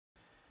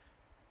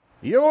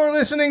You're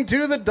listening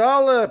to The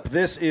Dollop.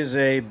 This is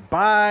a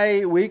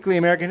bi-weekly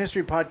American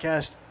history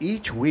podcast.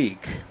 Each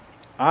week,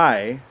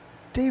 I,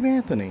 Dave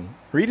Anthony,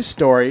 read a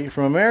story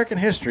from American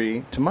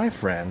history to my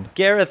friend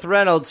Gareth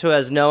Reynolds, who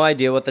has no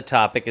idea what the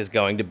topic is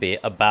going to be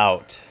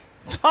about.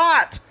 It's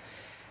hot!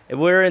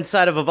 We're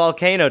inside of a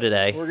volcano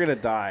today. We're gonna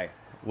die.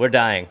 We're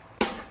dying.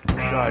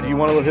 God, you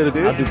want to hit a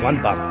dude? I'll do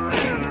one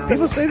bottle.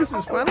 People say this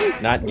is funny?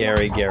 Not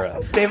Gary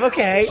Gareth. Dave,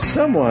 okay.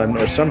 Someone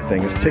or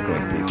something is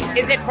tickling people.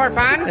 Is it for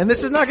fun? And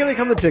this is not going to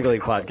become the Tickling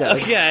Podcast.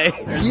 Okay.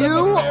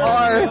 You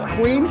are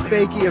Queen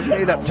Fakey of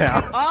Made Up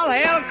Town. All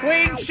hail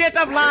Queen Shit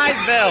of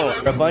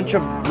Liesville. A bunch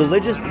of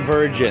religious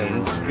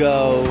virgins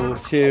go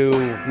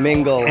to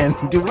mingle And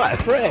do what?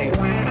 pray.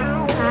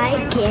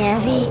 Hi,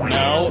 Gary.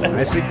 No.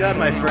 Nicely done,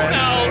 my friend.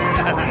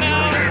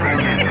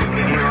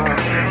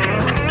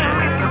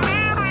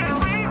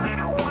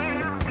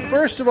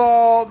 First of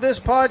all, this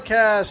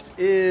podcast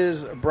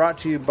is brought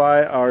to you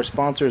by our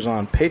sponsors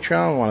on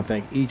Patreon. I want to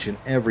thank each and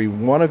every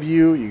one of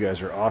you. You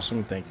guys are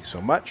awesome. Thank you so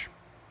much.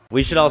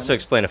 We should also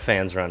explain a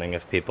fan's running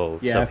if people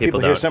Yeah, so if people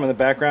hear don't. something in the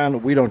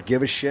background, we don't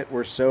give a shit.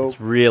 We're so It's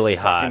really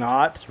fucking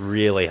hot. It's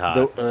really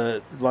hot.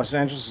 Los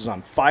Angeles is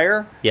on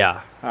fire,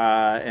 Yeah.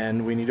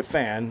 and we need a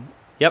fan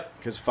Yep.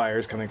 because fire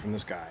is coming from the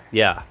sky.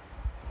 Yeah.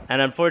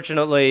 And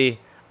unfortunately,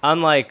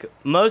 unlike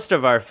most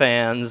of our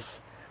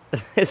fans,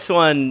 this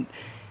one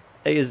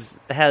has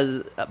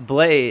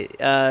Blade.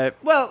 Hold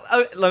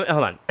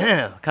on.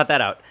 Cut that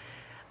out.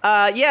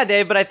 Yeah,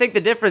 Dave, but I think the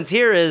difference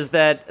here is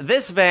that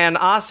this van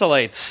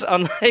oscillates,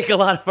 unlike a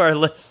lot of our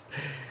lists.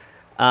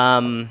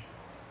 All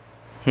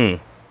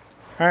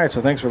right, so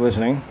thanks for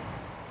listening.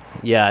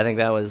 Yeah, I think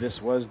that was... This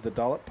was the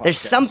Dollop Podcast. There's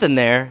something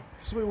there.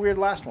 This will be a weird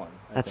last one.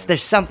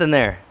 There's something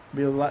there.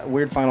 Be a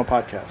weird final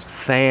podcast.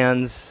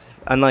 Fans,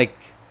 unlike...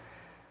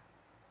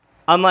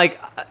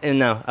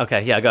 No,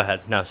 okay, yeah, go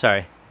ahead. No,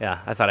 sorry. Yeah,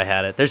 I thought I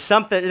had it. There's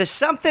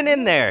something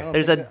in there.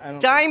 There's a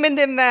diamond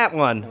in that I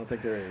one. don't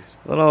think there is.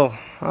 All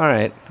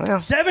right. Well,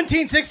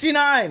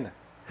 1769,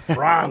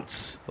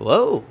 France.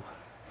 whoa.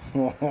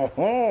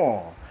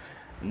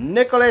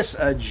 Nicolas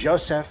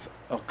Joseph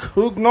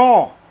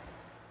Cugnon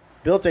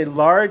built a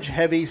large,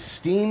 heavy,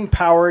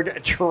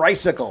 steam-powered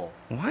tricycle.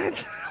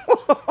 What?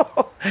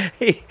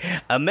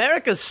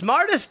 America's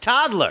smartest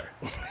toddler.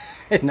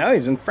 No,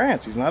 he's in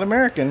France. He's not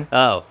American.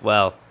 Oh,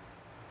 well.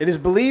 It is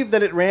believed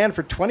that it ran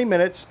for 20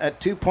 minutes at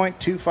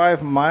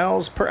 2.25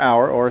 miles per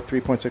hour, or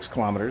 3.6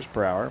 kilometers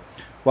per hour,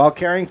 while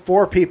carrying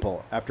 4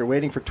 people. After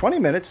waiting for 20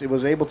 minutes, it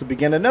was able to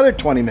begin another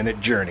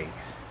 20-minute journey.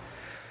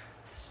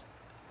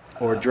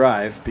 Or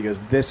drive,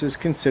 because this is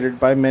considered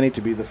by many to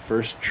be the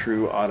first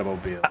true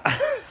automobile.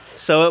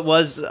 So it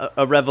was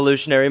a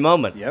revolutionary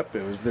moment. Yep,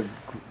 it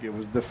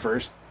was the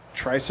first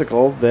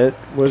tricycle that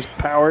was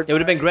powered. It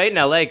would have been great in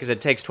LA because it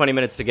takes 20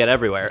 minutes to get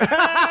everywhere.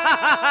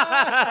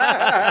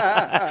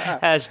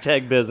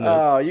 Hashtag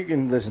business. Oh, you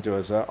can listen to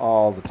us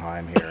all the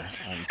time here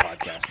on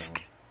podcasting.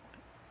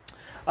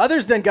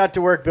 Others then got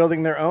to work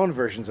building their own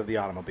versions of the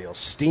automobile.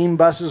 Steam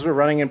buses were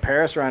running in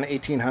Paris around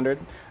 1800.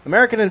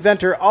 American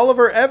inventor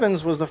Oliver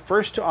Evans was the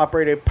first to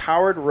operate a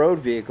powered road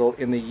vehicle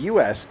in the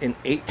U.S. in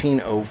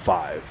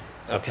 1805.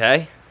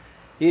 Okay.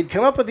 He had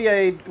come up with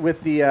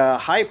the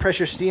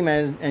high-pressure steam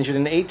engine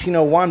in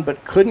 1801,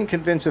 but couldn't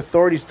convince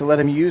authorities to let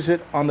him use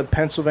it on the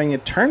Pennsylvania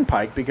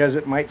Turnpike because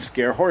it might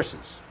scare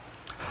horses.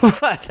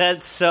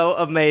 That's so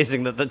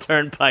amazing that the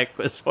turnpike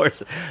was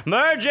horses.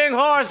 Merging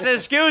horses,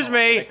 excuse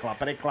me.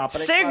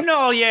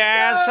 Signal, you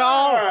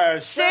asshole.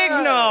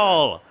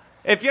 Signal.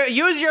 If you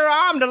use your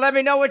arm to let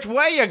me know which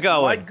way you're My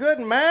going. good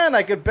man,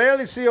 I could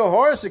barely see a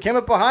horse. It came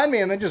up behind me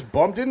and then just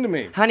bumped into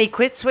me. Honey,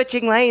 quit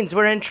switching lanes.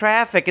 We're in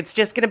traffic. It's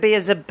just going to be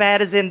as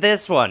bad as in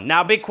this one.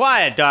 Now be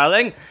quiet,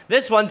 darling.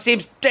 This one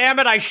seems, damn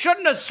it, I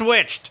shouldn't have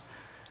switched.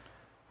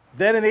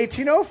 Then in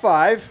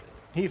 1805,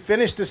 he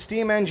finished a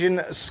steam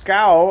engine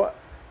scow,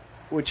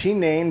 which he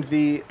named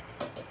the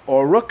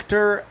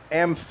Oructor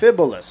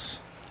Amphibolus.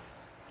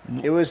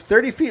 It was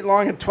 30 feet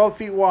long and 12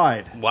 feet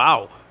wide.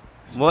 Wow.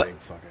 It's What? A big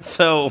fucking,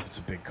 So it's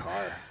a big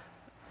car.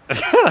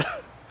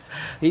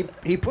 he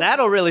put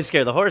that'll really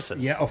scare the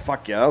horses. yeah. Oh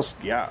fuck yeah.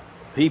 Yeah.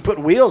 He put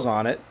wheels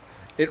on it.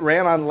 It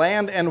ran on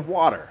land and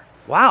water.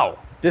 Wow.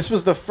 This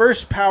was the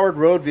first powered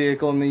road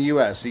vehicle in the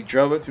U.S. He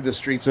drove it through the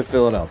streets of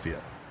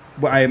Philadelphia.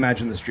 Well, I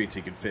imagine the streets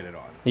he could fit it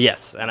on.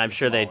 Yes, and I'm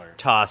sure they Smaller.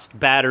 tossed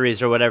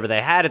batteries or whatever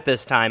they had at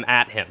this time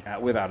at him.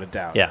 Without a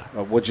doubt. Yeah.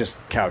 We'll just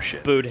cow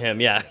shit. Booed him,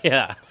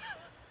 yeah.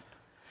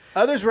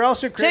 Others were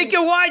also creating... Take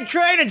your wide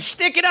train and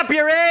stick it up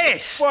your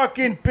ass!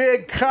 Fucking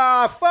big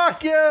car.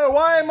 Fuck you.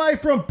 Why am I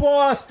from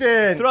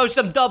Boston? Throw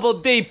some double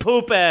D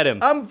poop at him.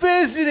 I'm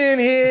visiting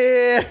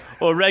here.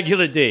 Or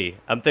regular D.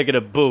 I'm thinking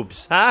of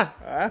boobs.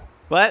 Huh?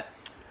 What?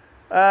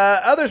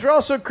 Others were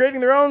also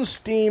creating their own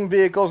steam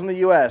vehicles in the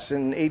U.S.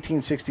 In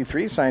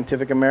 1863,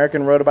 Scientific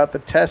American wrote about the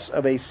tests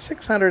of a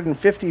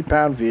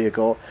 650-pound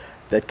vehicle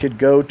that could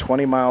go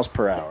 20 miles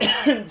per hour.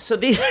 So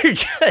these are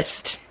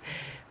just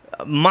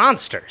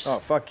monsters. Oh,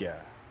 fuck yeah.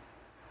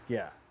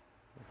 Yeah.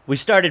 We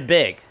started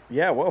big.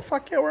 Yeah, well,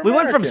 fuck yeah, we're We American.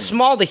 went from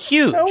small to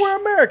huge. No, we're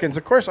Americans.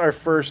 Of course, our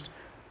first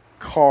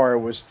car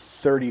was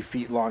 30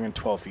 feet long and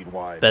 12 feet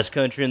wide. Best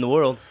country in the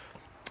world.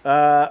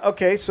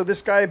 Okay, so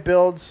this guy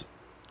builds,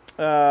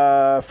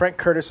 Frank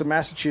Curtis of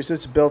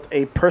Massachusetts, built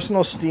a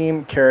personal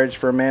steam carriage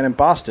for a man in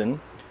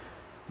Boston.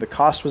 The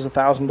cost was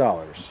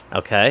 $1,000.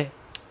 Okay.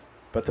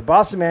 But the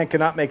Boston man could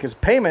not make his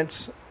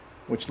payments,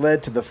 which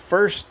led to the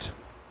first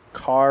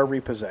car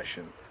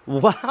repossession.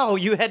 Wow,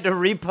 you had to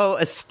repo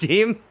a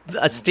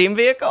steam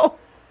vehicle?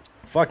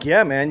 Fuck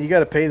yeah, man. You got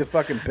to pay the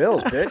fucking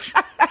bills, bitch.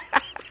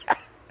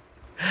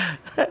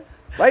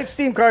 Light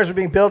steam cars were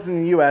being built in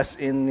the U.S.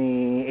 in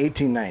the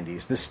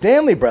 1890s. The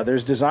Stanley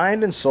brothers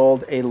designed and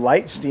sold a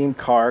light steam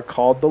car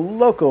called the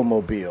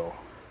Locomobile.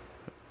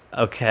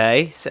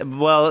 Okay. So,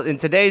 well, in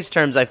today's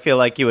terms, I feel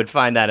like you would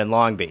find that in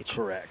Long Beach.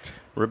 Correct.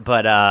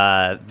 But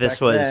this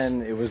Back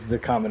then, it was the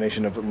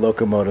combination of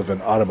locomotive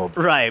and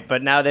automobile. right.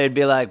 But now they'd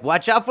be like,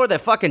 "Watch out for the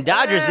fucking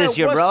Dodgers this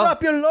year, bro." What's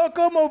up, your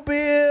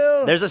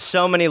Locomobile? There's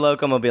so many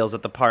locomobiles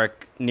at the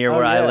park near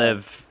where I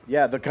live.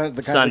 Yeah, the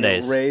kinds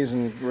Sundays. that raise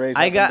and raise.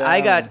 I up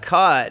and got down.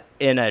 caught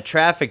in a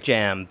traffic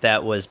jam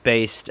that was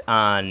based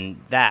on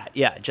that.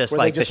 Yeah, just Where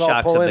they like just the all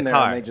shocks pull of in the there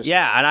and car. they just-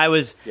 Yeah, and I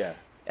was. Yeah.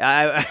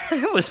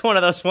 It was one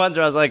of those ones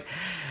where I was like,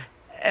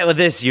 with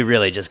this, you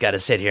really just got to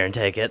sit here and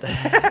take it.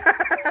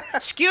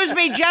 Excuse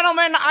me,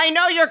 gentlemen, I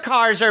know your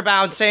cars are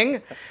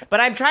bouncing, but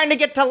I'm trying to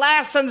get to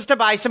Lassen's to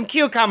buy some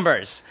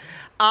cucumbers.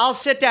 I'll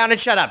sit down and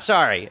shut up,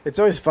 sorry. It's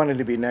always funny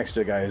to be next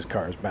to a guy whose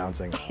car is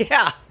bouncing.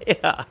 Yeah.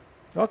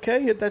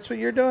 Okay, that's what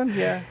you're doing?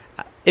 Yeah.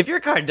 If your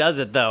car does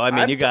it, though, I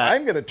mean,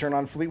 I'm going to turn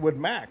on Fleetwood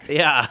Mac.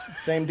 Yeah.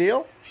 Same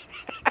deal?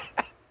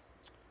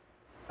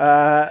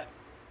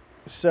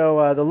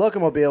 So the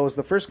Locomobile was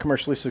the first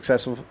commercially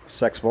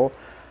successful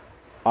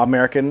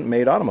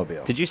American-made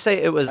automobile. Did you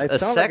say it was It a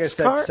sounded like I sex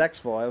said car?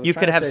 sexful. I was You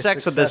trying could to have say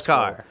sex with this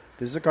successful. car.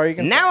 This is a car you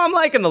can Now I'm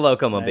liking the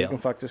fuck. Now you Locomobile. can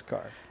fuck this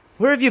car.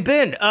 Where have you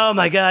been? Oh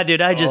my god,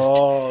 dude, I just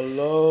Oh,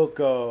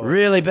 Loco.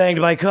 really banged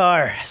my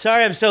car.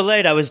 Sorry I'm so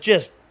late. I was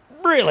just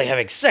really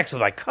having sex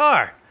with my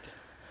car.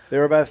 There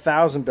were about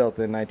 1,000 built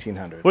in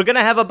 1900. We're gonna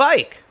have a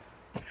bike.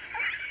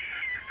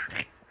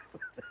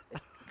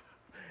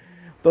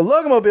 The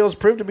Locomobiles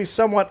proved to be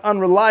somewhat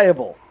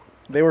unreliable.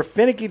 They were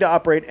finicky to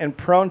operate and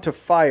prone to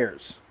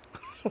fires.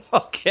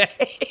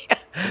 Okay.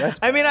 That's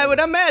I mean, I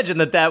would imagine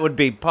that would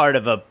be part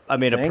of a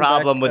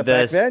problem with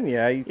this. Back then,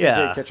 yeah. You think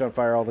Yeah. they'd catch on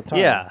fire all the time.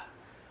 Yeah.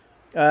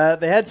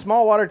 They had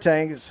small water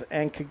tanks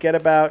and could get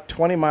about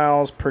 20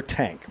 miles per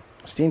tank.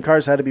 Steam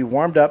cars had to be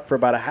warmed up for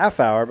about a half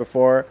hour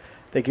before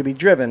they could be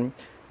driven.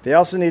 They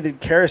also needed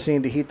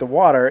kerosene to heat the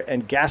water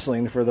and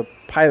gasoline for the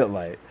pilot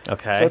light.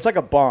 Okay. So it's like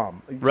a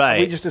bomb. Right.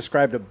 We just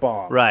described a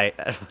bomb. Right.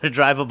 A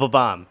drivable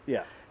bomb.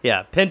 Yeah.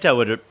 Yeah. Pinto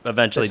would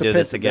eventually It's a do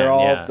this Pinto. again. They're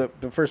all Yeah.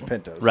 the first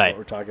Pintos. Is Right. what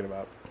we're talking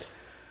about.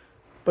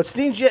 But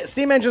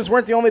steam engines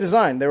weren't the only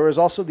design. There was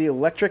also the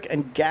electric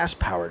and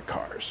gas-powered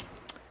cars.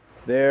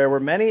 There were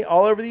many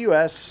all over the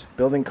U.S.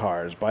 building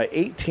cars. By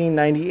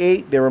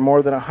 1898, there were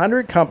more than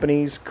 100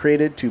 companies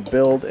created to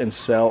build and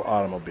sell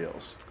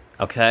automobiles.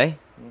 Okay.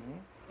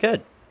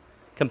 Good.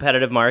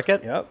 Competitive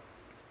market. Yep.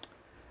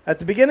 At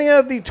the beginning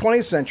of the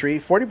 20th century,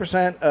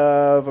 40%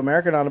 of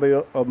American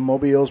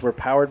automobiles were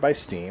powered by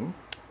steam,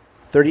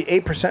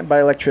 38% by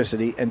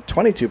electricity, and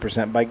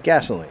 22% by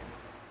gasoline.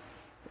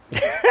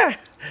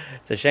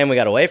 It's a shame we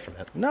got away from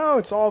it. No,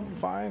 it's all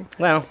fine.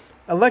 Well,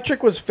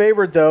 Electric was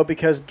favored, though,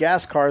 because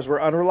gas cars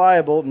were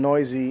unreliable,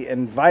 noisy,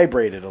 and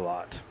vibrated a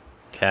lot.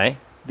 okay.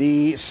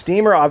 The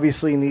steamer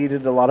obviously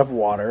needed a lot of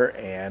water,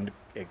 and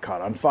it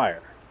caught on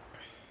fire.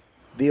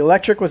 The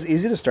electric was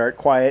easy to start,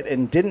 quiet,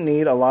 and didn't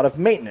need a lot of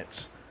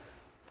maintenance.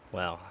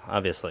 Well,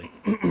 obviously.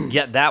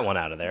 Get that one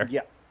out of there.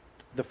 Yeah.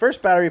 The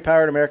first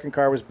battery-powered American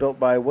car was built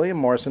by William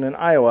Morrison in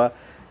Iowa.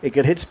 It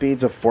could hit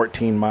speeds of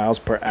 14 miles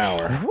per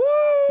hour. Woo!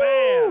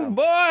 Bam!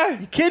 Boy!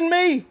 You kidding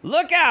me?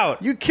 Look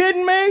out! You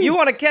kidding me? You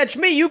want to catch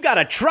me? You got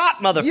to trot,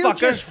 motherfucker. You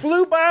just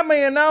flew by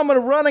me, and now I'm going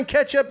to run and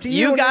catch up to you.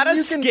 You and then gotta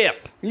can-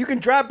 skip. You can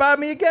drive by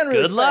me again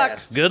really Good luck.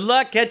 fast. Good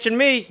luck catching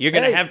me. You're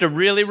going to Hey. have to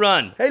really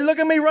run. Hey, look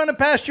at me running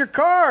past your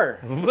car.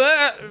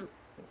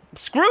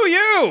 Screw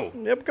you!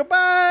 Yep,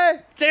 goodbye.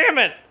 Damn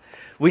it!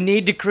 We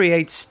need to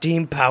create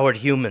steam-powered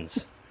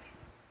humans.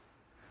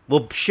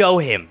 We'll show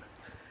him.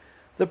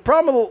 The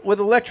problem with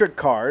electric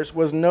cars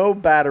was no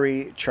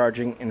battery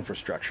charging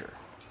infrastructure.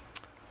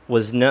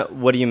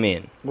 What do you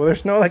mean? Well,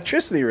 there's no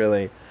electricity,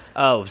 really.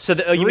 Oh, so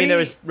you mean there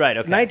was... Right,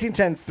 okay.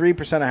 1910,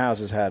 3% of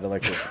houses had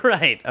electricity.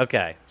 Right,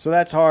 okay. So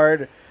that's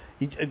hard.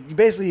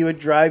 You would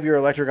drive your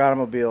electric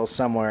automobile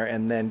somewhere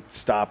and then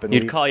stop and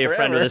You'd leave call your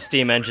friend with forever. a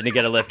steam engine to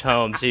get a lift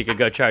home so you could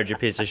go charge your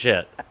piece of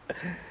shit.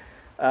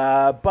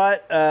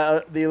 But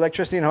the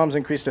electricity in homes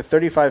increased to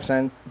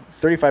 35%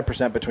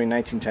 between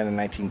 1910 and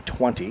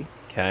 1920.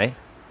 Okay.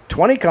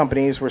 20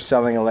 companies were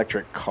selling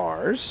electric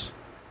cars.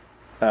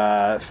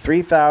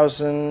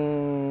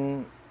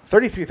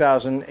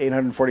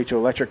 33,842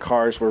 electric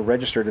cars were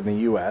registered in the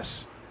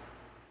U.S.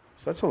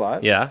 So that's a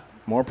lot. Yeah.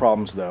 More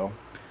problems, though.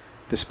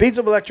 The speeds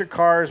of electric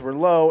cars were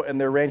low, and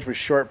their range was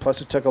short,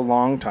 plus it took a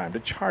long time to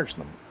charge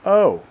them.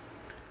 Oh.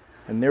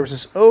 And there was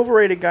this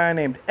overrated guy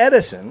named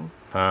Edison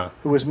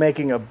who was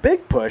making a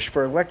big push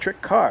for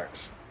electric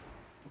cars.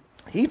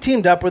 He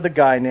teamed up with a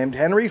guy named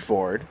Henry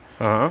Ford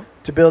to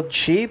build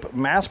cheap,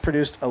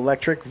 mass-produced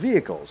electric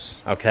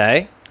vehicles.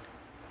 Okay.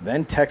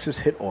 Then Texas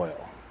hit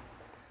oil.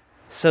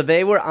 So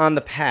they were on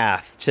the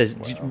path to...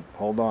 Well,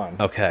 hold on.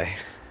 Okay.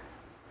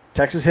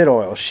 Texas hit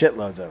oil,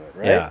 shitloads of it,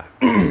 right?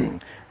 Yeah.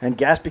 And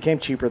gas became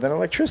cheaper than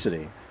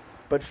electricity.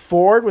 But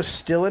Ford was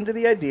still into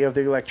the idea of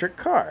the electric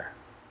car.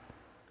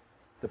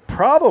 The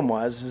problem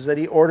was that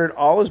he ordered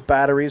all his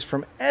batteries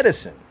from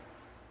Edison.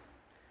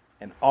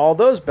 And all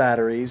those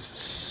batteries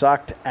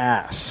sucked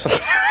ass.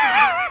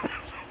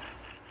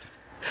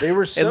 They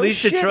were so At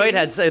least shitty. Detroit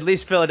had... At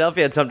least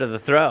Philadelphia had something to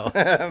throw.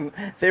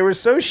 They were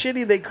so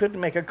shitty they couldn't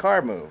make a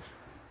car move.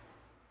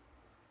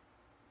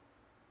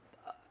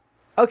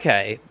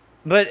 Okay.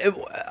 But,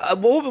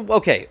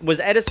 okay, was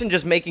Edison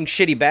just making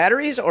shitty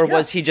batteries, or Yeah.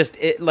 was he just,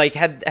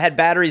 had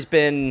batteries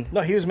been...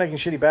 No, he was making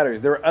shitty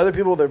batteries. There were other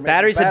people that were making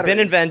Batteries had been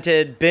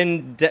batteries.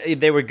 invented,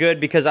 they were good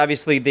because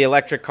obviously the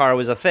electric car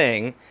was a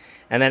thing,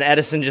 and then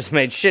Edison just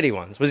made shitty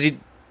ones. Was he...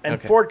 And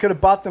okay. Ford could have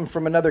bought them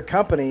from another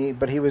company,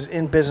 but he was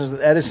in business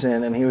with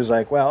Edison, and he was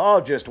like, well,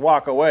 I'll just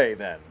walk away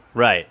then.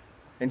 Right.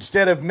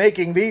 Instead of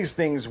making these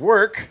things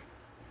work.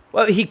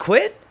 Well, he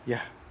quit?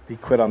 Yeah, he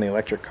quit on the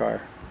electric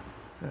car.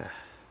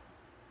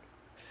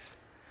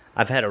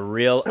 I've had a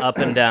real up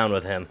and down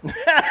with him.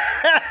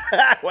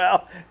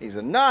 Well, he's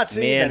a Nazi.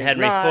 Me and then he's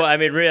Henry not. Ford, I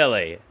mean,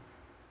 really.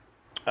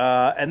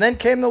 And then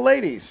came the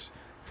ladies.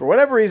 For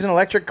whatever reason,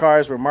 electric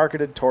cars were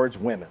marketed towards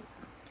women.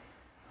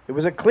 It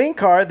was a clean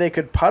car they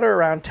could putter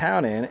around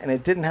town in, and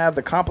it didn't have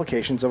the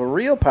complications of a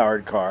real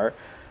powered car,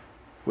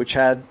 which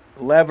had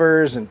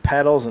levers and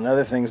pedals and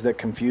other things that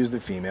confused the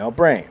female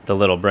brain. The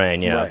little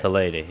brain, yeah, Right. the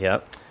lady,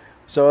 yep.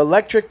 So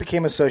electric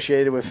became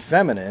associated with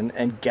feminine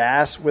and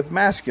gas with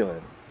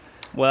masculine.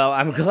 Well,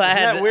 I'm glad.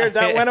 Isn't that weird?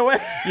 That went away.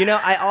 You know,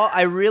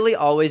 I really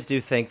always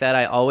do think that.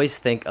 I always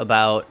think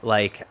about,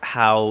 like,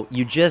 how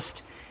you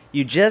just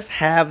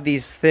have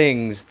these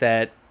things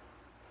that,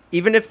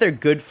 even if they're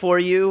good for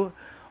you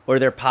or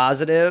they're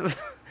positive,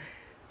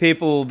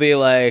 people will be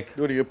like,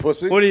 What are you,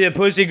 pussy? "What are you,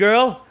 pussy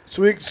girl?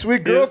 Sweet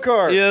girl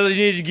car. You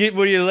need to get,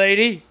 what are you,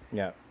 lady?"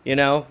 Yeah. You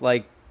know,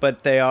 like,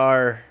 but they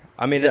are.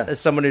 I mean, Yeah.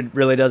 as someone who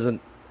really doesn't,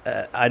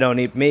 I don't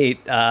eat meat.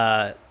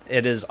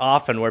 It is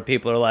often where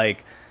people are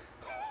like,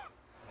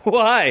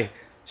 "Why?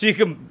 So you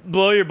can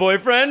blow your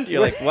boyfriend?"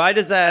 You're like, "Why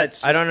does that?"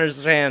 It's I don't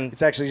understand.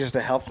 It's actually just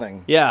a health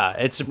thing. Yeah,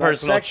 it's a Not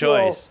personal sexual.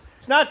 choice.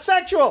 It's not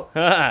sexual.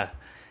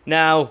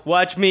 Now,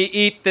 watch me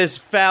eat this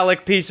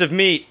phallic piece of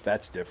meat.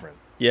 That's different.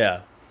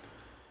 Yeah.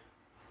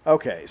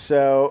 Okay,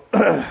 so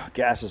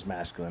gas is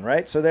masculine,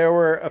 right? So there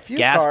were a few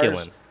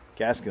Gasculine.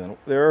 Gasculine.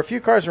 There were a few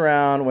cars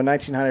around when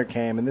 1900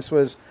 came, and this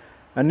was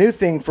a new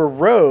thing for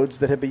roads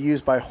that had been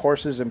used by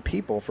horses and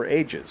people for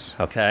ages.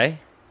 Okay.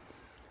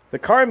 The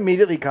car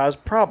immediately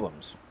caused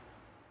problems.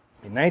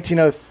 In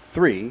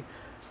 1903,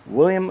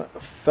 William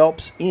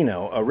Phelps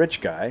Eno, a rich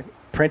guy,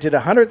 printed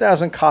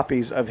 100,000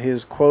 copies of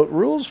his, quote,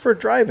 Rules for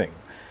Driving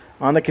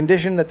on the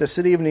condition that the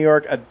city of New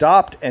York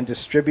adopt and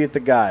distribute the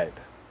guide.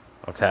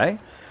 Okay.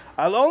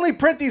 I'll only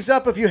print these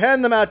up if you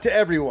hand them out to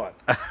everyone.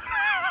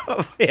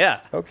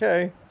 Yeah.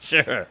 Okay.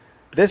 Sure.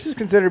 This is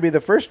considered to be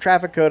the first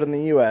traffic code in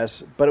the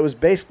U.S., but it was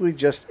basically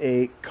just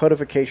a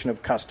codification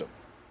of custom.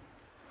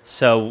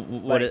 So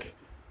what? Like,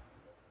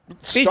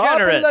 Be stop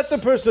generous. and let the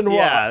person walk.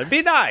 Yeah.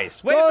 Be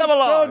nice. Wave them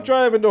along. Don't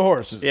drive into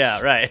horses.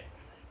 Yeah. Right.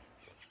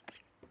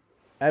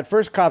 At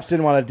first, cops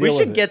didn't want to We deal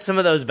with should it. get some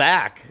of those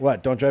back.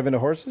 What, don't drive into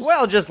horses?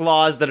 Well, just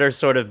laws that are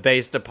sort of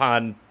based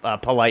upon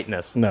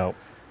politeness. No.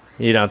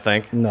 You don't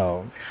think?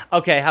 No.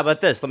 Okay, how about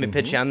this? Let me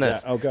pitch you on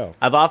this. Yeah, go.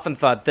 I've often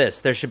thought this.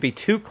 There should be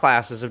two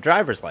classes of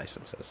driver's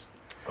licenses.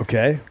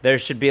 Okay. There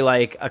should be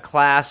like a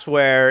class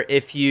where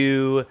if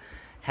you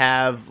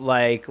have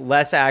like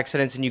less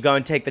accidents and you go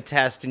and take the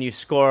test and you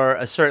score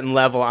a certain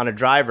level on a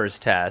driver's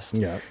test,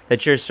 Yeah.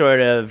 that you're sort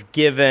of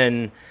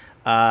given,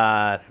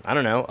 I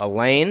don't know, a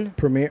lane,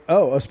 Premier.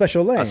 Oh, a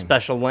special lane. a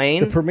special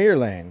lane. The premier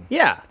lane.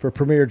 Yeah. For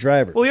premier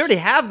drivers. Well, we already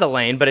have the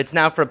lane, but it's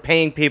now for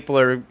paying people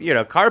or,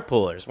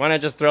 carpoolers. Why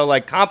not just throw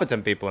like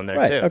competent people in there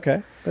right. too?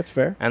 Okay. That's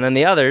fair. And then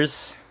the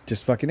others,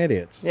 Just fucking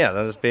idiots. yeah,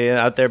 they'll just be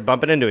out there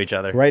bumping into each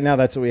other. Right now,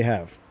 that's what we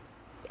have.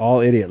 All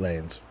idiot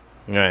lanes.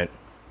 Right.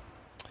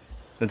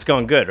 It's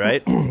going good,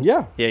 right?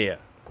 Yeah. Yeah.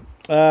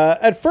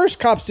 At first,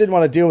 cops didn't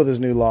want to deal with his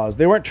new laws.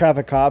 They weren't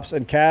traffic cops,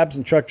 and cabs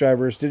and truck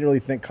drivers didn't really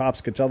think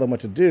cops could tell them what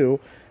to do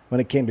when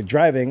it came to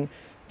driving.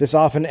 This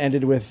often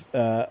ended with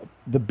the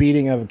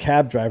beating of a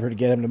cab driver to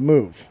get him to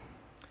move.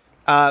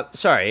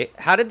 Sorry,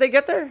 how did they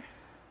get there?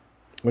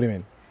 What do you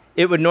mean?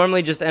 It would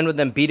normally just end with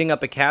them beating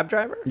up a cab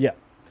driver? Yeah.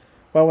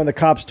 Well, when the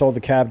cops told the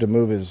cab to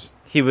move his...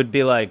 He would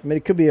be like, I mean,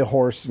 it could be a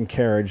horse and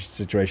carriage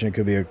situation. It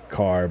could be a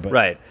car, but...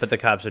 right, but the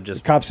cops would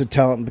just... Cops would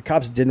tell him... The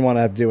cops didn't want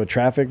to have to deal with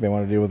traffic. They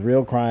wanted to deal with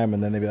real crime,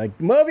 and then they'd be like,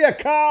 move your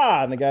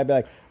car! And the guy'd be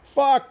like,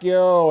 fuck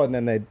you! And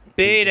then they'd...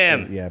 Beat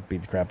him! Yeah,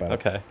 beat the crap out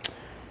of him. Okay.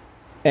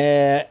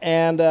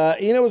 And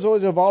Eno was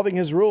always evolving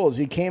his rules.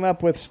 He came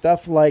up with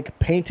stuff like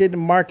painted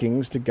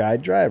markings to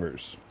guide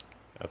drivers.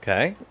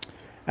 Okay.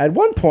 At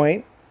one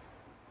point,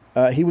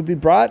 he would be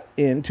brought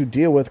in to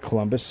deal with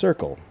Columbus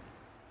Circle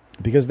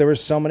because there were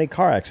so many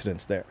car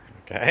accidents there.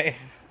 Okay.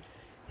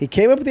 He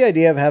came up with the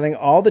idea of having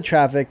all the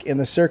traffic in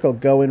the circle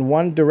go in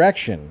one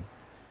direction,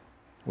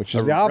 which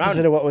is the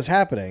opposite of what was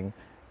happening.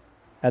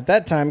 At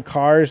that time,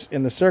 cars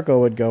in the circle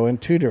would go in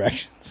two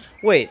directions.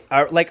 Wait,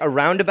 like a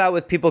roundabout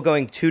with people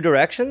going two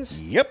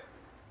directions? Yep.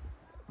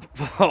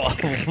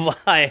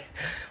 Why?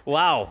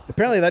 Wow.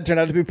 Apparently, that turned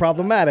out to be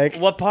problematic.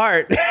 What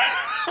part?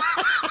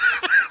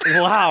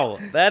 Wow,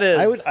 that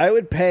is. I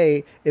would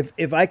pay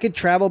if I could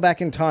travel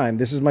back in time.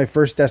 This is my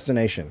first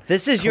destination.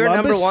 This is your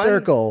Columbus number one?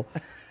 Circle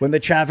when the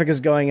traffic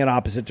is going in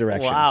opposite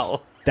directions.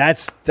 Wow.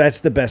 That's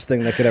the best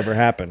thing that could ever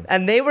happen.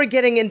 And they were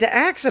getting into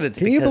accidents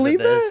Can because you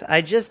believe of this.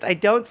 that? I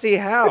don't see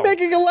how. They're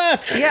making a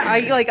left. Yeah,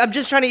 I'm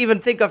just trying to even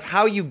think of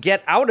how you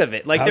get out of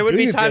it. Like How there would do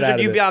be you times get out when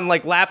of you'd be it? on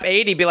like lap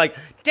 80, be like,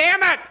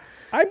 "Damn it!"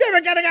 I'm never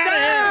getting out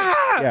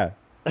Ah! of here.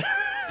 Yeah.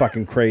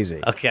 Fucking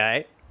crazy.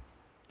 Okay.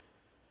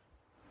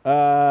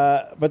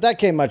 But that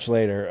came much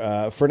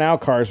later. For now,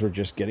 cars were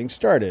just getting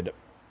started.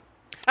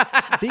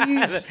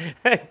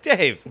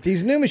 Dave.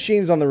 These new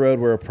machines on the road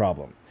were a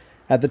problem.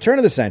 At the turn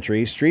of the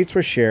century, streets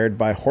were shared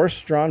by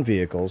horse-drawn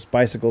vehicles,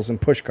 bicycles,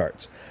 and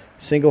pushcarts.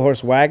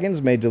 Single-horse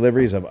wagons made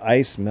deliveries of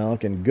ice,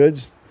 milk, and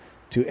goods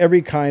to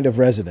every kind of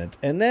resident.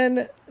 And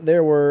then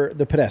there were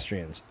the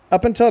pedestrians.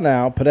 Up until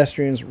now,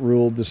 pedestrians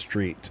ruled the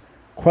street.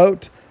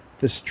 Quote,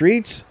 the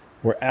streets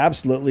were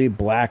absolutely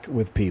black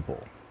with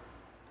people.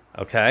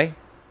 Okay.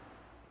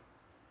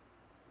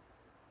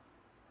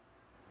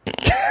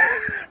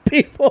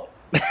 People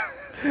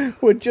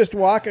would just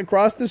walk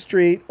across the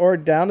street or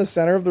down the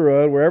center of the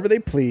road wherever they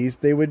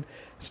pleased. They would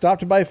stop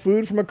to buy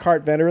food from a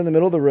cart vendor in the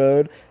middle of the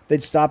road.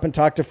 They'd stop and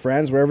talk to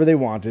friends wherever they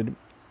wanted.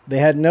 They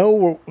had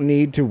no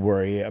need to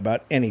worry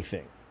about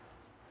anything.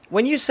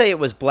 When you say it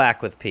was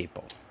black with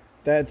people,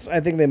 I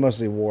think they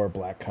mostly wore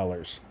black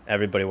colors.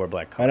 everybody wore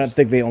black I colors. don't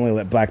think they only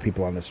let black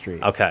people on the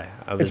street. Okay.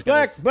 It's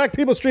Black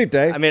People Street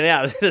Day. I mean, yeah,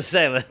 I was going to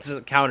say, that's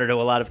counter to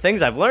a lot of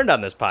things I've learned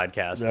on this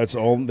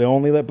podcast. They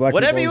only let black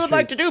Whatever people you on would the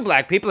like to do,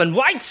 black people and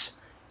whites,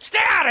 stay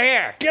out of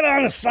here, Get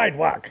on the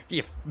sidewalk.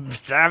 you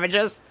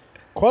savages.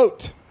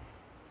 Quote,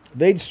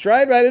 they'd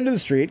stride right into the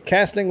street,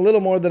 casting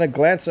little more than a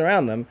glance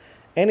around them,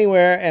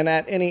 anywhere and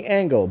at any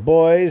angle.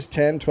 Boys,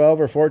 10,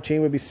 12, or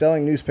 14, would be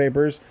selling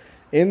newspapers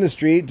in the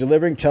street,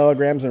 delivering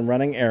telegrams and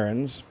running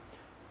errands.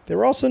 There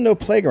were also no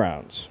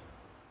playgrounds.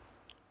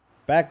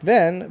 Back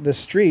then, the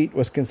street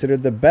was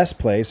considered the best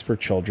place for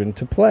children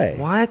to play.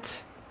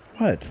 What?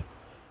 What?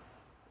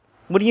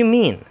 What do you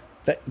mean?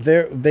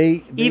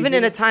 They Even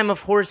in a time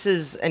of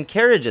horses and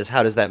carriages,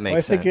 how does that make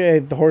sense? I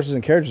think the horses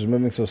and carriages were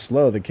moving so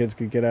slow, the kids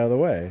could get out of the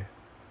way.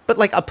 But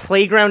like a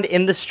playground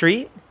in the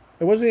street?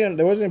 There wasn't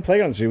a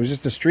playground in the street. It was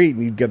just a street,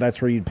 and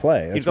that's where you'd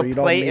play. That's You'd go where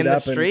all play meet in the up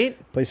and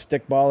street? play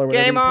stickball or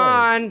whatever. Game you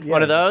played. on!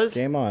 One of those?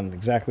 Game on.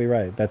 Exactly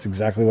right. That's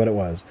exactly what it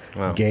was.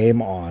 Wow.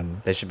 Game on.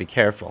 They should be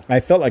careful.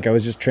 I felt like I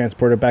was just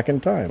transported back in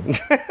time.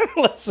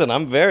 Listen,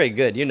 I'm very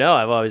good. You know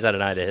I've always had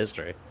an eye to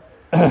history.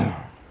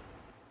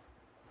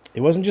 It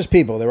wasn't just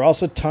people. There were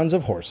also tons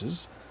of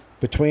horses.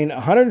 Between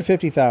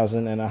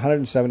 150,000 and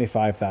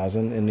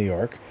 175,000 in New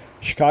York.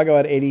 Chicago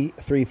had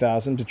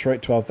 83,000,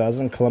 Detroit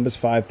 12,000, Columbus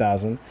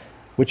 5,000,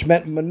 which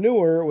meant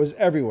manure was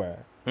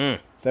everywhere.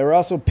 There were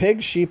also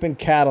pigs, sheep, and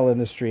cattle in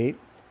the street.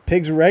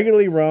 Pigs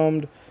regularly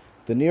roamed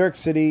the New York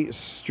City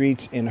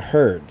streets in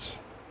herds.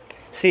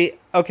 See,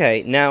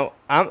 okay, now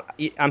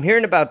I'm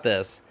hearing about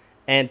this,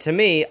 and to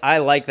me, I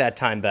like that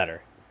time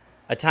better.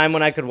 A time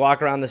when I could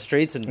walk around the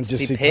streets and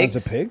just see pigs.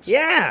 tons of pigs?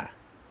 Yeah,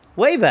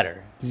 way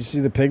better. Did you see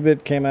the pig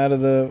that came out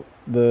of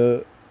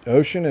the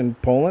ocean in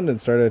Poland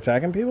and started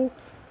attacking people?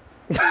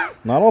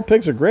 Not all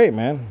pigs are great,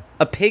 man.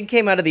 A pig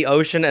came out of the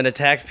ocean and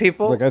attacked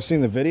people? Look, I've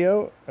seen the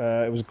video.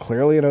 It was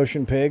clearly an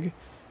ocean pig,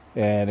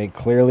 and it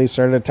clearly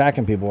started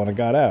attacking people when it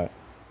got out.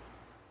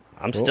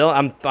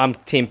 I'm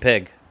team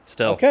pig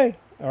still. Okay,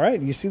 all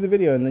right. You see the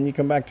video, and then you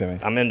come back to me.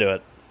 I'm into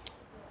it.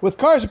 With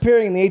cars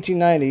appearing in the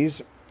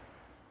 1890s,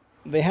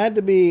 they had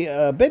to be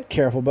a bit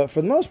careful, but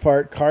for the most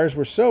part, cars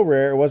were so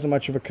rare it wasn't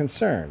much of a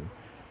concern.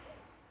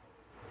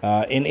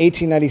 In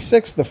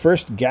 1896, the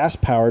first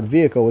gas-powered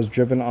vehicle was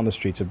driven on the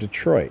streets of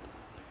Detroit.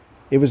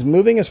 It was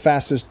moving as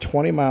fast as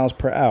 20 miles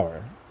per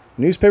hour.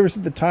 Newspapers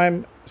at the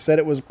time said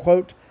it was,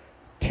 quote,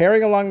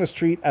 tearing along the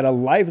street at a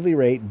lively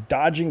rate,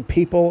 dodging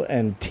people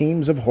and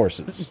teams of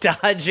horses.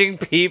 Dodging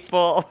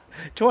people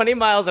 20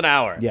 miles an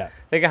hour. Yeah.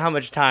 Think of how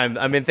much time.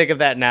 I mean, think of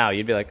that now.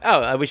 You'd be like,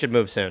 oh, we should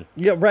move soon.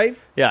 Yeah, right?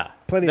 Yeah.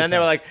 Plenty of Then they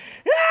time. were like,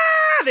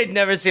 ah! They'd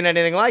never seen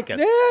anything like it.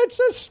 Yeah, it's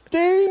a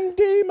steam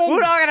demon.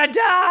 We're all going to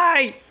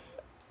die!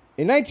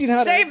 In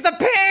 1900... Save the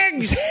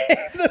pigs!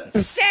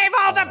 Save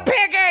all the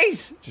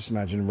piggies! Just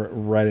imagine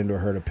right into a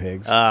herd of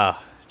pigs.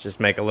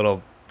 Just make a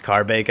little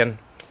car bacon.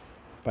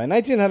 By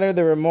 1900,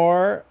 there were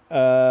more,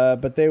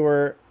 but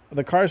the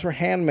cars were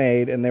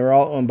handmade, and they were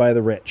all owned by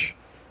the rich.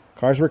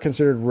 Cars were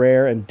considered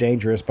rare and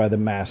dangerous by the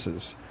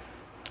masses.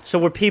 So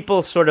were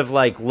people sort of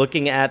like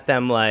looking at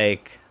them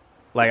like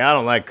I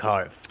don't like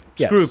cars.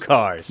 Yes. Screw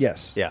cars.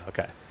 Yes. Yeah,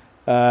 okay.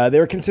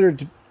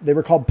 They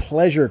were called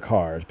pleasure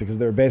cars because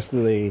they were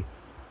basically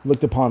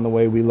looked upon the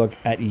way we look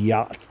at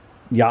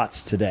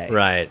yachts today.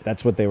 Right.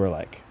 That's what they were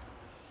like.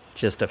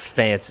 Just a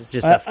fancy,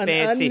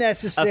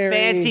 unnecessary. a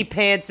fancy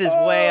pants'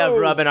 way of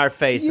rubbing our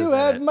faces You in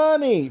had it.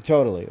 money.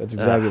 Totally. That's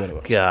exactly what it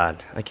was.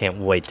 God, I can't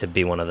wait to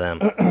be one of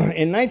them.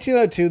 In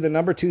 1902, the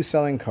number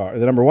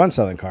one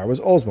selling car was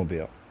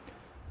Oldsmobile.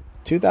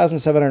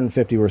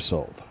 2,750 were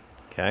sold.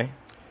 Okay.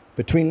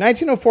 Between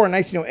 1904 and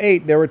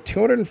 1908, there were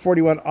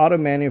 241 auto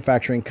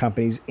manufacturing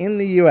companies in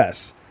the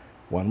U.S.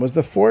 One was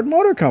the Ford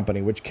Motor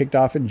Company, which kicked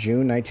off in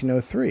June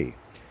 1903.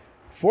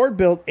 Ford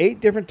built 8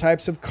 different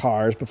types of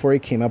cars before he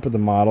came up with the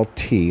Model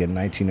T in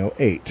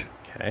 1908.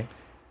 Okay.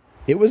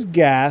 It was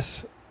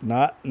gas,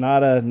 not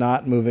a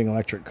not moving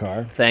electric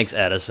car. Thanks,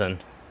 Edison.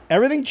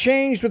 Everything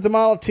changed with the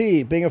Model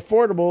T. Being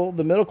affordable,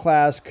 the middle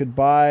class could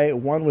buy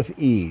one with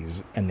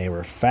ease, and they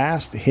were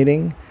fast,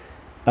 hitting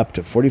up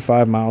to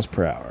 45 miles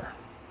per hour.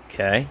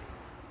 Okay.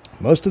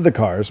 Most of the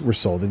cars were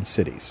sold in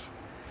cities,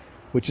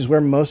 which is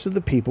where most of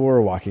the people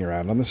were walking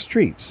around on the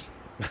streets.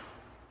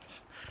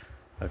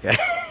 Okay.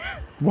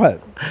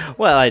 What?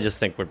 Well, I just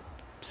think we're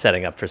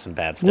setting up for some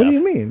bad stuff. What do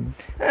you mean?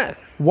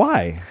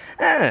 Why?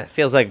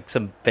 Feels like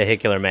some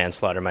vehicular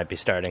manslaughter might be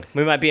starting.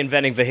 We might be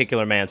inventing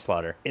vehicular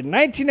manslaughter. In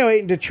 1908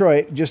 in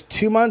Detroit, just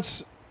 2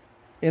 months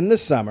in the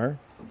summer,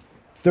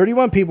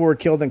 31 people were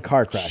killed in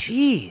car crashes.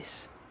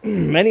 Jeez.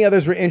 Many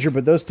others were injured,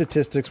 but those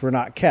statistics were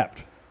not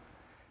kept.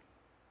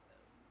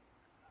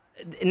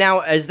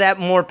 Now, is that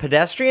more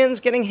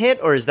pedestrians getting hit,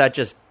 or is that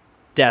just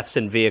deaths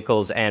in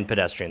vehicles and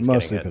pedestrians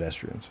Mostly getting hit?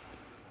 pedestrians.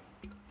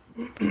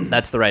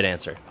 That's the right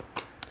answer.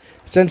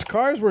 Since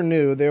cars were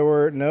new, there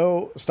were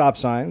no stop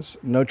signs,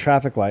 no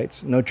traffic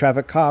lights, no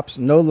traffic cops,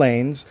 no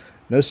lanes,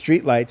 no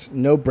street lights,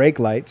 no brake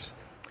lights,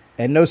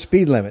 and no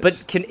speed limits.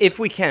 But if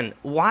we can,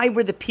 why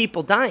were the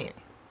people dying?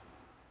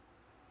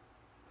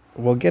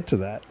 We'll get to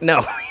that.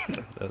 No.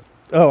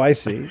 Oh, I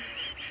see.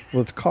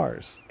 Well, it's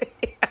cars.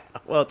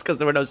 Well, it's because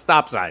there were no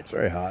stop signs.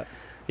 Very hot.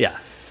 Yeah.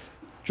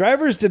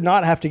 Drivers did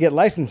not have to get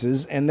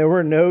licenses, and there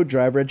were no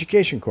driver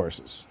education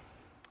courses.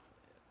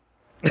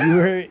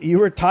 You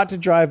were taught to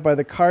drive by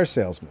the car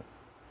salesman,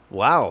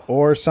 Wow.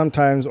 or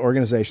sometimes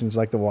organizations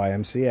like the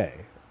YMCA.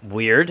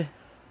 Weird.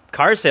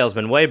 Car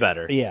salesman, way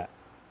better. Yeah.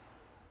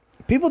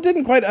 People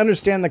didn't quite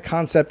understand the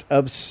concept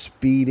of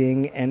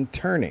speeding and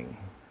turning.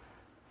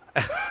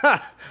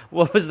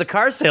 What was the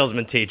car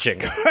salesman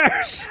teaching?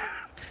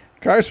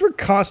 Cars were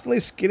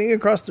constantly skidding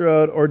across the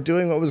road or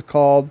doing what was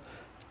called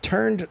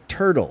turned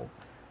turtle,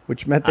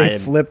 which meant they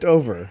flipped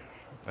over.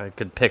 I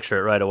could picture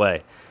it right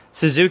away.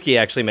 Suzuki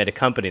actually made a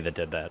company that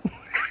did that.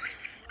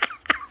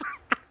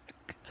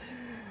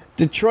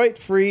 Detroit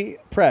Free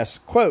Press,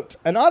 quote,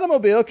 an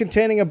automobile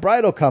containing a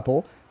bridal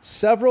couple,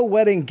 several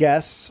wedding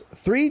guests,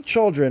 3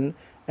 children,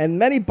 and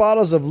many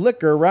bottles of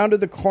liquor rounded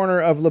the corner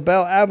of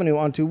LaBelle Avenue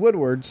onto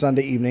Woodward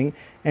Sunday evening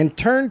and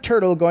turned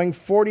turtle going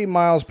 40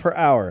 miles per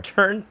hour.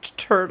 Turned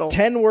turtle.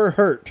 10 were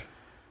hurt.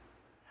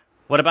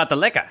 What about the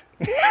liquor?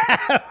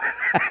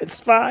 It's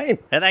fine.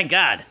 Thank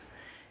God.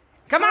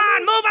 Come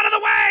on, move out of the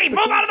way!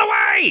 Move out of the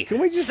way! Can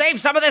we just save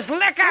some of this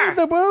liquor? Save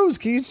the booze.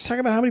 Can you just talk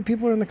about how many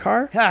people are in the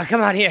car?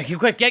 Come on here, you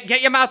quick, get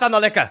your mouth on the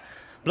liquor.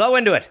 Blow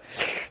into it.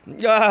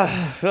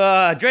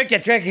 Drink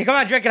it. Come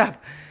on, drink it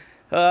up.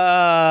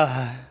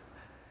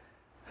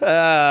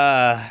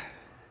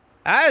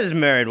 I was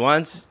married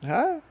once.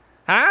 Huh?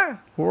 Huh?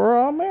 We're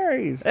all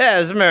married. Yeah, I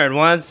was married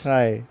once.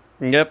 Hi.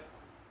 Yep.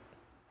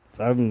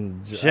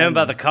 I'm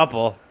about the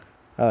couple.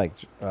 I like.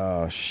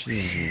 Oh,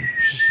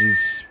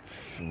 she's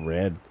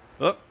red.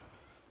 Oh,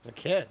 a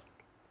kid.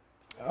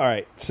 All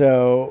right,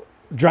 so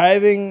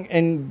driving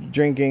and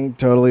drinking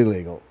totally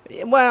legal.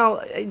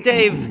 Well,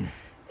 Dave,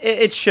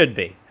 it should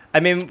be.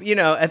 I mean,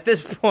 at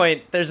this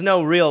point, there's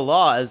no real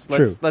laws.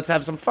 Let's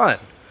have some fun.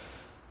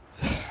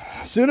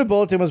 Soon a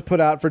bulletin was put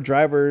out for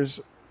drivers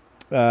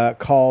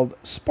called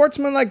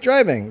Sportsmanlike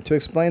Driving to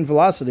explain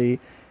velocity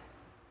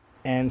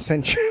and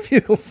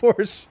centrifugal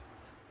force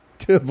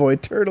to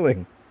avoid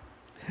turtling.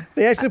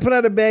 They actually put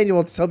out a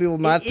manual to tell people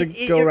not to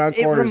go around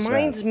corners. It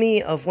reminds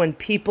me of when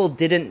people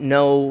didn't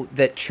know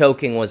that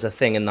choking was a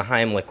thing in the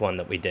Heimlich one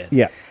that we did.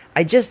 Yeah.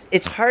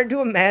 It's hard to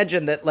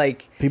imagine that,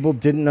 people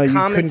didn't know you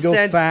couldn't go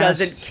fast. Common sense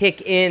doesn't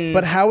kick in.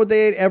 But how would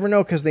they ever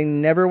know? Because they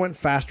never went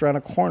fast around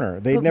a corner.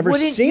 They'd never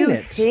seen it. Wouldn't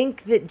you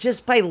think that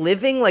just by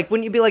living,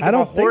 wouldn't you be like, I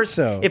don't think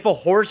so. If a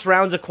horse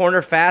rounds a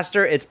corner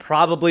faster, it's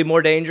probably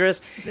more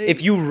dangerous.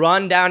 If you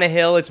run down a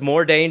hill, it's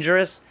more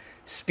dangerous.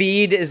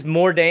 Speed is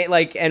more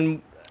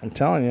and I'm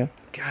telling you.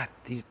 God,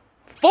 these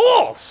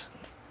fools!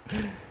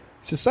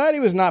 Society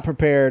was not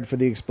prepared for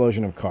the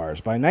explosion of cars.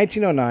 By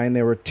 1909,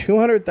 there were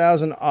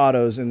 200,000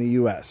 autos in the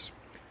U.S.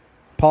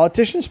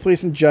 Politicians,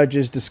 police, and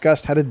judges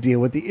discussed how to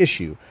deal with the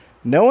issue.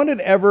 No one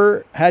had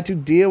ever had to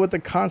deal with the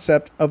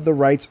concept of the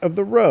rights of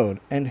the road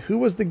and who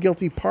was the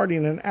guilty party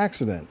in an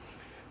accident.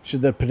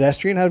 Should the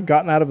pedestrian have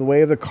gotten out of the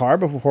way of the car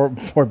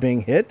before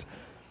being hit?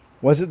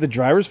 Was it the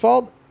driver's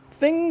fault?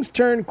 Things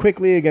turned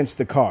quickly against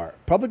the car.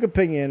 Public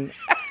opinion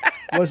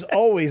was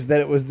always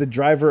that it was the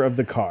driver of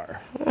the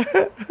car.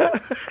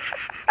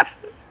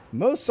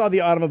 Most saw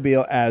the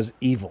automobile as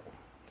evil.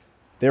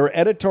 There were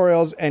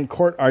editorials and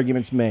court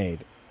arguments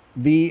made.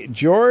 The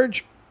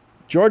Georgia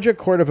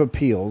Court of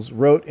Appeals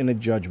wrote in a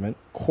judgment,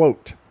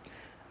 quote,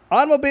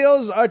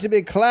 automobiles are to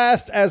be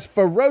classed as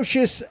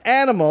ferocious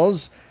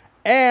animals,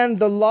 and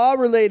the law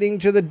relating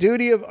to the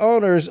duty of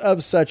owners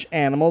of such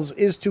animals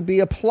is to be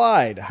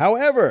applied.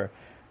 However,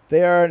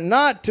 they are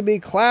not to be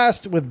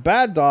classed with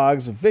bad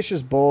dogs,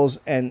 vicious bulls,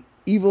 and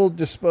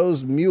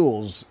evil-disposed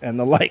mules, and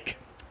the like.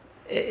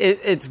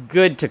 It's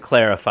good to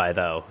clarify,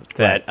 though,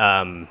 that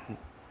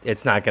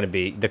it's not going to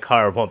be, the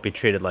car won't be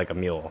treated like a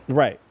mule.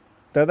 Right.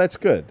 That's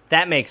good.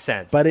 That makes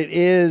sense. But it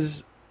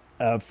is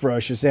a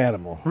ferocious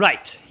animal.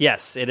 Right.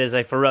 Yes, it is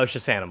a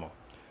ferocious animal.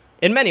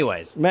 In many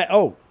ways.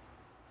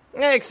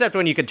 Except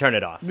when you can turn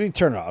it off. You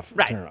turn it off.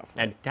 Right. Turn it off.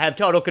 And have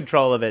total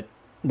control of it.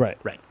 Right.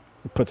 Right.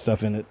 Put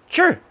stuff in it.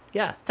 Sure.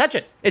 Yeah. Touch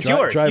it. It's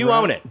yours. You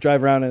own it.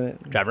 Drive around in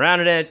it. Drive around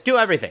in it. Do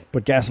everything.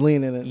 Put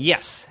gasoline in it.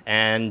 Yes.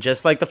 And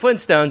just like the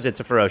Flintstones, it's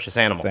a ferocious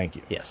animal. Thank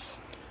you. Yes.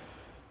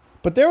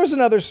 But there was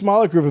another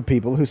smaller group of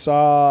people who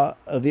saw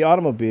the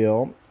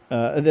automobile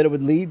that it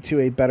would lead to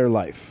a better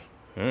life.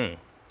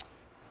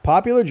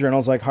 Popular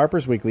journals like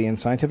Harper's Weekly and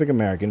Scientific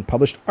American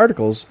published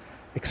articles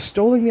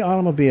extolling the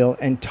automobile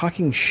and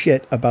talking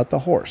shit about the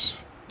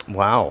horse.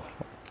 Wow.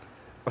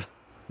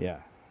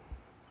 Yeah.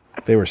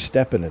 They were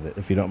stepping in it,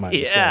 if you don't mind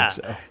me saying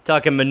so.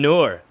 Talking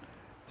manure.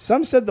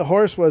 Some said the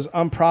horse was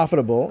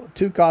unprofitable,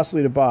 too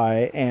costly to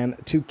buy, and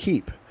to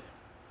keep.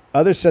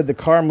 Others said the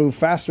car moved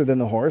faster than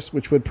the horse,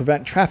 which would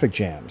prevent traffic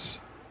jams.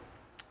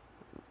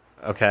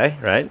 Okay,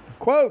 right.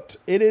 Quote,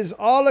 it is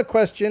all a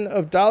question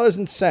of dollars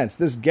and cents,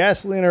 this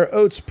gasoline or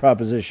oats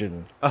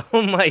proposition.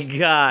 Oh, my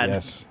God.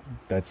 Yes,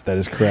 that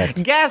is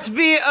correct. Gas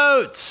v.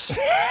 Oats.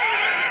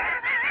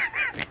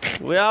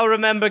 We all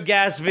remember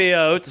Gas v.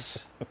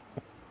 Oats.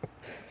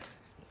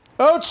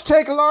 Oats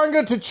take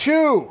longer to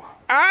chew.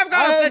 I've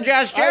got a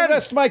suggestion. I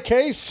rest my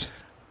case.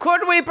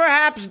 Could we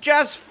perhaps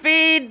just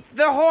feed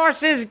the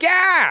horses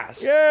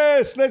gas?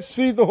 Yes, let's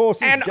feed the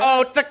horses and gas.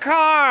 oat the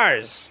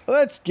cars.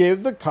 Let's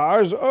give the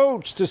cars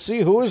oats to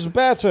see who is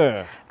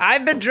better.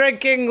 I've been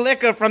drinking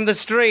liquor from the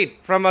street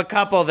from a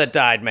couple that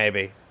died,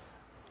 maybe.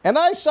 And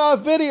I saw a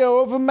video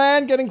of a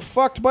man getting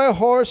fucked by a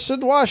horse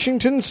in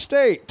Washington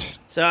State.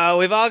 So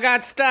we've all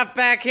got stuff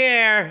back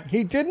here.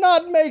 He did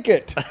not make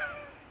it.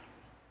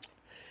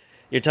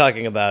 You're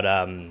talking about,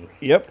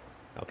 Yep.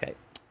 Okay.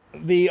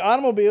 The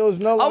automobile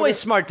is no longer... Always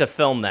smart to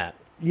film that.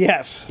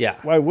 Yes. Yeah.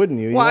 Why wouldn't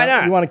you? Why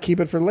not? You want to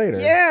keep it for later.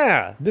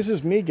 Yeah. This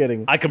is me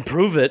getting... I can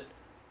prove it.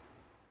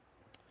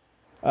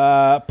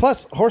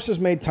 Plus, horses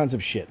made tons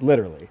of shit,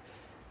 literally.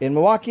 In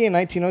Milwaukee in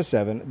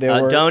 1907,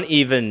 there were... Don't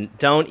even.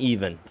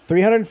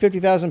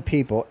 350,000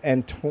 people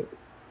and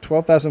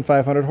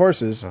 12,500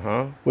 horses,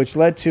 which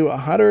led to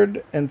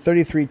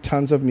 133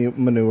 tons of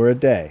manure a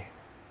day.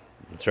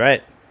 That's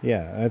right.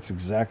 Yeah, that's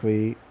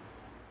exactly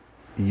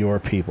your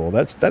people.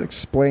 That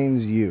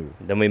explains you.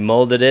 Then we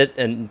molded it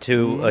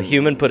into a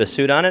human, put a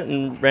suit on it,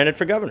 and ran it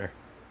for governor.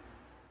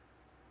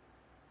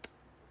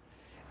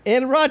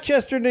 In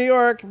Rochester, New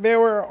York, there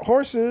were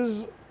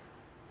horses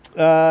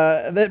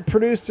that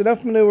produced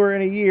enough manure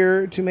in a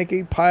year to make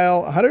a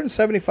pile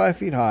 175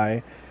 feet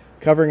high,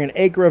 covering an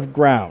acre of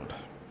ground.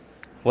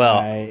 Well,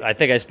 I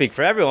think I speak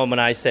for everyone when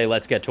I say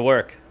let's get to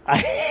work.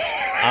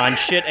 On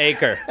shit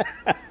acre.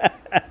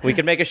 We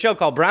could make a show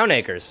called Brown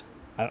Acres.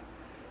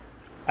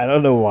 I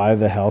don't know why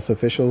the health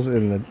officials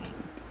in the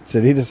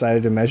city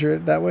decided to measure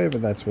it that way,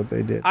 but that's what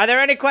they did. Are there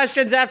any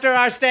questions after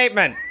our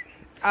statement?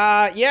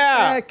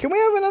 Yeah. Can we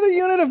have another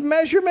unit of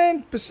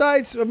measurement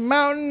besides a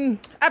mountain?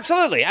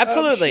 Absolutely.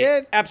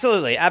 Shit?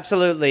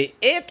 Absolutely.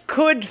 It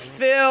could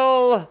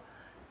fill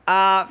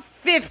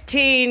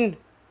 15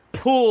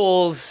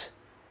 pools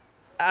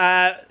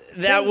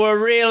that were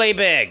really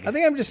big. I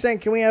think I'm just saying,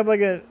 can we have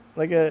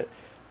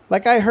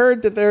like I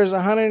heard that there's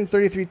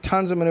 133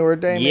 tons of manure a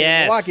day in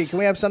Milwaukee. Can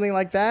we have something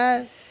like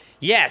that?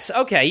 Yes.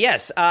 Okay.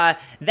 Yes.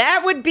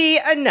 That would be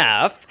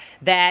enough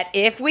that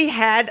if we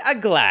had a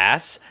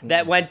glass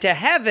that went to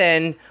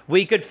heaven,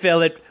 we could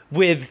fill it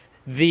with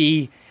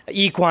the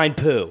equine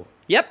poo.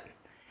 Yep.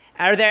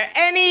 Are there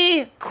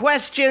any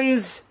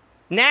questions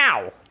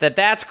now that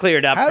that's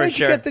cleared up How for did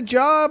sure? you get the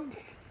job?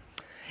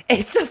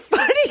 It's a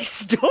funny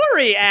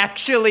story,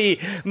 actually.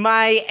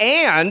 My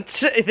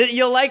aunt,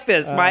 you'll like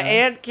this, my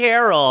Aunt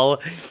Carol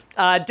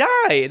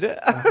died.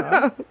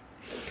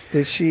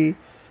 Did she?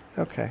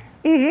 Okay.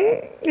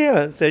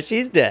 Yeah, so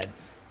she's dead.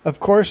 Of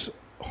course,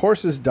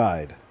 horses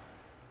died.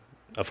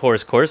 Of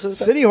horse courses?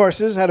 City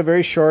horses had a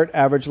very short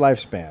average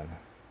lifespan.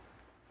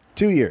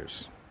 2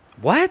 years.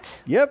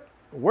 What? Yep.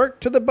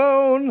 Worked to the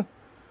bone.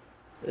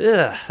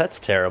 Ugh, that's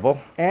terrible.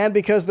 And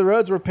because the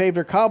roads were paved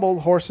or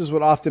cobbled, horses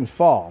would often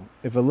fall.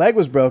 If a leg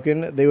was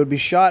broken, they would be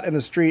shot in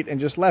the street and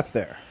just left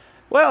there.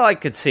 Well, I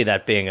could see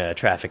that being a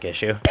traffic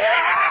issue.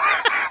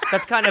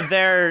 That's kind of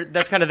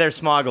their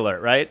smog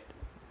alert, right?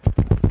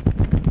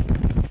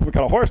 we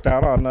got a horse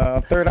down on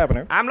 3rd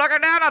Avenue. I'm looking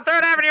down on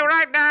 3rd Avenue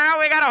right now.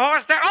 We got a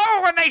horse down.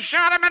 Oh, and they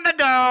shot him in the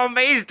dome.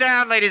 He's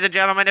down, ladies and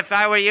gentlemen. If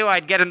I were you,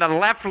 I'd get in the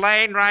left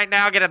lane right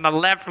now. Get in the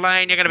left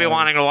lane. You're going to be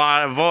wanting to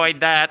avoid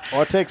that.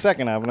 Or take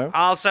 2nd Avenue.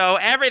 Also,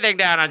 everything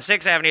down on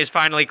 6th Avenue is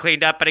finally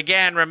cleaned up. But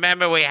again,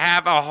 remember, we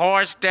have a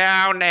horse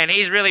down, and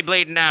he's really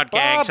bleeding out,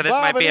 gang. Bob, So this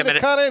Bob, might be I a need to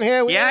minute. cut in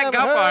here. Yeah, go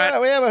for it.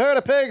 We have a herd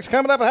of pigs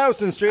coming up at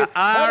Houston Street.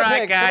 All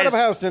right, guys. Coming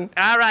up Houston.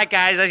 All right,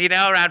 guys. As you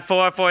know, around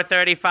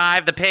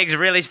 4:35, the pigs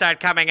really start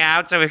coming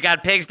out. So we've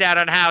got pigs down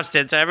on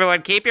Houston. So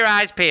everyone, keep your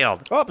eyes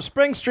peeled. Oh,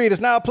 Spring Street is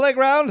now a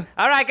playground.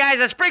 All right, guys.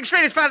 The Spring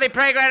Street is finally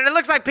playground, and it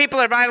looks like people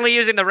are finally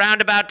using the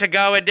roundabout to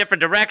go in different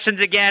directions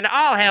again.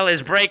 All hell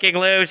is breaking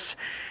loose.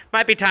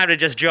 Might be time to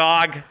just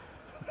jog.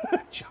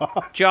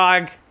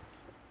 Jog.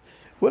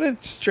 What a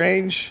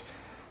strange...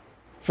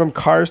 From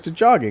cars to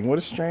jogging. What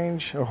a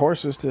strange... Or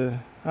horses to...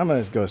 I'm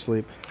going to go to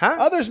sleep. Huh?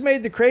 Others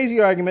made the crazy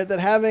argument that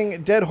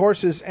having dead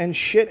horses and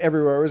shit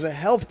everywhere was a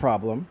health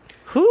problem.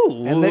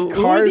 Who? And that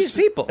Who are these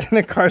people? And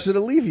that cars would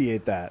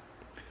alleviate that.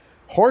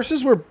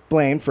 Horses were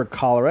blamed for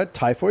cholera,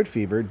 typhoid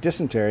fever,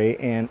 dysentery,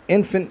 and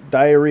infant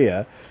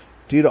diarrhea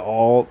due to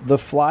all the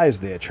flies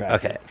they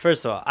attract. Okay,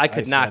 first of all, I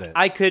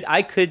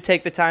could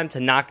take the time to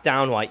knock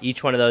down why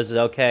each one of those is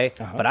okay,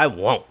 but I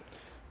won't.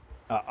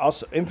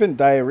 Also, infant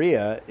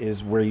diarrhea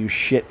is where you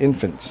shit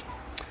infants.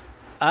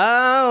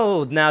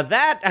 Oh, now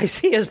that I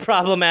see is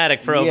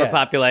problematic for Yeah,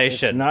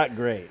 overpopulation. It's not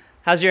great.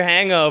 How's your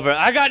hangover?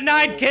 I got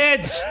 9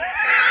 kids.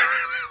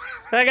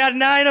 I got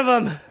 9 of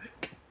them.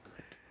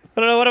 I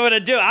don't know what I'm going to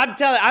do.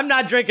 I'm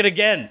not drinking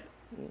again.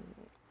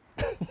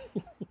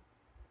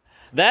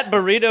 That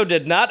burrito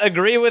did not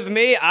agree with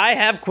me. I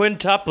have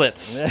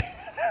quintuplets.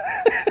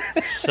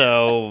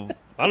 So,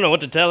 I don't know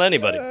what to tell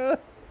anybody.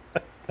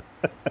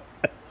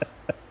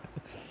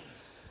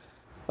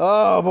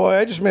 Oh, boy,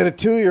 I just made a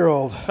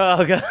 2-year-old.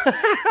 Oh, God.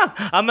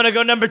 I'm going to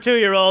go number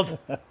 2-year-old.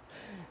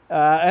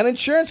 An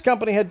insurance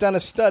company had done a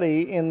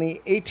study in the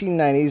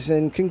 1890s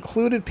and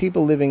concluded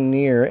people living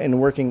near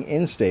and working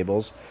in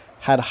stables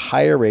had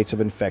higher rates of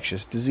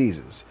infectious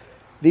diseases.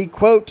 The,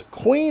 quote,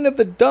 queen of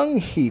the dung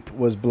heap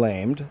was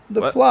blamed,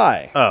 the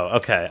fly. Oh,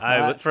 okay.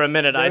 For a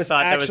minute, I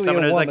thought there was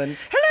someone who was like,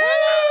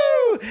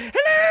 hello!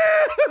 Hello!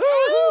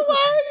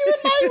 Why are you in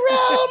my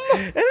realm?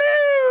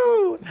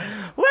 Hello!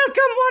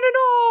 Welcome, one and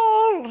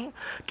all,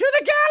 to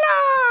the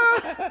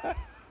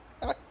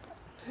gala!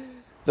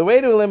 The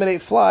way to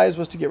eliminate flies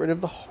was to get rid of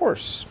the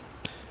horse.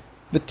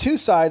 The two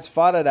sides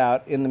fought it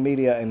out in the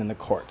media and in the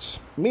courts.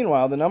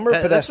 Meanwhile, the number of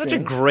That's pedestrians... such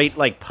a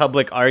great,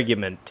 public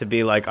argument to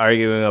be,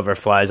 arguing over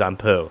flies on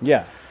poo.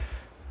 Yeah.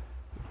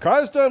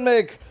 Cars don't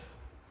make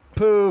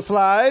poo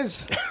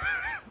flies.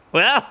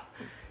 Well...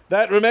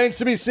 That remains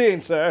to be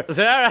seen, sir.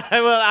 Sir,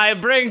 I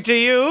bring to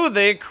you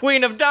the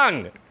queen of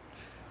dung.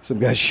 Some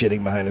guy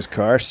shitting behind his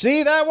car.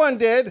 See, that one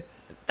did.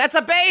 That's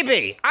a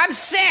baby. I'm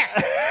sick.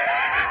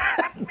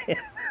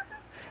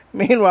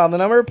 Meanwhile, the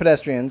number of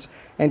pedestrians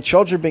and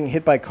children being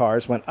hit by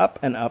cars went up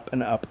and up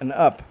and up and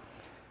up.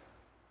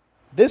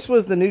 This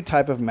was the new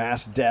type of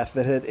mass death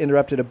that had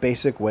interrupted a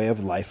basic way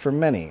of life for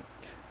many.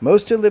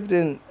 Most who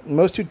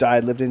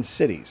died lived in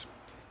cities.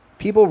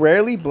 People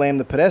rarely blamed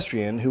the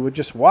pedestrian who would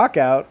just walk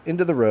out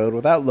into the road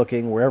without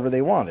looking wherever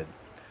they wanted.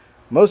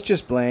 Most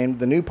just blamed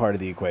the new part of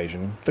the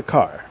equation, the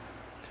car.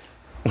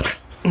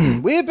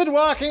 We've been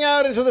walking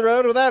out into the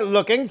road without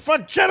looking for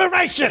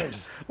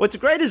generations. What's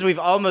great is we've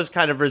almost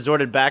kind of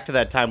resorted back to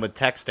that time with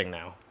texting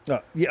now.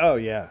 Oh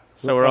yeah.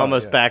 So we're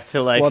almost back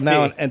to Well,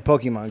 now and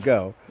Pokemon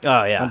Go.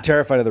 Oh, yeah. I'm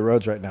terrified of the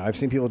roads right now. I've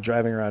seen people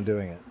driving around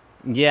doing it.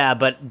 Yeah,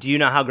 but do you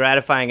know how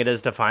gratifying it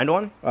is to find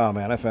one? Oh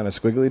man, I found a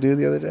squiggly dude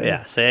the other day.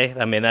 Yeah, see?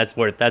 I mean, that's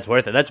worth it.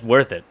 That's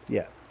worth it.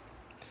 Yeah.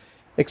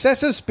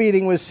 Excessive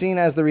speeding was seen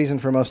as the reason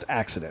for most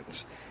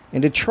accidents.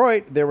 In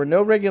Detroit, there were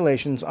no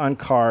regulations on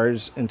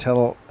cars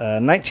until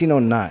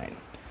 1909.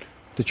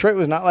 Detroit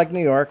was not like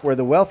New York, where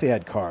the wealthy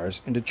had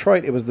cars. In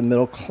Detroit, it was the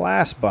middle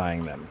class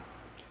buying them.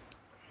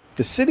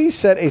 The city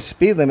set a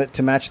speed limit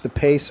to match the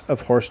pace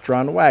of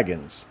horse-drawn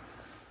wagons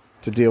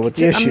to deal with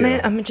the issue.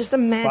 Just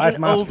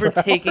imagine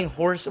overtaking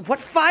horse. What,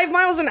 5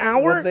 miles an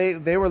hour? Well,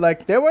 they were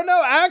like, there were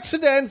no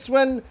accidents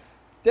when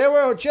there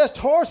were just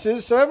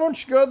horses, so everyone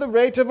should go the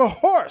rate of a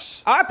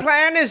horse. Our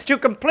plan is to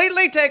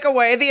completely take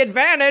away the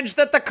advantage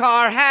that the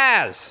car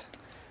has.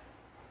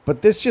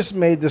 But this just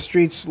made the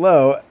streets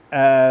slow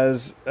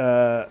as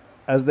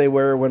they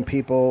were when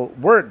people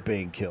weren't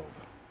being killed,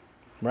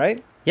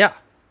 right? Yeah.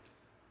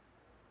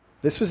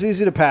 This was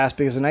easy to pass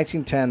because in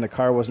 1910 the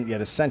car wasn't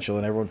yet essential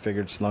and everyone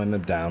figured slowing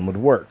them down would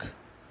work.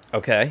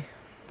 Okay.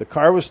 The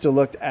car was still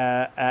looked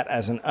at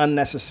as an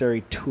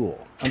unnecessary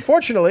tool.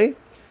 Unfortunately,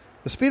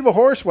 the speed of a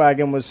horse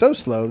wagon was so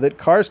slow that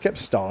cars kept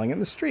stalling in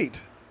the street.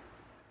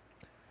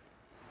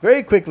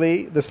 Very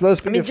quickly, the slow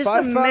speed of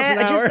 5 miles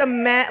an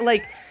hour...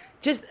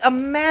 Just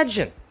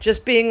imagine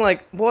just being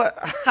like, what?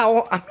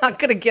 How? I'm not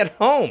going to get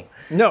home.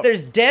 No. There's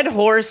dead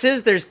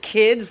horses, there's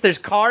kids, there's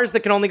cars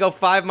that can only go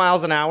 5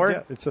 miles an hour.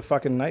 Yeah, it's a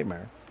fucking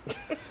nightmare.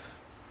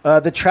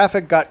 The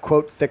traffic got,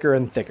 quote, thicker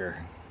and thicker.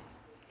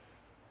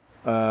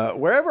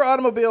 Wherever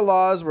automobile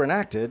laws were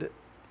enacted,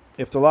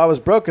 if the law was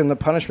broken, the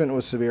punishment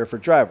was severe for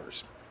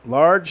drivers.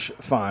 Large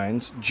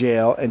fines,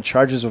 jail, and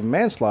charges of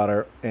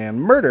manslaughter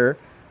and murder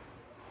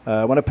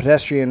when a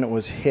pedestrian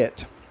was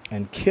hit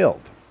and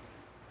killed.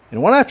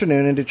 In one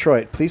afternoon in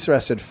Detroit, police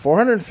arrested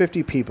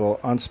 450 people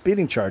on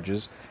speeding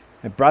charges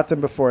and brought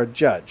them before a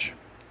judge.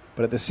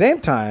 But at the same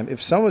time,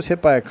 if someone was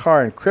hit by a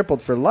car and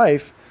crippled for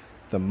life,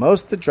 the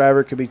most the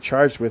driver could be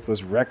charged with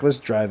was reckless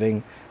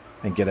driving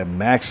and get a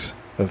max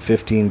of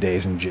 15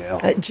 days in jail.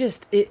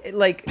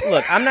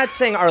 Look, I'm not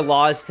saying our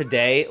laws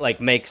today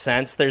make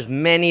sense. There's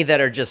many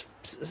that are just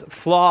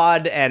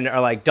flawed and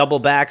are double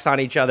backs on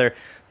each other.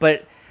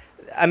 But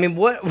I mean,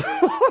 what?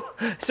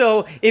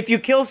 So if you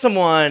kill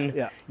someone,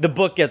 the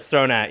book gets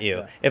thrown at you.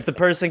 Yeah. If the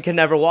person can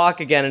never walk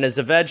again and is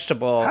a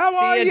vegetable,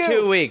 see you in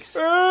 2 weeks.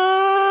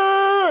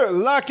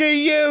 Lucky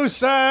you,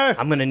 sir.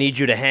 I'm gonna need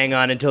you to hang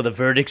on until the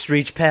verdict's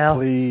reached, pal.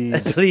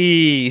 Please.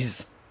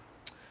 Please.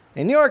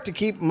 In New York, to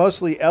keep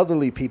mostly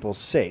elderly people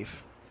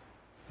safe,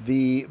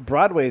 the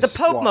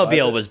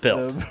Pope-mobile was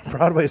built. The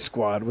Broadway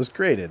squad was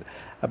created.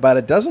 About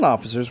a dozen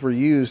officers were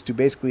used to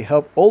basically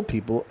help old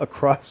people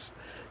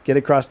get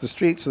across the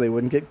street so they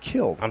wouldn't get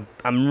killed.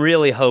 I'm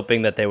really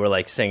hoping that they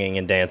were singing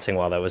and dancing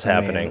while that was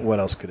happening. What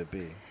else could it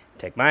be?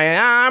 Take my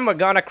arm, we're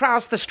gonna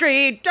cross the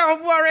street.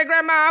 Don't worry,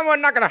 Grandma, we're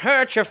not gonna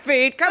hurt your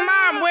feet. Come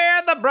on,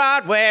 we're the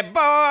Broadway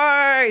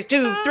boys.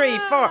 2, 3,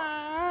 4.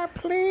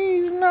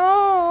 Please,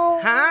 no.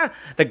 Huh?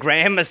 The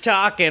grandma's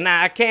talking,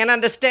 I can't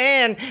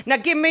understand. Now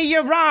give me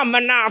your arm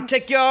and I'll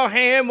take your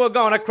hand. We're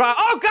gonna cry.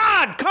 Oh,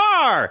 God,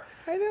 car!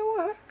 I don't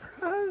want to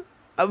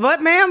cry.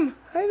 What, ma'am?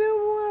 I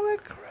don't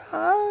want to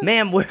cry.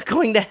 Ma'am, we're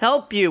going to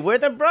help you. We're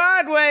the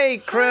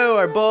Broadway crew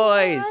or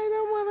boys. I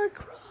don't want to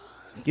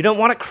cross. You don't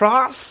want to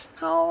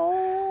cross?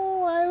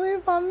 No, I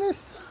live on this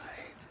side.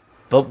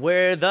 But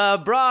we're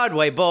the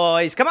Broadway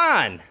boys. Come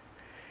on.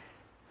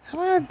 I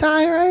want to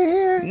die right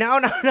here.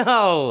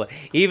 No.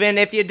 Even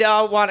if you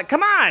don't want to.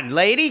 Come on,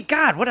 lady.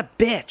 God, what a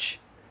bitch.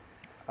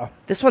 Oh.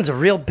 This one's a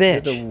real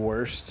bitch. You're the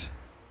worst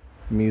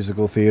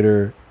musical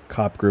theater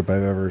cop group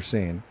I've ever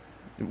seen.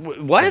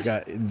 What?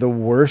 The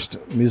worst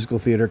musical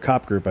theater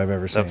cop group I've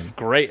ever seen. That's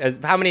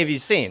great. How many have you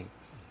seen?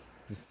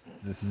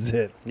 This is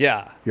it.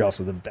 Yeah. You're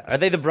also the best. Are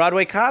they the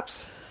Broadway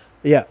cops?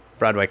 Yeah.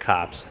 Broadway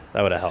cops.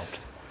 That would have helped.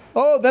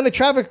 Oh, then the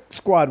traffic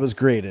squad was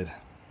created.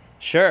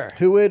 Sure.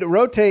 Who would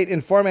rotate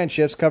in four-man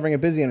shifts covering a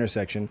busy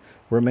intersection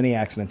where many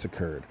accidents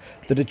occurred.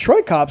 The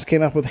Detroit cops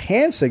came up with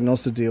hand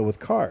signals to deal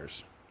with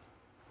cars.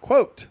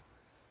 Quote,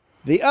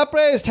 the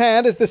upraised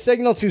hand is the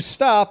signal to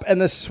stop, and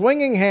the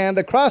swinging hand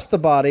across the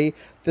body,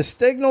 the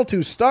signal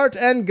to start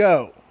and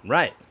go.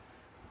 Right.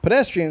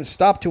 Pedestrians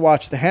stopped to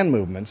watch the hand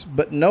movements,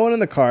 but no one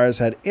in the cars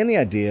had any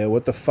idea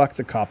what the fuck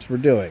the cops were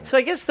doing. So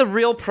I guess the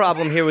real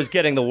problem here was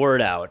getting the word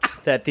out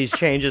that these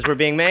changes were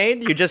being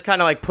made. You just kind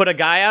of put a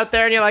guy out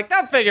there and you're like,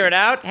 they'll figure it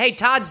out. Hey,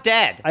 Todd's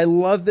dead. I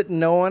love that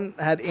no one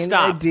had any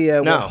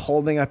idea what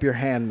holding up your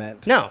hand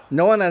meant. No.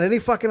 No one had any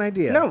fucking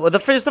idea. No, well,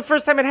 it's the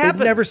first time it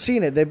happened. They'd never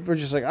seen it. They were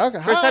just like, okay,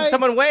 First time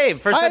someone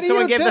waved. First time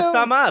someone gave the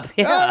thumb up.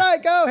 Yeah. All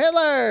right, go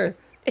Hitler.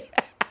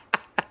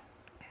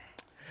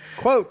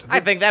 Quote, I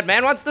think that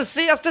man wants to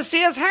see us to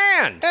see his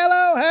hand.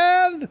 Hello,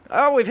 hand.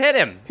 Oh, we've hit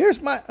him. Here's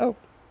my... Oh.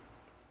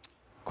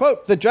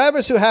 Quote, the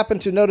drivers who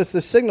happened to notice the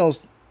signals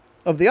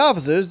of the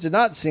officers did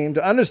not seem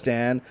to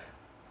understand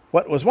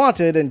what was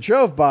wanted and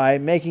drove by,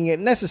 making it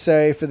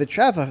necessary for the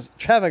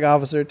traffic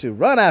officer to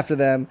run after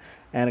them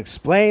and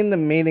explain the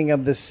meaning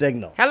of the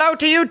signal. Hello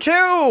to you,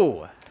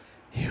 too.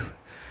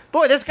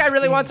 Boy, this guy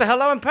really wants a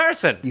hello in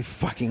person. You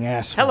fucking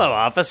asshole. Hello,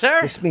 officer.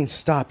 This means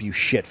stop, you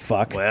shit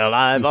fuck. Well,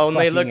 I've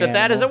only looked at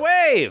that as a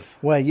wave.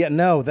 Well, yeah,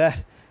 no,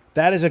 that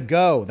is a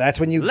go. That's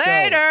when you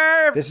Later.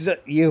 Go. This is a...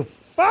 You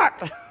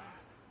fuck!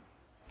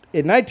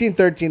 In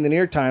 1913, the New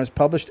York Times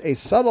published a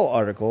subtle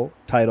article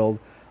titled,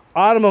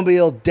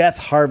 Automobile Death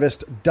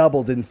Harvest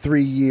Doubled in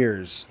 3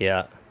 Years.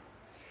 Yeah.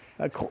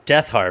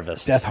 Death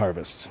Harvest. Death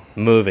Harvest.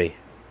 Movie.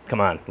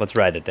 Come on, let's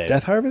write it, Dave.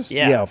 Death Harvest?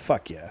 Yeah. Yeah,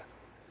 fuck yeah.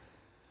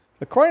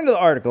 According to the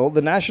article,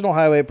 the National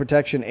Highway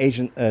Protection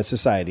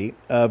Society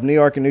of New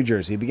York and New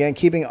Jersey began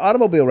keeping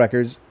automobile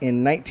records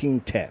in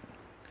 1910.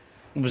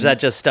 Was that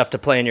just stuff to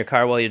play in your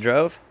car while you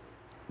drove?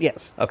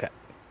 Yes. Okay.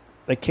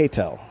 Like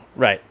K-Tel.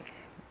 Right.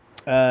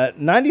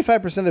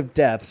 95% of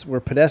deaths were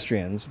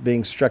pedestrians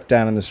being struck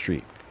down in the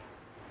street.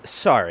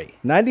 Sorry.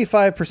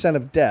 95%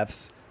 of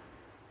deaths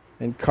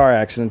in car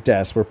accident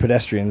deaths were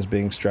pedestrians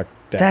being struck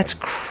down. That's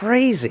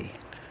crazy.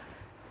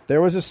 There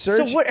was a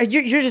surge... So what,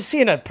 you're just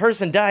seeing a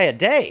person die a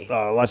day?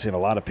 Oh, I've seen a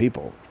lot of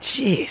people.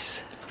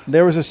 Jeez.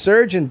 There was a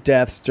surge in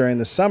deaths during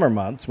the summer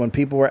months when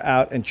people were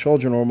out and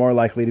children were more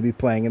likely to be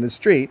playing in the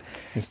street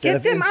instead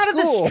of in school. Get them out of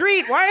the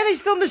street. Why are they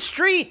still in the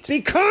street?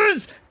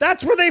 Because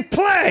that's where they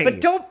play. But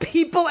don't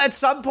people at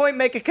some point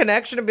make a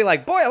connection and be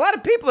like, boy, a lot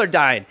of people are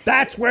dying.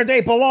 That's where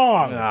they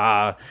belong.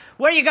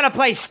 Where are you going to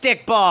play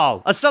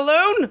stickball? A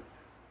saloon?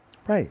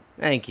 Right.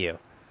 Thank you.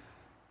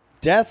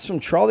 Deaths from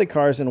trolley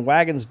cars and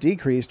wagons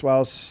decreased,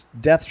 while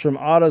deaths from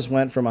autos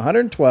went from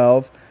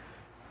 112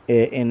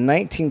 in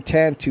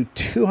 1910 to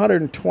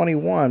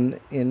 221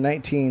 in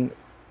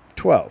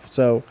 1912.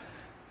 So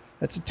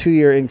that's a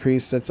 2-year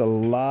increase. That's a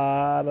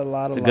lot.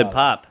 It's a good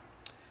pop.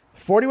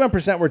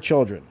 41% were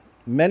children.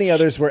 Many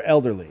others were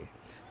elderly.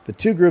 The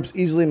two groups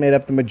easily made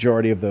up the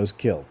majority of those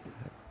killed.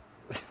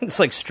 It's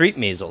like street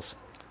measles.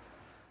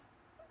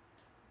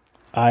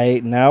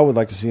 I now would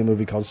like to see a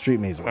movie called Street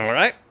Measles. All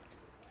right.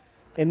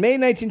 In May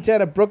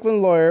 1910, a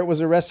Brooklyn lawyer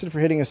was arrested for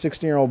hitting a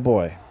 16-year-old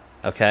boy.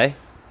 Okay.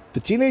 The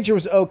teenager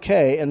was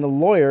okay, and the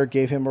lawyer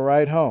gave him a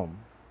ride home.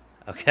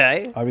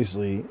 Okay.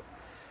 Obviously,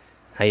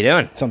 How you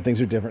doing? some things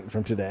are different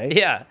from today.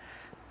 Yeah.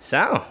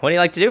 So, what do you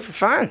like to do for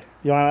fun?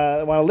 You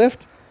want a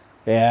lift?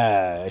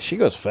 Yeah, she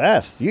goes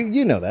fast.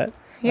 You know that.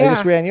 I Yeah.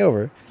 just ran you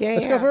over. Yeah,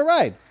 Let's yeah. go for a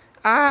ride.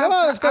 Come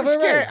on, let's go for a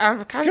ride.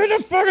 I'm kind Get in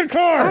the fucking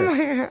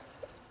car.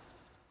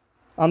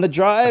 On the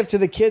drive to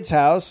the kid's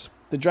house,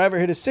 the driver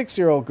hit a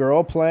 6-year-old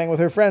girl playing with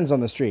her friends on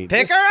the street.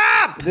 Pick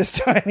her up! This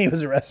time he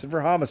was arrested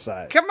for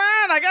homicide. Come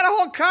on, I got a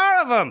whole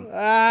car of them.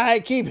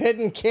 I keep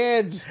hitting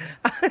kids.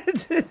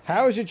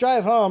 How was your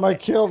drive home? I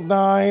killed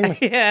 9.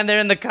 Yeah, and they're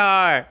in the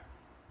car.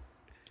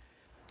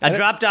 I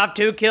dropped off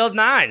 2, killed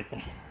 9.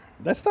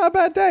 That's not a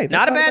bad day. That's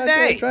Not a bad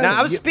day. driving. No,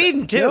 I was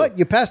speeding, too. You know what?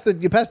 You passed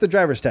the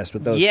driver's test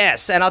with those.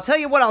 Yes, and I'll tell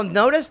you what I'll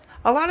notice.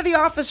 A lot of the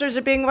officers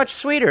are being much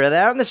sweeter.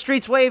 They're out in the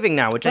streets waving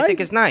now, which I Right, think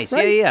is nice.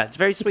 right. Yeah. It's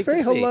very sweet It's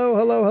very to see.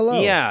 hello.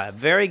 Yeah,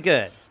 very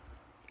good.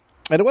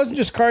 And it wasn't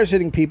just cars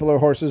hitting people or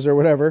horses or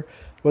whatever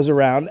was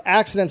around.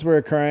 Accidents were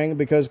occurring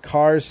because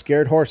cars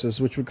scared horses,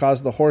 which would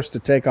cause the horse to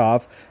take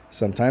off,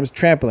 sometimes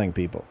trampling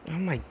people. Oh,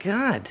 my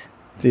God.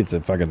 See, it's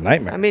a fucking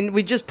nightmare. I mean,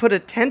 we just put a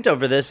tent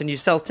over this and you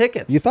sell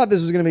tickets. You thought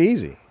this was going to be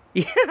easy.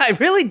 Yeah, I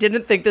really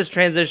didn't think this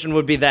transition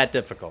would be that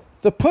difficult.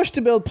 The push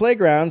to build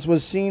playgrounds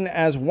was seen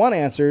as one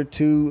answer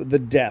to the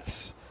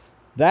deaths.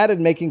 That and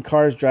making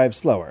cars drive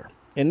slower.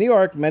 In New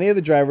York, many of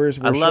the drivers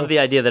were... I love the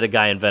idea that a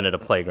guy invented a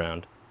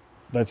playground.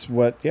 That's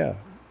what, yeah.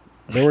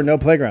 There were no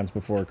playgrounds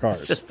before cars.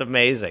 It's just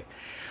amazing.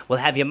 We'll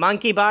have your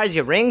monkey bars,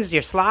 your rings,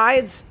 your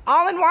slides,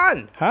 all in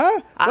one. Huh?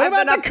 What I've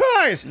about been the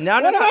cars? No.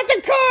 What about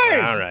the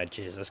cars? All right,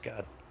 Jesus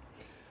God.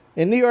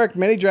 In New York,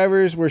 many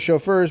drivers were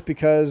chauffeurs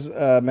because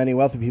many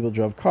wealthy people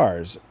drove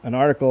cars. An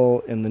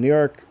article in the New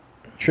York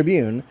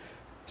Tribune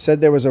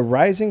said there was a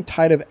rising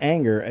tide of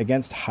anger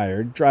against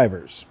hired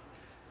drivers.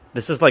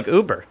 This is like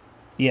Uber.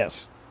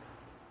 Yes.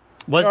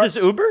 Was this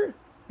Uber?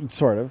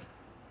 Sort of.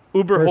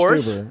 Uber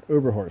First horse?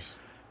 Uber horse.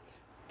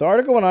 The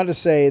article went on to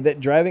say that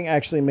driving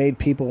actually made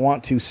people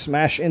want to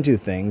smash into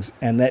things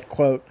and that,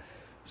 quote,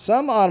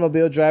 some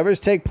automobile drivers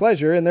take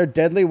pleasure in their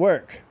deadly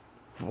work.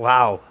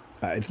 Wow.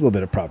 It's a little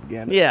bit of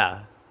propaganda.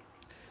 Yeah.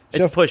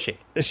 It's pushy.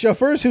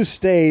 Chauffeurs who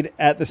stayed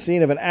at the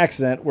scene of an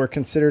accident were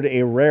considered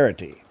a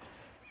rarity.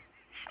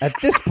 At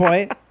this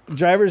point,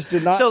 drivers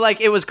did not... So, like,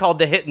 it was called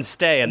the hit and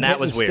stay, and that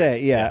was weird.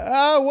 Stay,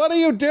 yeah. What are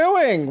you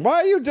doing? Why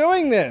are you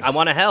doing this? I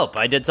want to help.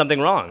 I did something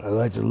wrong. I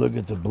like to look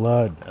at the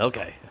blood.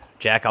 Okay.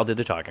 Jack, I'll do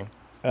the talking.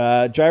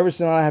 Drivers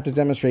did not have to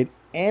demonstrate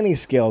any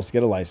skills to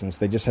get a license.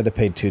 They just had to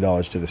pay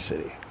 $2 to the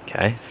city.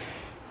 Okay.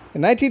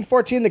 In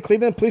 1914, the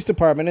Cleveland Police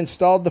Department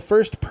installed the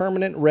first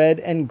permanent red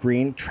and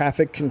green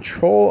traffic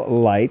control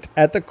light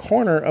at the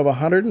corner of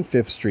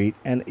 105th Street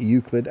and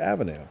Euclid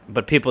Avenue.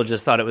 But people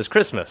just thought it was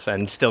Christmas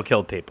and still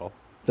killed people.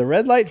 The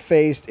red light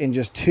faced in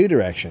just 2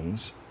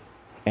 directions,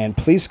 and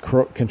police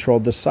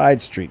controlled the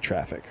side street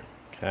traffic.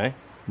 Okay.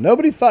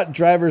 Nobody thought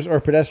drivers or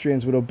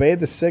pedestrians would obey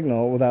the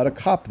signal without a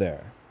cop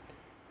there.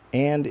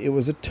 And it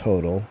was a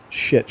total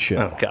shit show.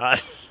 Oh,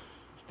 God.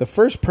 The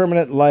first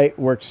permanent light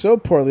worked so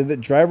poorly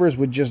that drivers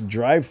would just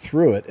drive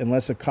through it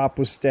unless a cop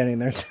was standing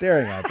there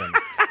staring at them,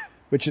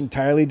 which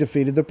entirely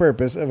defeated the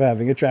purpose of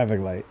having a traffic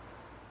light.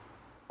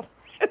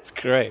 That's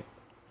great.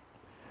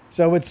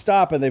 So it would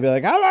stop and they'd be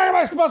like, how long am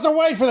I supposed to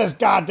wait for this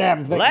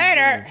goddamn thing?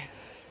 Later.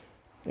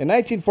 In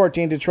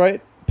 1914,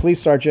 Detroit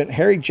Police Sergeant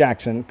Harry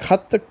Jackson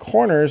cut the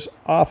corners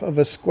off of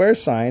a square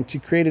sign to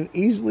create an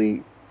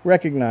easily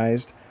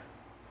recognized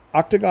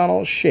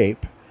octagonal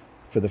shape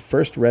for the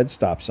first red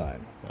stop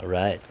sign. All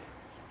right.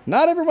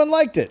 Not everyone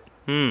liked it.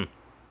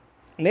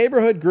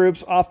 Neighborhood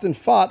groups often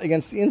fought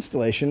against the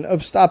installation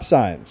of stop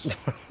signs.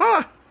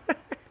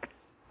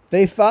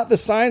 They thought the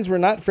signs were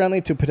not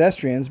friendly to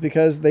pedestrians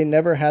because they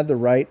never had the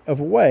right of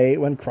way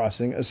when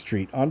crossing a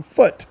street on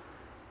foot.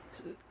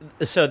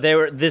 So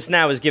this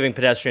now is giving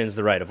pedestrians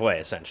the right of way,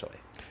 essentially.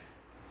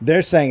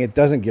 They're saying it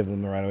doesn't give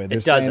them the right of way. They're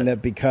doesn't. saying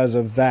that because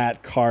of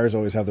that, cars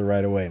always have the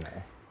right of way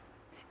now.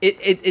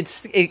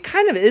 It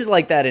kind of is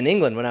like that in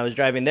England when I was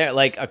driving there.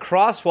 Like a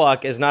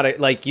crosswalk is not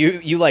like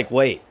you like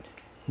wait.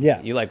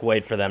 Yeah. You like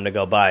wait for them to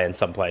go by in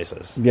some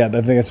places. Yeah, I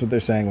think that's what they're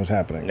saying was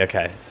happening.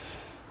 Okay.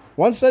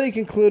 One study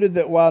concluded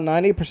that while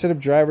 90% of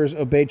drivers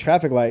obeyed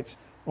traffic lights,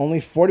 only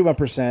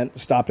 41%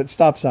 stopped at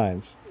stop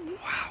signs.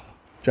 Wow.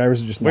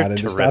 Drivers are just We're not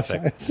into stop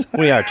terrific. signs.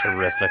 We are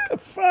terrific.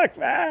 Fuck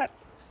that.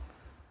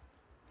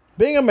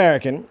 Being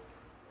America,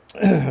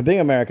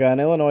 an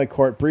Illinois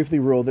court briefly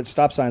ruled that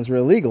stop signs were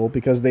illegal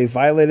because they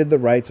violated the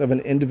rights of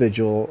an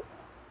individual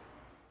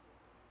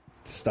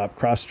to stop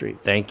cross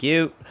streets. Thank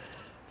you.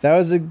 That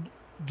was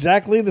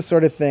exactly the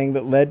sort of thing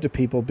that led to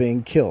people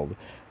being killed.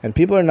 And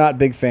people are not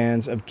big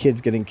fans of kids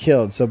getting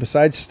killed. So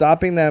besides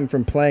stopping them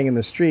from playing in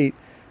the street,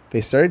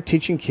 they started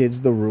teaching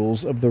kids the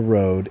rules of the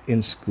road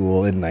in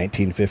school in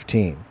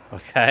 1915.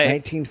 Okay.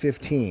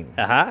 1915.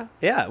 Uh-huh.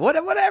 Yeah.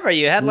 Whatever.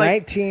 You had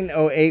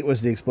 1908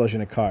 was the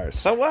explosion of cars.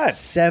 So what?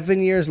 7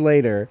 years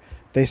later,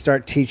 they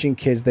start teaching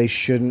kids they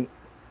shouldn't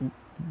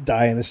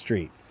die in the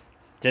street.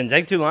 Didn't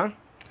take too long.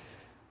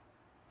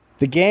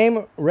 The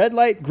game Red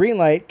Light, Green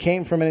Light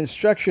came from an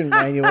instruction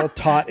manual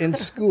taught in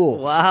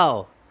schools.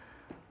 Wow.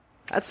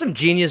 That's some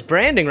genius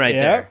branding right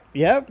there.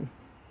 Yep.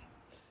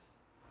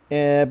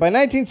 By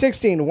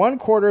 1916,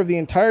 1/4 of the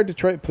entire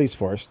Detroit police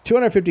force,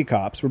 250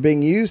 cops, were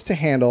being used to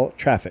handle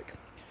traffic.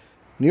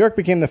 New York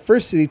became the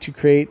first city to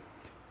create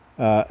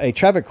a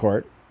traffic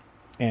court,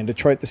 and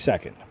Detroit the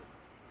second.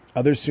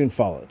 Others soon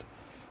followed.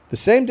 The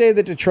same day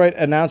that Detroit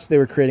announced they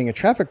were creating a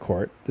traffic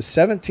court, the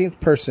 17th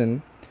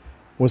person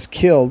was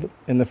killed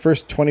in the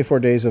first 24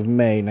 days of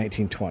May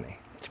 1920.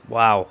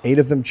 Wow. 8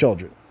 of them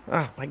children.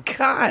 Oh, my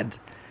God.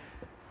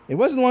 It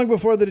wasn't long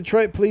before the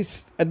Detroit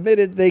police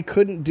admitted they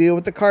couldn't deal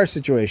with the car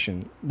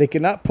situation. They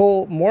could not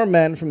pull more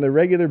men from the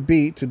regular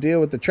beat to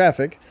deal with the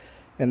traffic,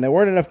 and there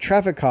weren't enough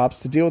traffic cops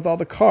to deal with all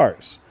the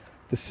cars.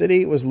 The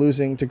city was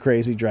losing to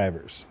crazy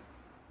drivers.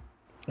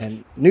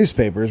 And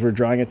newspapers were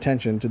drawing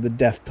attention to the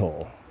death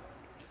toll.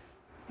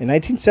 In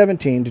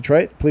 1917,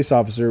 Detroit police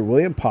officer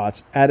William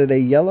Potts added a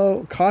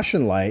yellow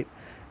caution light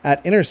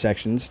at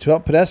intersections to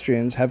help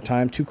pedestrians have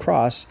time to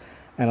cross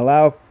and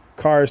allow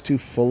cars to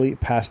fully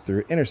pass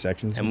through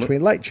intersections between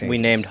light changes. We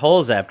named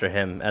holes after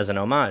him as an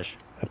homage.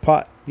 A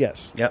Pot,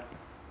 yes. Yep.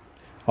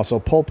 Also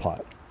Pol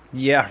Pot.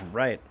 Yeah,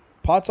 right.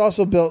 Potts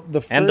also built the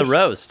first... And the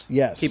roast.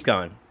 Yes. Keep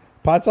going.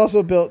 Potts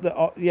also built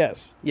the...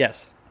 yes.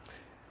 Yes.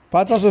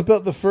 Potts also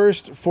built the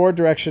first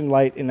four-direction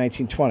light in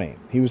 1920.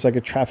 He was like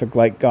a traffic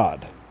light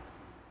god.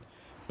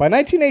 By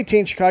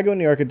 1918, Chicago and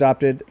New York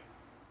adopted...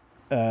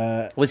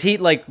 Was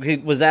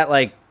that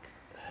like...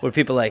 Were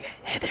people like,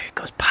 hey, there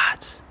goes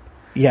Potts.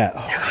 Yeah.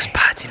 There goes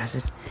Potts. You know,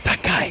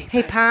 that guy.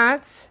 hey,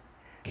 Potts.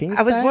 Can you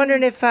I was find-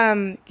 wondering if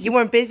you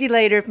weren't busy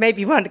later, if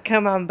maybe you wanted to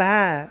come on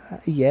by.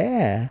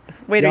 Yeah.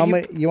 Wait,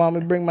 you want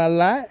me to bring my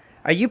light?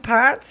 Are you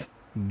Potts?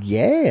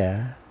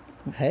 Yeah.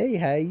 Hey,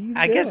 how you doing?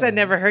 I guess I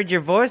never heard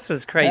your voice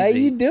was crazy. How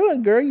you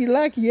doing, girl? You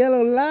like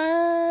yellow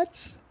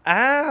lights?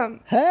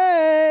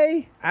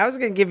 Hey. I was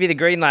going to give you the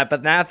green light,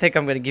 but now I think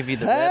I'm going to give you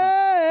the red.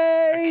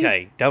 Hey.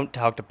 Okay, don't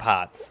talk to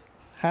Potts.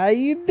 How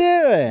you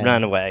doing?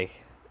 Run away.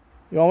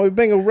 You want me to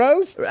bring a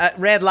roast?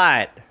 Red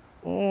light.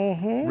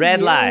 Mm-hmm.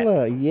 Red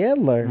light.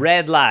 Yellow.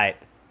 Red light.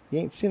 You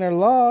ain't seen our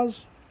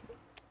laws.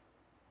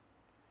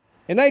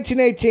 In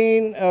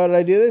 1918, did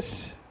I do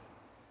this?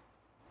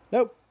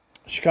 Nope.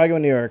 Chicago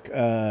and New York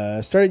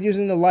started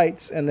using the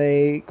lights, and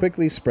they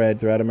quickly spread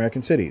throughout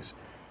American cities.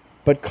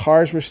 But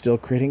cars were still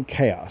creating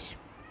chaos.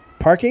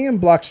 Parking and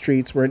blocked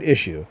streets were an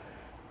issue.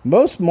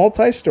 Most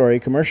multi-story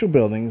commercial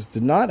buildings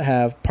did not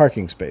have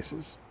parking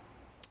spaces.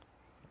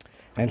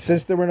 And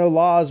since there were no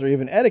laws or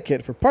even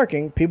etiquette for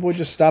parking, people would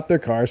just stop their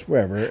cars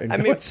wherever and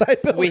go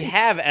inside buildings. We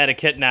have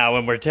etiquette now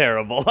and we're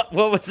terrible.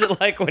 What was it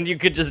like when you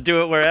could just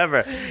do it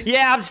wherever?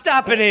 Yeah, I'm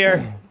stopping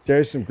here.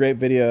 There's some great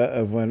video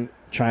of when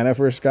China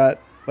first got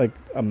like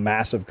a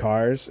mass of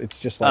cars. It's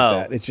just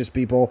like that. It's just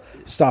people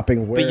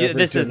stopping wherever. But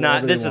this is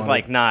not. This is want.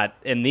 like not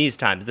in these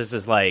times. This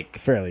is like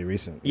Fairly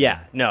recent. Yeah,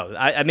 no.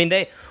 I mean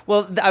they.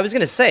 Well, I was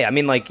gonna say. I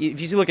mean, like if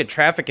you look at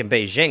traffic in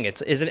Beijing,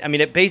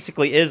 it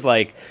basically is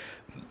like.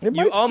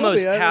 You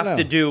almost have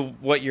to do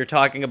what you're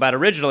talking about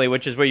originally,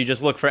 which is where you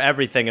just look for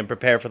everything and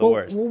prepare for the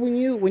worst. Well,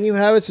 when you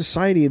have a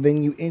society,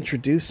 then you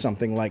introduce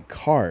something like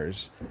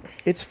cars.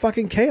 It's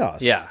fucking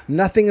chaos. Yeah.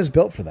 Nothing is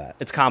built for that.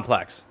 It's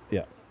complex.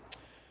 Yeah.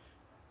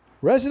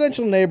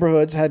 Residential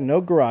neighborhoods had no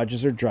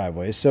garages or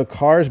driveways, so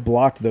cars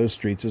blocked those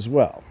streets as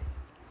well.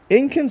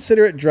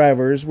 Inconsiderate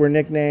drivers were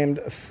nicknamed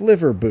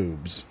flivver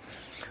boobs.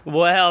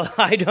 Well,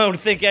 I don't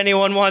think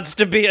anyone wants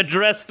to be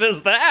addressed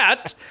as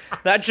that.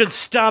 That should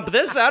stomp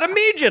this out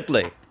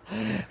immediately.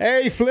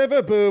 Hey,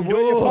 flivver boob,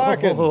 where you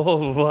parking?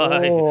 Oh,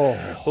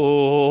 why?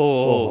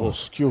 Oh,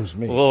 excuse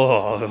me.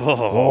 I'm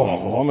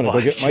going to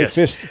go get my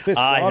fist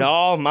on.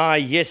 Oh, my,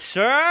 yes,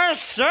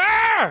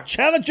 sir.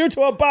 Challenge you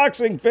to a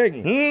boxing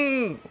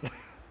thing.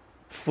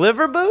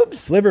 Flivver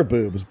boobs? Flivver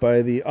boobs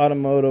by the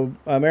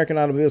American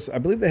Automobiles. I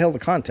believe they held a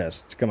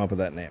contest to come up with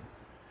that name.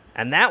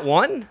 And that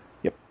one?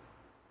 Yep.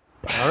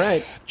 All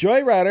right.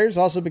 Joyriders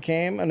also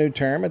became a new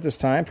term at this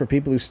time for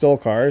people who stole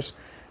cars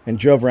and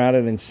drove around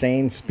at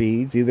insane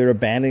speeds, either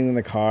abandoning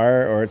the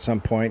car or at some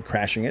point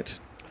crashing it.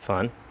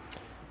 Fun.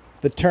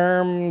 The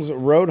terms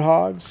road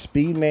hogs,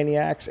 speed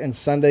maniacs, and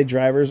Sunday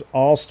drivers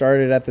all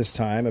started at this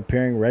time,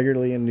 appearing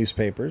regularly in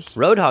newspapers.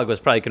 Roadhog was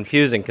probably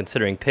confusing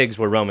considering pigs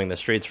were roaming the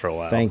streets for a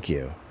while. Thank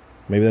you.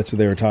 Maybe that's what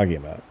they were talking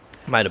about.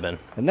 Might have been.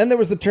 And then there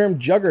was the term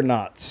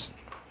juggernauts.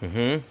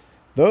 Mm-hmm.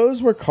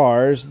 Those were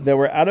cars that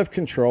were out of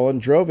control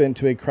and drove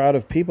into a crowd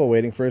of people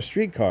waiting for a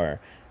streetcar.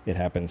 It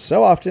happened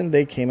so often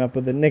they came up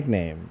with a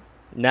nickname.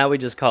 Now we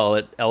just call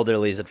it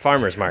elderlies at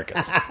farmers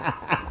markets.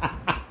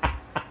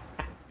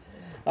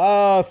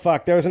 Oh,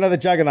 fuck. There was another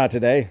juggernaut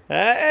today.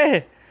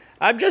 Hey,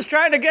 I'm just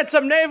trying to get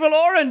some navel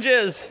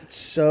oranges.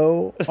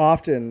 So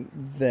often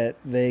that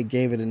they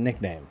gave it a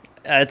nickname.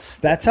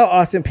 That's how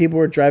often people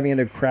were driving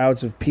into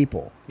crowds of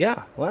people.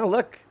 Yeah, well,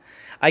 look.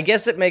 I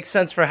guess it makes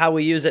sense for how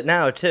we use it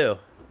now, too.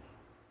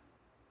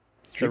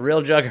 It's a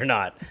real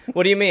juggernaut.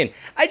 What do you mean?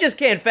 I just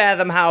can't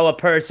fathom how a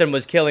person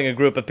was killing a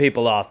group of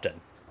people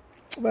often.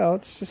 Well,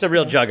 it's just... It's a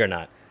real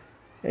juggernaut.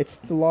 It's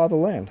the law of the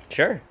land.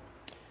 Sure.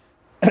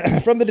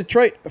 From the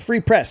Detroit Free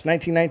Press,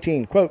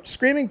 1919, quote,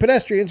 screaming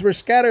pedestrians were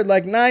scattered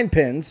like nine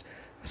pins.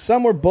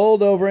 Some were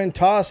bowled over and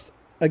tossed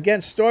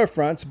against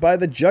storefronts by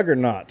the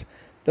juggernaut.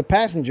 The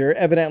passenger,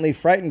 evidently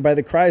frightened by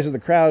the cries of the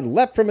crowd,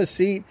 leapt from his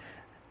seat,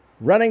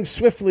 running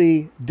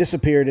swiftly,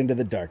 disappeared into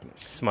the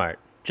darkness. Smart.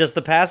 Just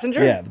the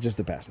passenger? Yeah, just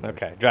the passenger.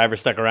 Okay. Driver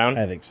stuck around?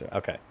 I think so.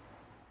 Okay.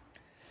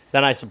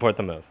 Then I support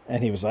the move.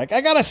 And he was like,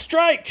 I got a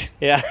strike!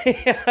 Yeah.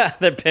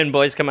 The pin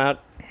boys come out.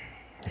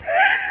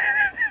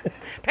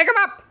 Pick him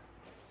up!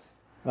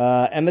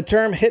 And the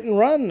term hit and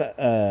run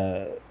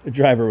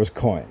driver was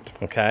coined.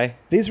 Okay.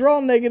 These were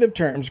all negative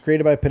terms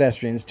created by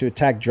pedestrians to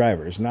attack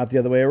drivers, not the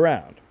other way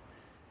around.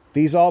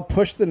 These all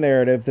pushed the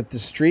narrative that the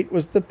street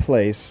was the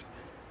place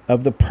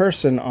of the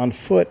person on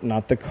foot,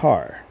 not the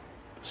car.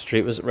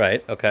 Street was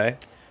right. Okay.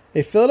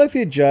 A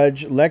Philadelphia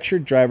judge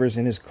lectured drivers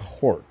in his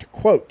court.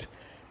 Quote,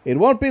 it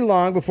won't be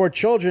long before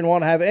children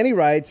won't have any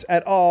rights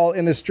at all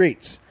in the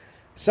streets.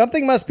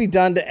 Something must be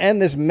done to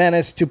end this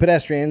menace to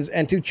pedestrians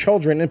and to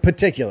children in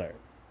particular.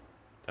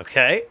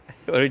 Okay.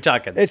 What are we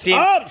talking?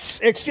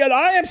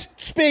 I am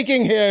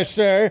speaking here,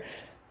 sir.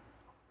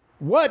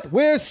 What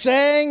we're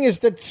saying is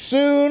that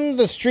soon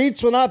the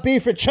streets will not be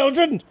for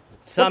children.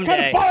 Someday. What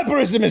kind of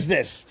barbarism is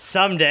this?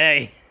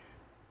 Someday.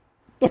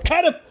 What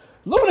kind of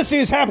lunacy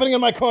is happening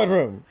in my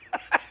courtroom?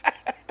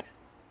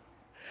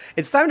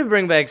 It's time to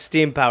bring back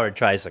steam-powered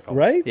tricycles.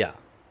 Right? Yeah.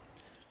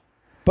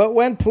 But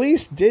when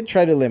police did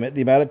try to limit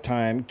the amount of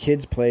time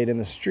kids played in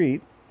the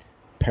street,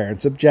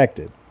 parents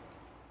objected.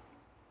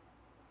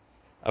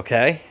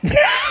 Okay.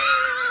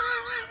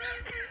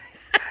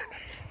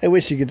 I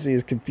wish you could see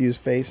his confused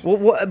face.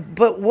 Well,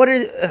 but what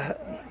is...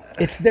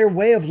 It's their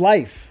way of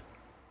life.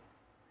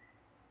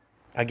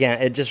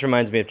 Again, it just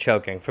reminds me of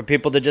choking. For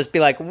people to just be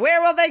like,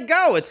 where will they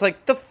go? It's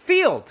like, the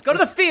field. Go to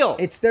the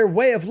field. It's their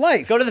way of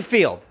life. Go to the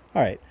field.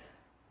 All right.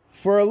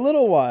 For a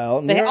little while...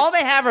 All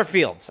they have are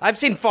fields. I've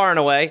seen Far and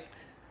Away.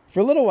 For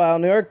a little while,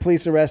 New York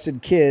police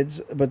arrested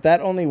kids, but that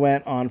only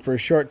went on for a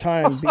short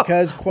time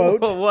because,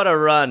 quote... What a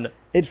run.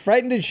 It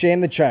frightened and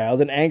shamed the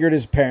child and angered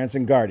his parents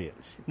and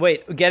guardians.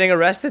 Wait, getting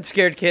arrested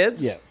scared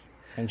kids? Yes.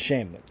 And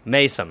shamed them.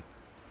 Mace them.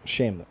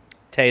 Shame them.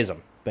 Tase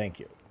them. Thank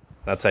you.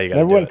 That's how you got to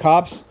do it. Remember when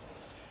cops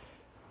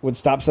would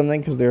stop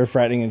something because they were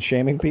frightening and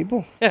shaming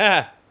people?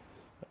 A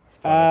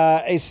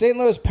St.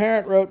 Louis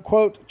parent wrote,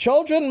 quote,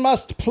 children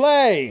must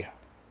play.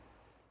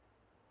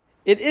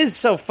 It is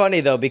so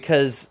funny, though,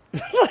 because,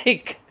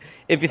 like,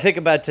 if you think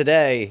about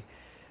today,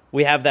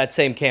 we have that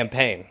same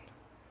campaign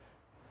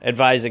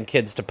advising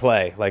kids to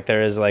play. Like,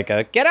 there is, like,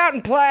 a get out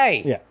and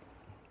play. Yeah.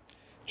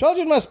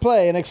 Children must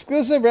play. In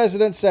exclusive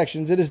residence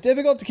sections, it is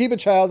difficult to keep a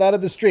child out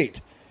of the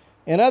street.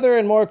 In other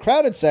and more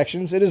crowded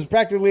sections, it is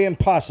practically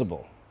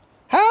impossible.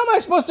 How am I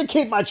supposed to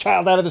keep my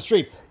child out of the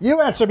street? You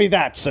answer me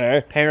that,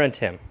 sir. Parent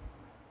him.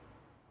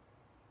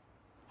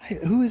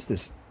 Who is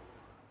this?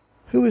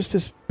 Who is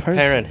this person?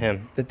 Parent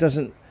him. That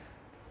doesn't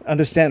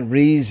understand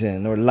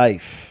reason or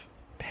life.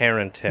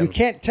 Parent him. You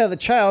can't tell the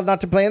child not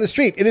to play in the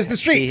street. It is the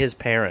street. Be his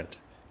parent.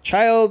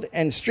 Child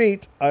and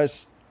street are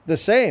the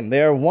same.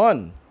 They are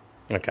one.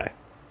 Okay.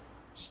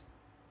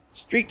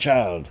 Street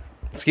child.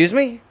 Excuse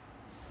me?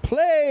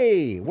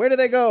 Play. Where do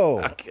they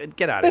go?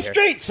 Get out The of here.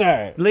 street,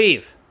 sir.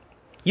 Leave.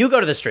 You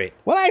go to the street.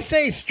 When I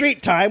say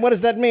street time, what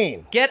does that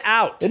mean? Get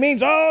out. It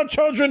means all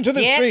children to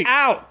the street. Get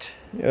out.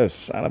 You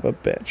son of a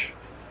bitch.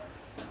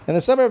 In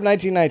the summer of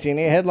 1919,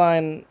 a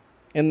headline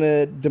in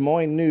the Des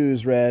Moines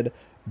News read,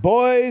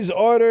 Boys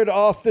ordered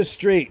off the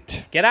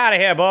street. Get out of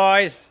here,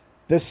 boys.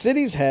 The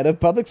city's head of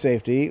public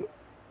safety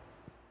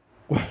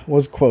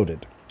was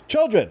quoted.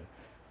 Children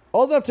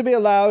old enough to be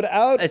allowed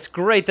out. It's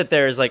great that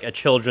there's like a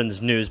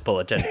children's news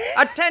bulletin.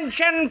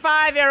 Attention,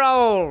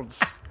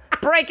 5-year-olds.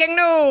 Breaking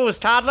news,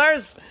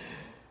 toddlers.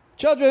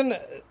 Children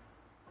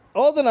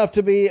old enough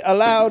to be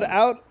allowed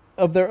out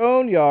of their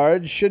own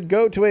yard should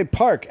go to a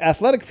park,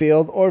 athletic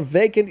field, or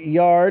vacant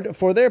yard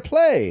for their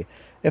play.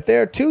 If they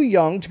are too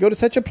young to go to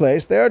such a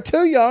place, they are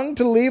too young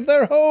to leave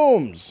their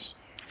homes.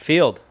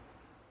 Field.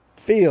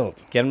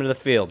 Field. Get them to the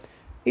field.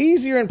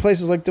 Easier in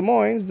places like Des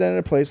Moines than in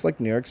a place like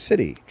New York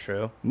City.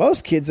 True.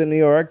 Most kids in New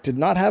York did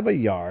not have a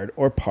yard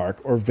or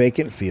park or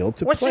vacant field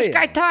to What's play this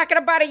guy in. talking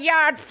about a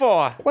yard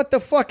for? What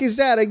the fuck is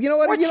that? You know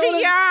what? What's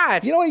a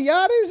yard? You know what a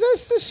yard is?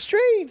 That's the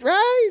street,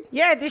 right?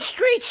 Yeah, the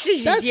streets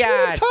is That's his yard.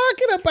 what I'm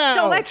talking about.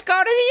 So let's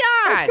go to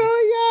the yard. Let's go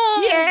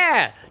to the yard.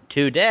 Yeah.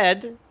 2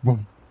 dead.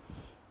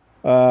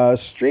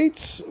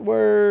 Streets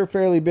were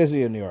fairly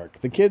busy in New York.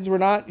 The kids were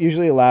not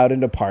usually allowed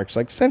into parks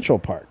like Central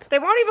Park. They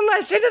won't even let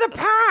us into the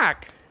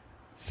park.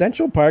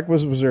 Central Park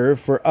was reserved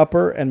for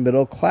upper and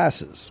middle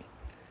classes.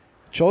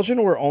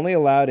 Children were only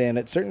allowed in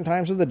at certain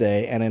times of the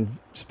day and in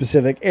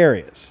specific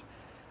areas.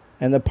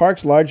 And the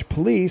park's large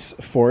police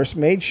force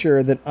made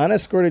sure that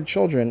unescorted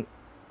children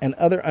and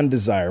other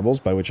undesirables,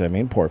 by which I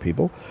mean poor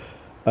people,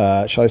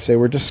 shall I say,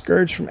 were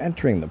discouraged from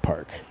entering the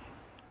park.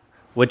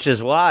 Which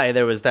is why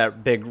there was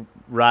that big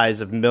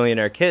rise of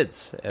millionaire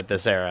kids at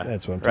this era.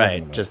 That's what I'm talking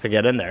right, about. just to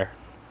get in there.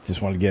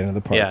 Just wanted to get into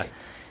the park. Yeah.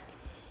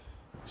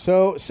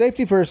 So,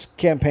 Safety First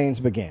campaigns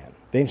began.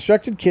 They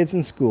instructed kids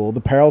in school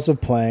the perils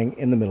of playing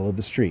in the middle of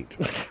the street.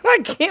 I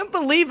can't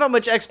believe how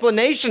much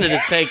explanation it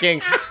is taking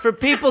for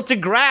people to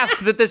grasp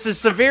that this is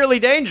severely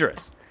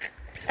dangerous.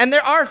 And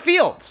there are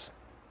fields.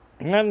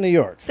 Not in New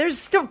York. There's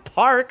still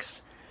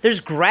parks. There's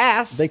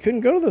grass. They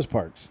couldn't go to those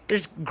parks.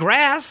 There's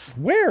grass.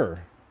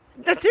 Where?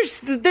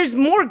 There's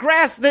more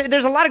grass.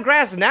 There's a lot of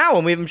grass now,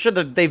 and I'm sure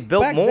that they've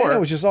built Back more. then, it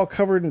was just all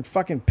covered in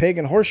fucking pig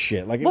and horse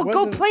shit. Like, Well,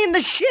 go play in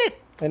the shit.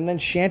 And then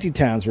shanty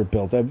towns were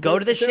built. Go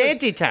to the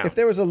shanty town. If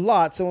there was a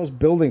lot, someone was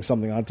building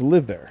something on it to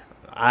live there.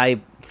 I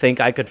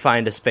think I could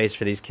find a space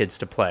for these kids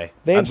to play.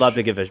 I'd love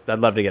to get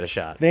a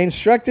shot. They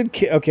instructed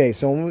kids. Okay,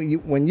 so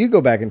when you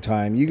go back in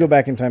time, you go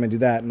back in time and do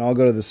that, and I'll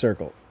go to the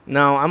circle.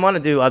 No, I want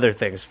to do other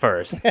things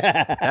first.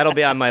 That'll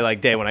be on my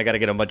day when I got to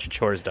get a bunch of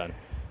chores done.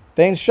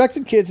 They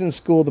instructed kids in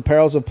school the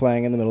perils of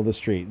playing in the middle of the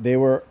street. There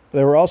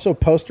were also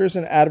posters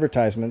and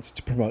advertisements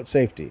to promote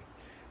safety,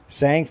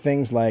 saying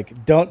things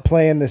like, "Don't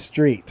play in the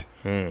street."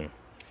 In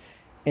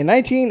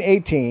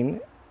 1918,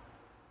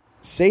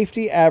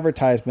 safety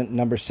advertisement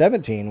number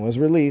 17 was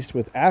released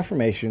with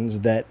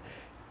affirmations that,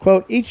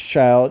 quote, each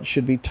child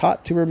should be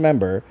taught to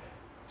remember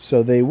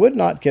so they would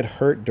not get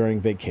hurt during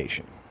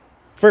vacation.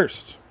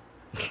 First,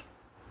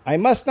 I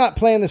must not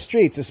play in the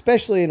streets,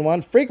 especially in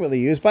one frequently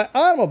used by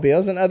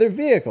automobiles and other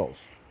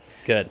vehicles.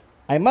 Good.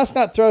 I must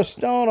not throw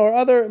stone or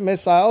other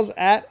missiles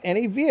at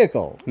any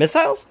vehicle.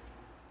 Missiles?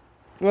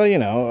 Well,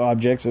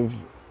 objects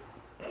of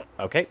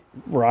Okay.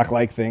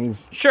 rock-like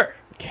things, Sure.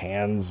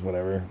 cans,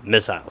 whatever.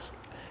 Missiles.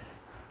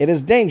 It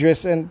is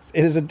dangerous, and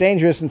it is a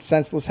dangerous and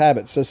senseless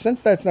habit. So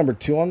since that's number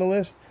 2 on the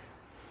list,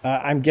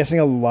 I'm guessing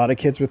a lot of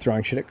kids were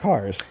throwing shit at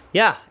cars.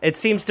 Yeah, it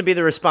seems to be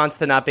the response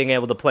to not being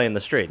able to play in the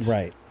streets.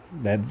 Right.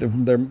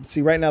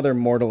 Right now they're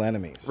mortal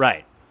enemies.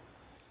 Right.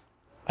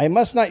 I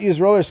must not use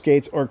roller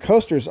skates or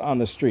coasters on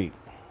the street.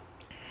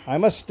 I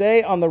must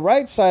stay on the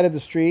right side of the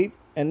street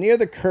and near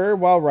the curb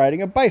while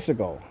riding a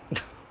bicycle.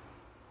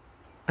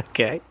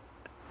 Okay.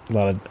 A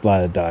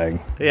lot of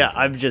dying. Yeah,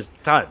 I'm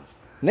just tons.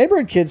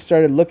 Neighborhood kids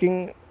started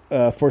looking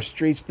for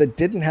streets that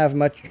didn't have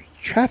much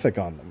traffic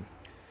on them.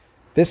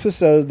 This was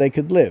so they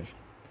could live.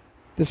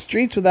 The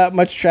streets without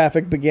much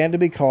traffic began to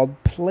be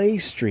called play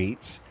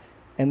streets,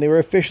 and they were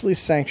officially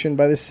sanctioned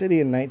by the city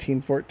in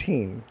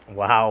 1914.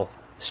 Wow.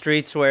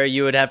 Streets where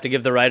you would have to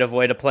give the right of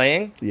way to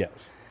playing?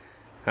 Yes.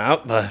 Oh,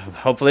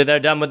 hopefully they're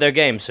done with their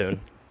game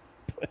soon.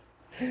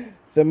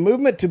 The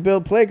movement to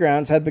build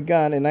playgrounds had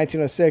begun in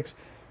 1906,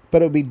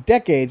 but it would be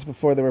decades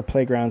before there were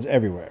playgrounds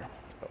everywhere.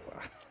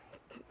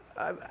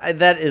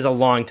 That is a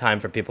long time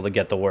for people to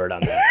get the word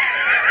on that.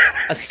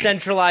 A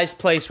centralized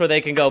place where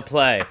they can go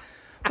play.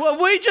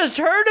 Well, we just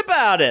heard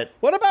about it.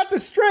 What about the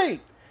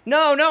street?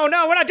 No,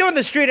 we're not doing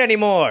the street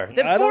anymore. I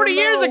Then don't 40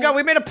 years know. ago,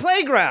 we made a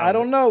playground. I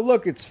don't know.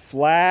 Look, it's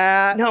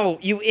flat. No,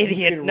 you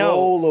idiot, You can no.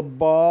 roll a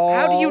ball.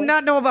 How do you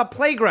not know about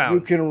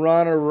playgrounds? You can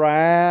run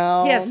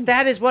around. Yes,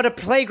 that is what a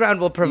playground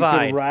will You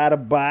provide. can ride a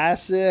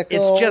bicycle.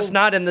 It's just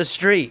not in the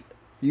street.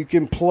 You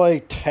can play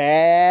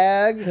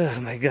tag.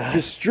 Oh, my God.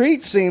 The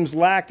street seems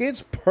like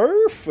it's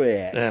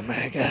perfect. Oh,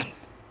 my God.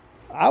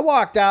 I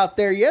walked out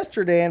there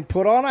yesterday and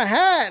put on a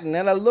hat, and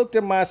then I looked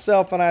at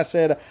myself and I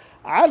said,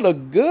 I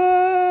look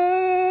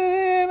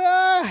good in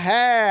a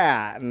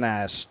hat. And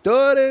I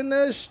stood in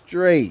the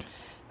street.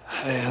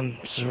 I am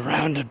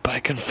surrounded by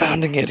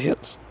confounding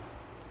idiots.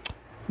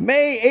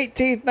 May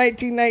 18th,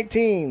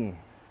 1919.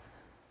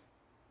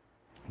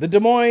 The Des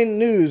Moines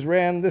News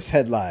ran this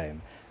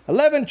headline.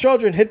 11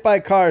 children hit by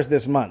cars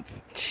this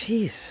month.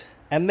 Jeez.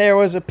 And there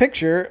was a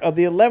picture of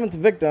the 11th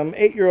victim,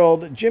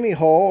 8-year-old Jimmy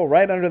Hole,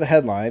 right under the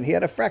headline. He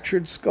had a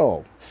fractured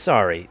skull.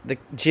 Sorry, the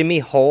Jimmy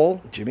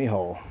Hole? Jimmy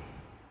Hole.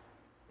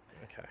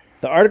 Okay.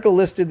 The article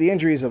listed the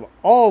injuries of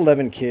all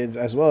 11 kids,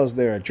 as well as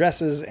their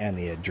addresses and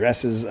the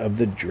addresses of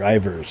the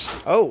drivers.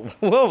 Oh,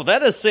 whoa,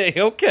 that is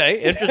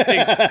okay. Interesting.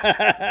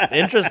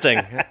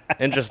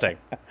 Interesting.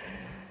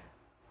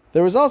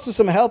 There was also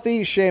some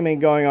healthy shaming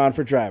going on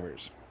for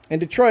drivers. In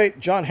Detroit,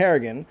 John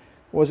Harrigan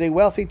was a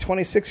wealthy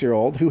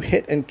 26-year-old who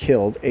hit and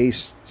killed a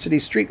city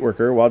street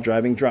worker while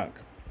driving drunk.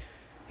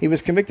 He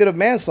was convicted of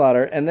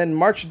manslaughter and then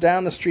marched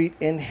down the street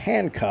in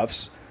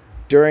handcuffs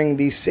during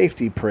the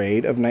safety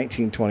parade of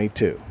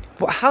 1922.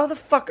 Well, how the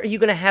fuck are you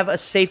going to have a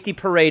safety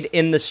parade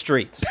in the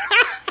streets?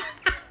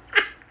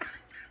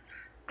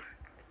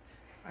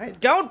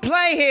 Don't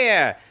play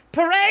here!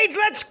 Parade,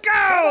 let's go!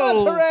 Come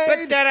on,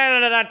 parade!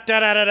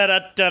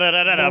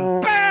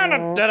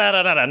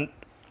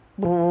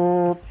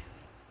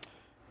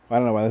 I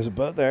don't know why there's a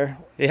boat there.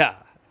 Yeah.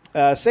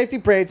 Safety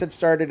parades had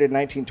started in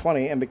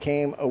 1920 and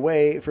became a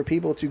way for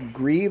people to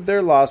grieve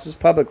their losses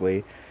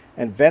publicly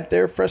and vent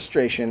their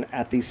frustration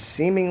at the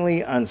seemingly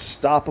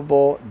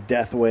unstoppable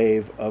death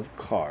wave of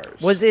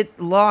cars. Was it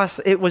lost?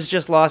 It was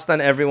just lost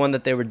on everyone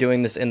that they were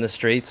doing this in the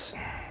streets?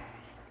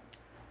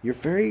 You're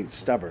very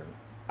stubborn.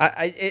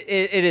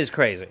 It is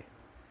crazy.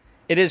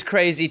 It is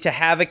crazy to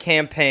have a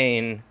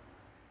campaign,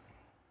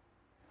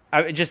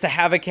 just to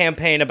have a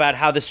campaign about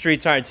how the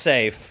streets aren't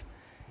safe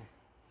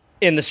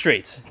in the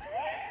streets.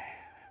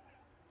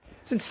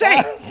 It's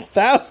insane.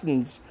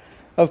 Thousands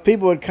of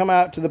people would come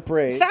out to the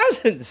parade.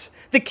 Thousands.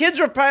 The kids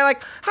were probably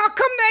like, how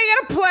come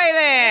they gonna play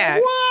there?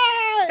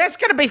 Why? That's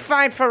gonna be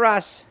fine for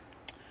us.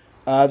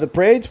 The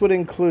parades would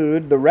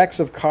include the wrecks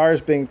of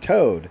cars being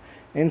towed.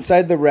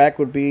 Inside the wreck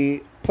would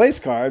be place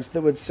cards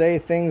that would say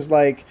things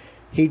like,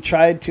 he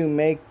tried to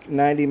make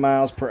 90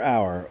 miles per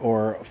hour,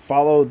 or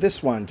follow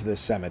this one to the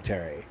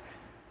cemetery.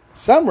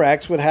 Some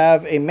wrecks would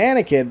have a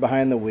mannequin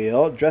behind the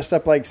wheel, dressed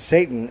up like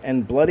Satan,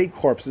 and bloody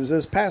corpses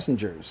as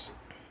passengers.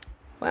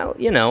 Well,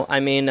 you know, I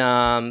mean,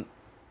 I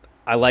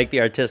like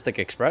the artistic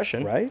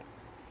expression. Right?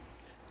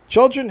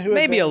 Children who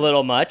Maybe a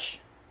little much.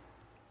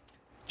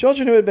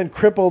 Children who had been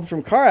crippled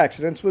from car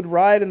accidents would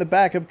ride in the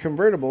back of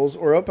convertibles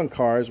or open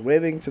cars,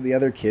 waving to the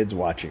other kids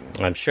watching.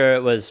 I'm sure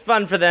it was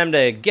fun for them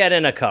to get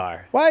in a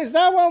car. Why is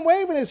that one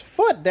waving his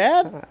foot,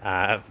 Dad?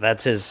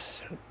 That's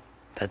his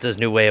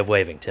new way of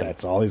waving, Tim.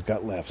 That's all he's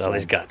got left. That's all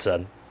he's got,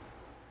 son.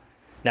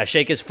 Now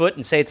shake his foot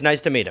and say it's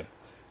nice to meet him.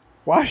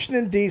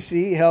 Washington,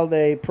 D.C. held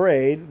a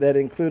parade that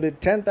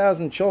included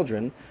 10,000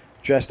 children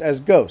dressed as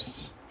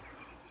ghosts.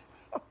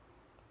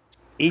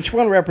 Each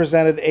one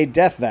represented a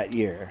death that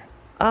year.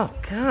 Oh,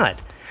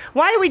 God.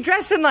 Why are we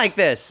dressing like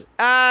this?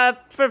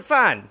 For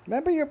fun.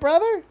 Remember your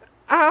brother?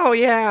 Oh,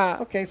 yeah.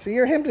 Okay, so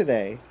you're him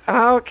today.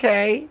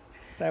 Okay.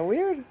 Is that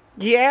weird?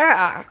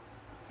 Yeah.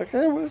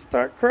 Okay, I'm going to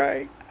start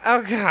crying.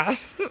 Oh, God.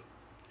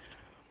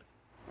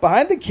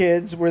 Behind the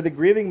kids were the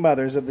grieving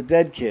mothers of the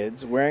dead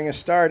kids, wearing a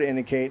star to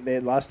indicate they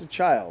had lost a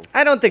child.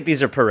 I don't think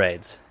these are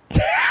parades.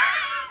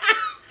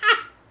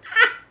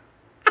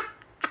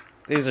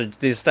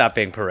 These stop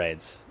being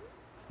parades.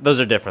 Those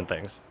are different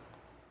things.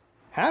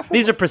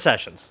 These are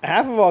processions.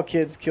 Half of all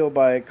kids killed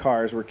by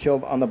cars were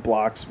killed on the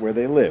blocks where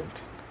they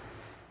lived.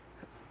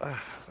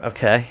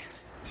 Okay.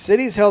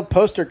 Cities held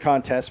poster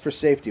contests for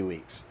safety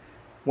weeks.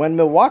 When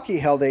Milwaukee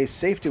held a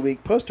Safety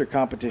Week poster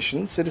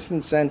competition,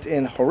 citizens sent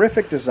in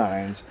horrific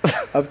designs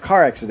of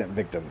car accident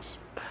victims.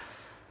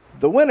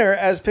 The winner,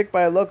 as picked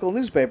by a local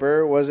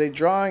newspaper, was a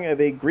drawing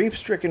of a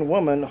grief-stricken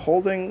woman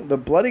holding the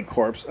bloody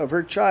corpse of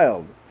her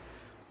child.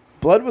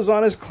 Blood was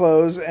on his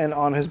clothes and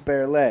on his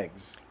bare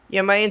legs.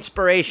 Yeah, my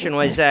inspiration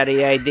was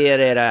the idea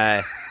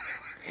that,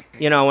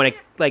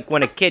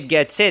 when a kid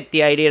gets hit,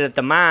 the idea that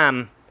the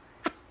mom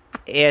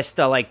has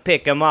to,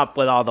 pick him up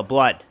with all the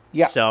blood.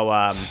 Yeah. So,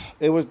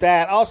 It was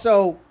that.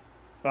 Also,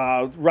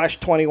 Rush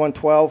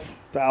 2112,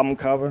 the album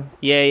cover.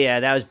 Yeah,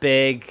 that was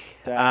big.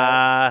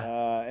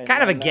 And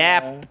kind of a then,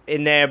 gap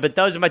in there, but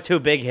those are my two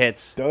big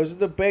hits. Those are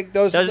the big...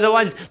 Those are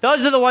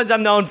the ones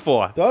I'm known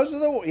for. Those are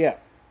the... Yeah.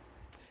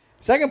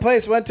 Second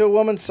place went to a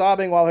woman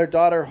sobbing while her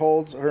daughter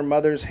holds her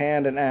mother's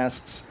hand and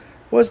asks,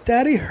 "Was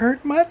Daddy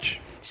hurt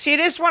much?" See,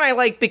 this one I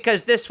like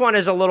because this one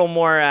is a little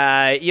more,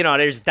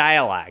 there's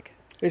dialogue.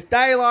 It's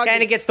dialogue.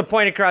 Kind of gets the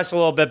point across a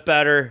little bit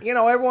better.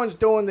 Everyone's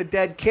doing the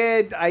dead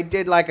kid. I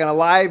did like an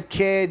alive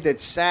kid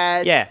that's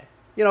sad. Yeah.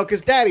 Because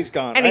Daddy's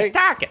gone, And right? he's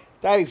talking.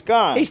 Daddy's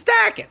gone. He's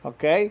talking.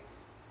 Okay?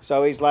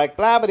 So he's like,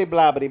 blah,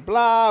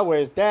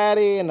 where's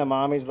Daddy? And the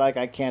mommy's like,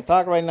 I can't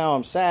talk right now,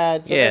 I'm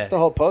sad. So Yeah. that's the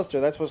whole poster.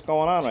 That's what's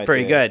going on right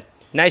Pretty there. good.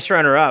 Nice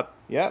runner-up.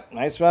 Yep,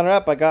 nice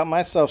runner-up. I got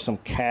myself some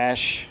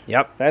cash.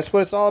 Yep. That's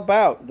what it's all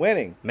about,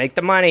 winning. Make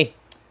the money.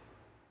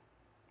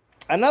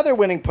 Another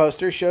winning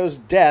poster shows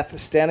Death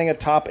standing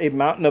atop a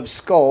mountain of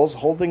skulls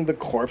holding the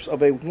corpse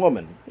of a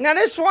woman. Now,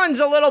 this one's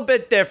a little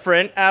bit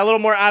different, a little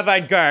more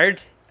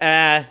avant-garde.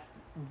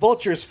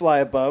 Vultures fly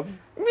above.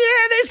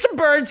 Yeah, there's some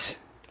birds.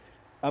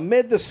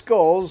 Amid the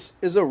skulls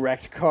is a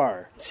wrecked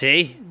car.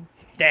 See?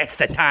 That's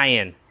the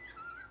tie-in.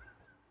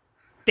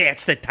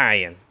 That's the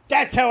tie-in.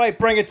 That's how I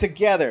bring it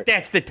together.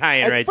 That's the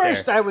tie-in right there. At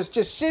first, I was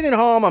just sitting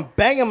home. I'm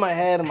banging my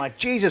head. I'm like,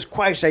 Jesus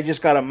Christ, I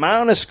just got a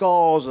mountain of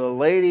skulls, a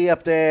lady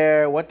up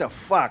there. What the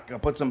fuck? I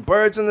put some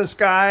birds in the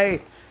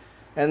sky.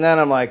 And then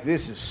I'm like,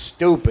 this is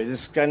stupid.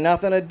 This got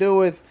nothing to do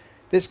with...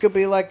 This could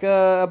be like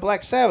a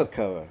Black Sabbath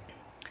cover.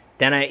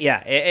 Then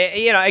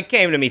it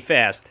came to me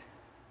fast.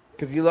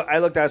 Because I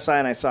looked outside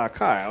and I saw a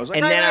car. I was like,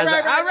 And then I was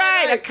like, all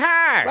right, a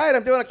car. Right,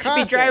 I'm doing a car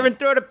Should be driving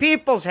through the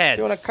people's heads.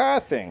 Doing a car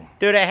thing.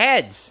 Through the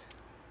heads.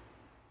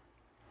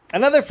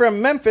 Another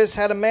from Memphis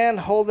had a man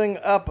holding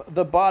up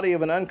the body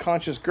of an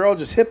unconscious girl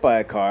just hit by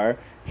a car.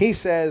 He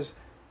says,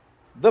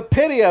 "The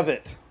pity of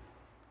it."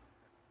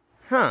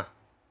 Huh.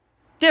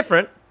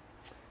 Different.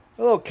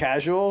 A little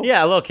casual.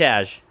 Yeah, a little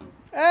cash.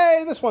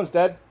 Hey, this one's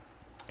dead.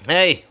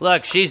 Hey,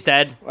 look, she's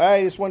dead.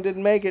 Hey, this one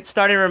didn't make it. It's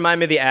starting to remind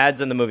me of the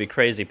ads in the movie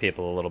Crazy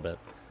People a little bit.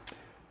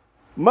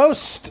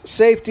 Most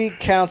safety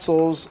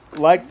councils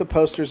liked the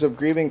posters of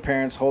grieving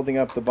parents holding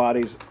up the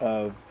bodies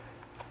of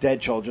dead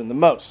children the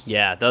most.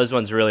 Yeah, those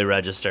ones really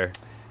register.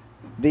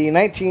 The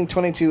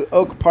 1922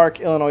 Oak Park,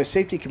 Illinois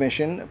Safety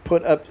Commission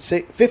put up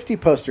 50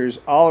 posters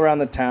all around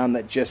the town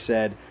that just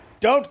said,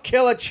 "Don't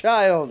kill a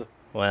child."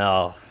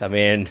 Well, I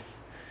mean,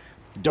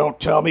 "Don't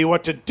tell me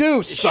what to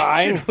do,"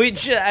 sign.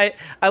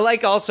 I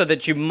like also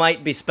that you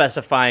might be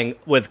specifying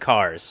with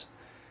cars,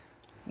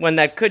 when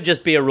that could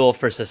just be a rule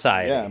for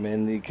society. Yeah, I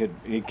mean, he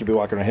could be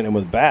walking around hitting him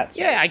with bats.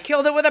 Yeah, I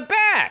killed it with a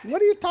bat.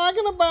 What are you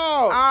talking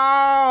about?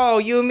 Oh,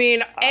 you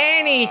mean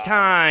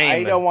anytime?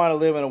 I don't want to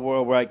live in a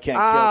world where I can't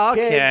kill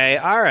kids. Okay,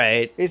 all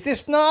right. Is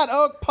this not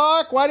Oak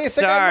Park? Why do you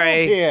think I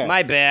moved here? Sorry,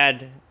 my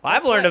bad. Well,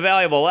 I've learned a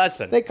valuable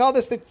lesson. They call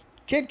this the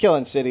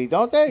kid-killing city,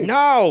 don't they?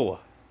 No.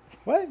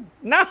 What?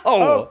 No.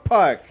 Oak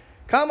Park.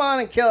 Come on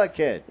and kill a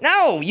kid.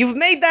 No, you've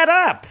made that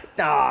up.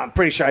 No, I'm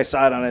pretty sure I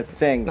saw it on a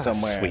thing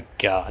somewhere. Sweet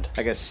God.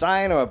 Like a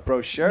sign or a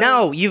brochure?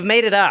 No, you've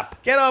made it up.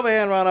 Get over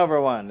here and run over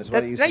one, is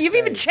what he used to You've say.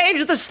 even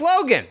changed the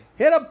slogan.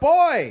 Hit a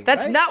boy.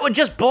 That's right? not what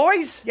just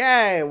boys?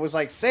 Yeah, it was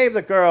like, save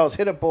the girls,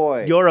 hit a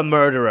boy. You're a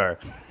murderer.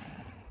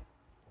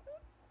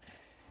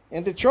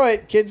 In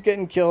Detroit, kids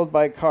getting killed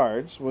by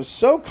cars was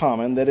so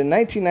common that in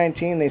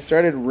 1919 they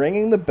started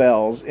ringing the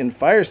bells in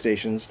fire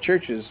stations,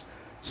 churches,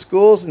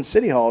 schools, and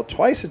City Hall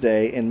twice a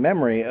day in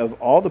memory of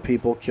all the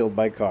people killed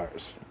by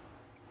cars.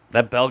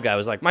 That bell guy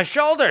was like, my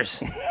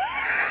shoulders.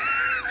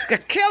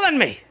 It's killing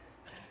me.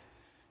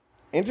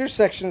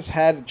 Intersections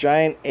had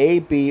giant A,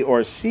 B,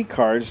 or C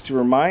cards to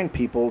remind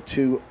people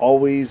to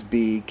always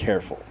be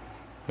careful.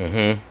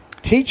 Mm-hmm.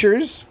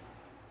 Teachers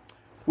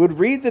would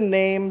read the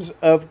names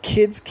of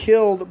kids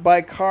killed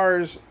by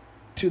cars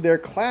to their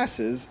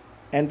classes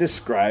and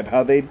describe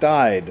how they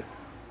died.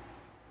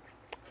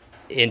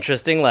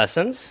 Interesting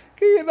lessons.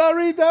 Can you not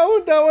read that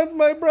one? That one's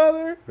my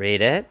brother.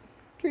 Read it.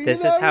 Can you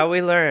This not is how read-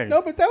 we learn.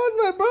 No, but that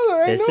one's my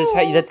brother. This is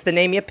how. That's the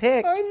name you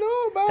picked. I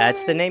know about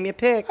That's it. the name you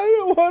picked. I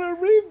don't want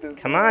to read this.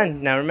 Come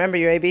on, now remember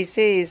your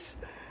ABCs.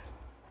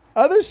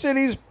 Other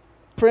cities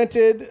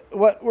printed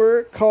what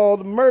were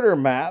called murder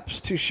maps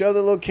to show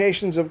the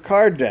locations of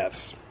car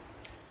deaths.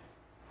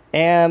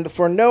 And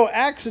for No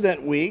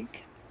Accident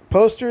Week,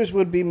 posters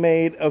would be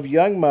made of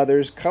young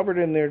mothers covered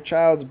in their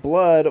child's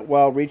blood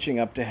while reaching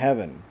up to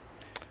heaven.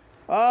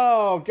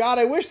 Oh, God,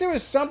 I wish there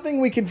was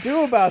something we could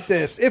do about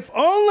this. If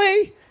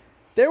only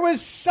there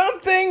was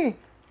something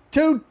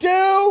to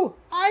do.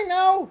 I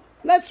know.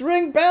 Let's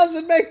ring bells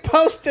and make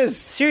posters.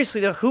 Seriously,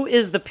 though, who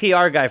is the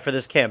PR guy for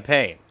this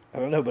campaign? I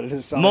don't know, but it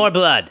does sound, More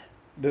blood.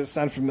 does it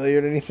sound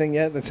familiar to anything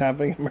yet that's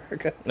happening in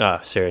America? Oh,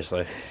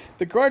 seriously.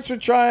 The courts were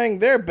trying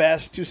their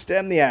best to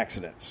stem the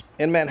accidents.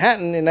 In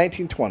Manhattan in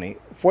 1920,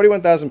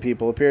 41,000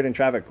 people appeared in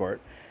traffic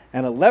court,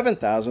 and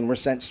 11,000 were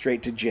sent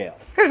straight to jail.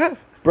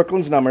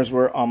 Brooklyn's numbers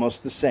were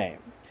almost the same.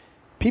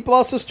 People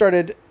also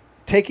started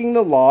taking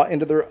the law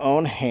into their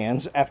own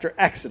hands after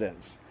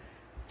accidents.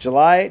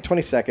 July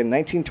 22nd,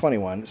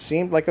 1921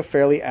 seemed like a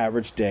fairly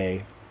average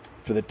day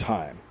for the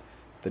time.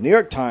 The New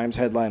York Times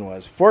headline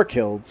was, 4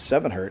 killed,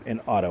 7 hurt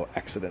in auto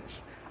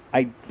accidents.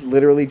 I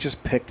literally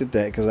just picked a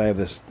day because I have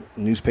this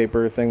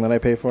newspaper thing that I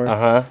pay for.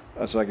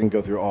 So I can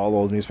go through all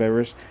old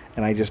newspapers.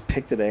 And I just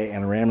picked a day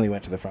and randomly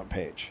went to the front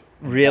page.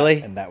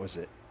 Really? And that was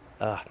it.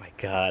 Oh, my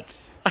God.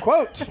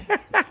 Quote,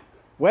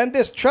 when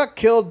this truck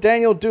killed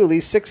Daniel Dooley,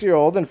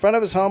 6-year-old, in front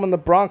of his home in the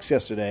Bronx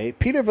yesterday,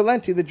 Peter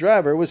Valenti, the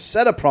driver, was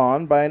set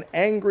upon by an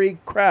angry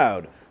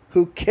crowd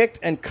who kicked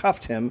and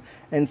cuffed him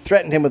and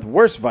threatened him with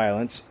worse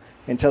violence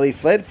until he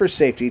fled for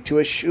safety to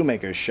a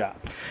shoemaker's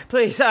shop.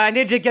 Please, I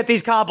need to get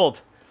these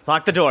cobbled.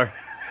 Lock the door.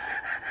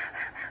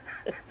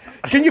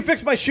 Can you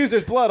fix my shoes?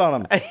 There's blood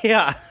on them.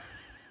 Yeah.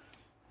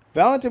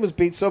 Valentin was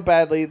beat so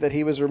badly that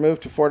he was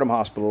removed to Fordham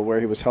Hospital, where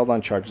he was held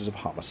on charges of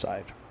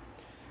homicide.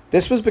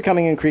 This was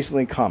becoming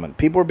increasingly common.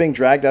 People were being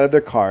dragged out of their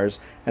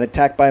cars and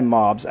attacked by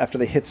mobs after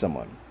they hit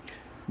someone.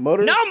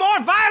 Motorists, No more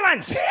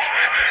violence!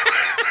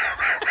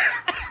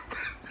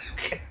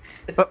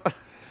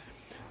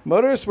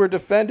 motorists were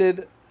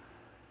defended.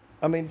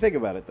 I mean, think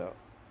about it, though.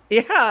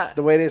 Yeah.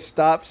 The way to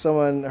stop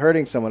someone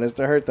hurting someone is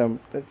to hurt them.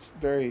 It's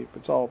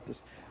all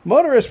this.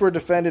 Motorists were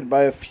defended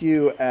by a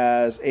few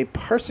as a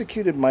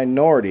persecuted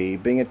minority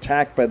being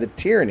attacked by the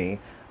tyranny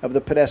of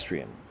the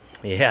pedestrian.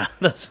 Yeah,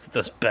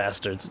 those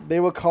bastards. They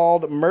were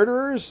called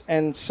murderers,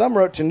 and some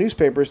wrote to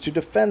newspapers to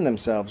defend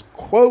themselves.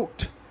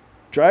 Quote,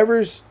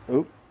 drivers...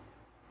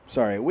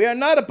 we are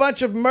not a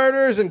bunch of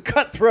murderers and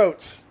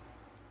cutthroats.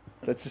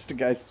 That's just a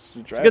guy, just a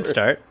driver. It's a good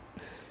start.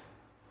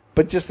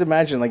 But just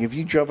imagine, like, if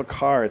you drove a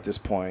car at this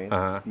point,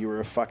 you were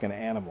a fucking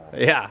animal.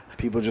 Yeah.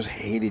 People just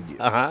hated you.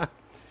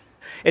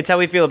 It's how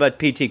we feel about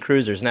PT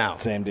Cruisers now.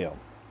 Same deal.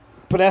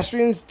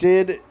 Pedestrians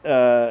did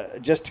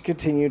just to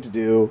continue to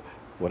do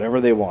whatever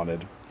they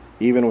wanted,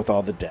 even with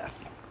all the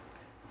death.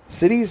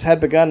 Cities had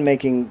begun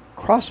making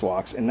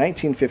crosswalks in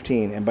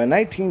 1915, and by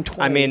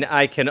 1920... I mean,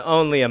 I can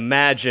only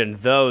imagine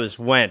those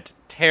went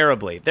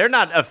terribly. They're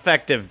not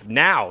effective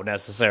now,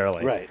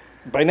 necessarily. Right.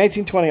 By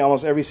 1920,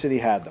 almost every city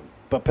had them,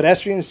 but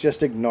pedestrians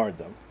just ignored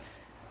them.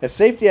 A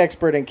safety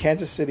expert in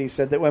Kansas City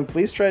said that when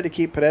police tried to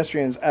keep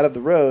pedestrians out of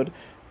the road,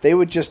 they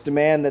would just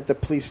demand that the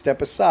police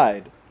step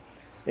aside.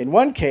 In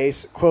one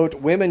case, quote,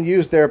 women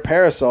used their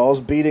parasols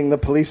beating the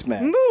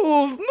policemen.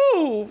 Move!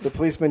 The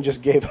policeman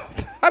just gave up.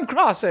 I'm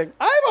crossing.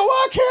 I'm a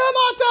walk here,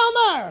 not down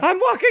there. I'm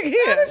walking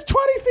here. That is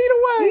 20 feet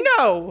away.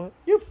 No!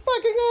 You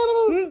fucking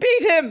animal.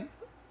 Beat him!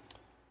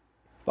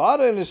 The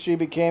auto industry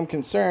became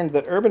concerned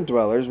that urban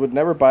dwellers would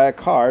never buy a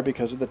car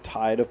because of the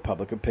tide of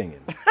public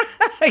opinion.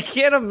 I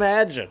can't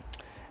imagine.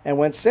 And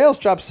when sales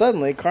dropped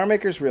suddenly, car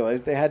makers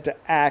realized they had to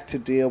act to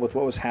deal with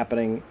what was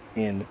happening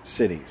in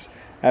cities.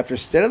 After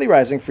steadily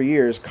rising for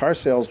years, car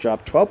sales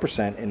dropped 12%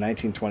 in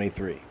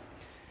 1923.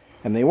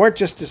 And they weren't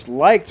just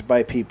disliked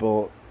by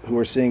people who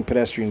were seeing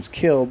pedestrians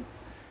killed,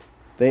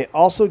 they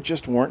also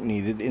just weren't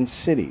needed in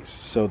cities,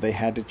 so they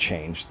had to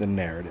change the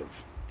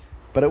narrative.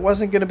 But it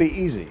wasn't going to be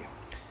easy.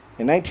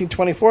 In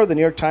 1924, the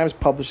New York Times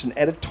published an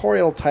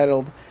editorial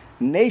titled,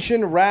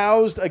 "Nation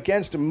Roused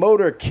Against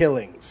Motor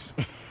Killings."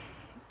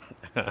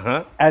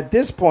 At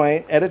this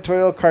point,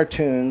 editorial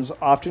cartoons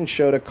often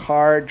showed a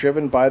car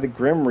driven by the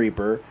Grim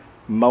Reaper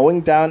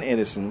mowing down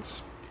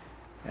innocents,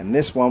 and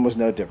this one was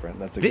no different.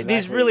 That's exactly.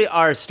 These really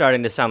are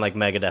starting to sound like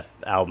Megadeth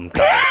album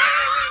covers.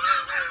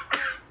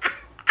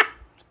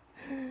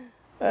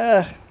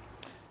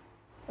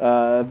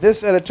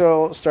 This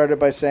editorial started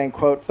by saying,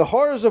 quote, "The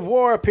horrors of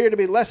war appear to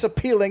be less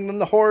appealing than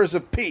the horrors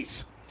of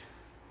peace.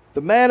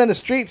 The man in the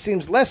street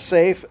seems less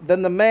safe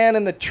than the man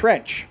in the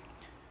trench."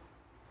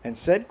 And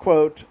said,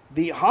 quote,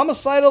 "The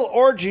homicidal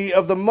orgy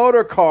of the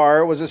motor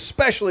car was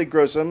especially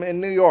gruesome in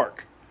New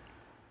York."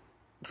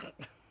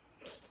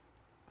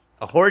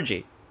 A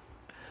orgy.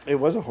 It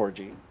was a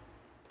orgy.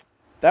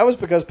 That was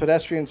because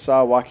pedestrians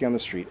saw walking on the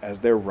street as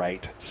their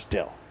right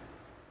still.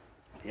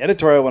 The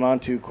editorial went on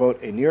to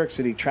quote a New York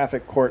City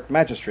traffic court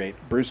magistrate,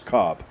 Bruce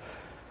Cobb.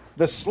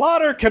 "The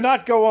slaughter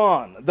cannot go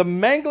on. The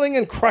mangling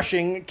and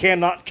crushing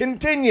cannot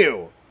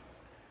continue."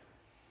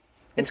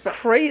 It's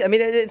crazy. I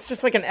mean, it's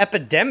just like an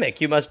epidemic.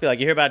 You must be like,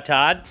 you hear about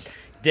Todd?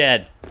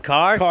 Dead.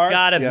 Car?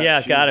 Got him.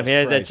 Yeah, got him.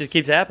 Yeah, that just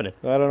keeps happening.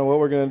 I don't know what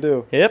we're going to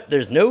do. Yep,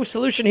 there's no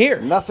solution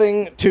here.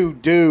 Nothing to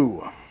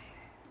do.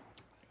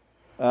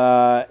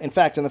 In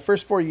fact, in the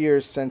first 4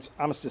 years since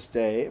Armistice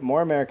Day,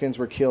 more Americans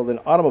were killed in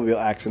automobile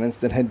accidents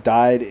than had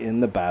died in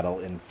the battle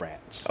in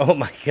France. Oh,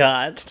 my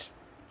God. That's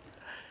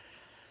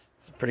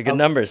pretty good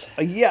numbers.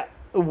 Yeah.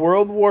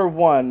 World War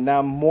I,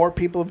 now more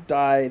people have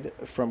died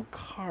from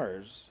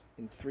cars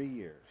in 3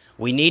 years.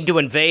 We need to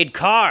invade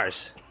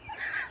cars.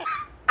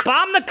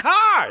 Bomb the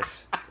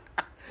cars.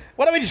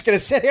 What, are we just going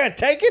to sit here and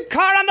take it?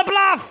 Car on the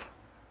bluff.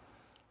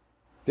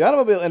 The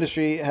automobile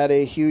industry had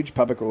a huge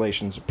public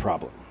relations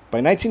problem. By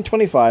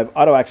 1925,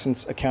 auto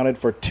accidents accounted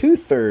for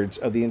 2/3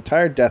 of the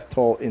entire death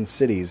toll in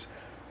cities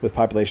with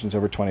populations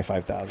over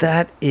 25,000.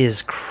 That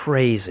is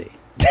crazy.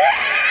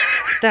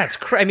 That's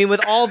crazy. I mean,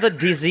 with all the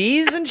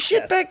disease and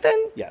shit back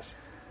then? Yes.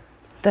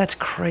 That's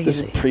This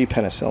crazy. is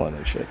pre-penicillin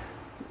and shit.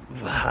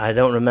 I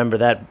don't remember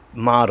that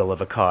model of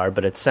a car,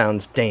 but it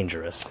sounds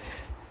dangerous.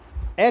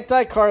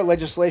 Anti-car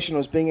legislation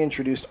was being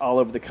introduced all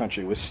over the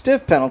country, with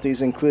stiff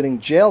penalties including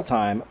jail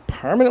time,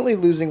 permanently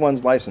losing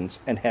one's license,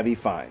 and heavy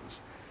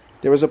fines.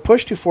 There was a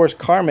push to force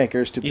car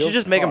makers to build You should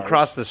just make them cars.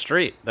 cross the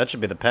street. That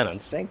should be the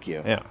penance. Thank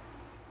you. Yeah.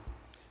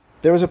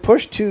 There was a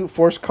push to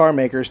force car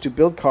makers to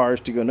build cars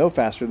to go no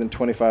faster than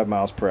 25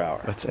 miles per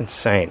hour. That's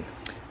insane.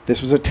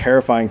 This was a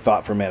terrifying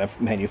thought for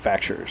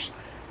manufacturers.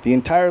 The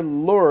entire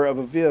lure of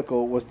a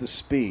vehicle was the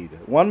speed.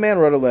 One man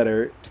wrote a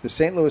letter to the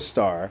St. Louis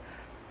Star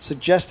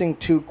suggesting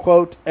to,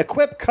 quote,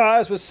 equip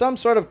cars with some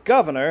sort of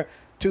governor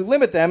to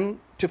limit them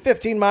to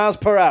 15 miles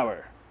per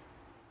hour.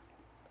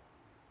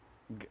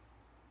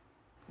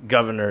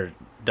 Governor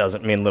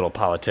doesn't mean little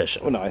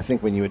politician. Well, no, I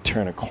think when you would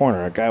turn a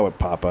corner, a guy would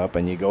pop up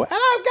and you go,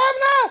 hello,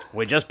 governor!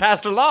 We just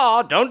passed a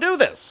law. Don't do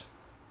this.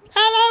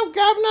 Hello,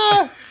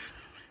 governor!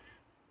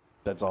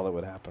 That's all that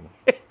would happen.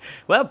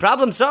 Well,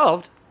 problem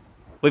solved.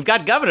 We've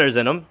got governors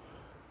in them.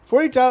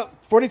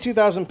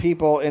 42,000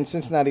 people in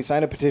Cincinnati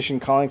signed a petition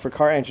calling for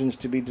car engines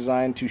to be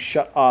designed to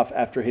shut off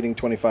after hitting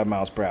 25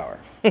 miles per hour.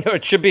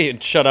 It should be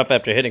shut off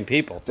after hitting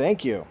people.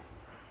 Thank you.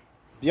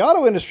 The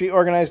auto industry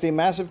organized a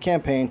massive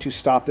campaign to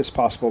stop this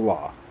possible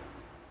law.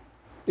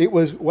 It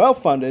was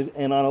well-funded,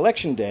 and on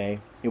election day,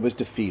 it was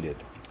defeated.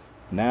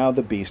 Now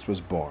the beast was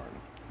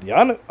born. The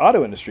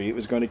auto industry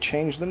was going to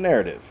change the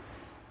narrative.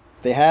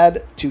 They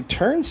had to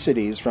turn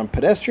cities from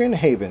pedestrian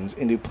havens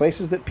into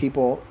places that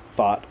people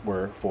thought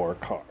were for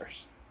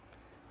cars.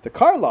 The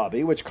car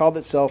lobby, which called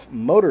itself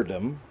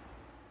Motordom,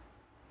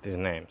 These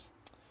names.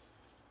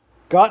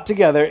 got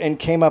together and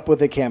came up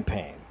with a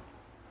campaign.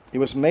 It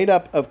was made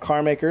up of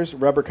car makers,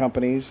 rubber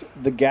companies,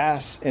 the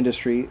gas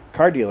industry,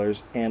 car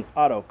dealers, and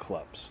auto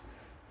clubs.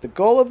 The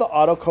goal of the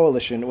Auto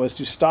Coalition was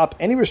to stop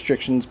any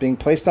restrictions being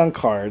placed on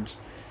cars,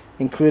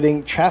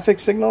 including traffic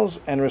signals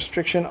and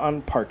restriction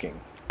on parking.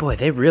 Boy,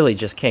 they really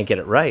just can't get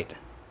it right.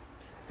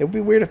 It would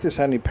be weird if this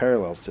had any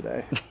parallels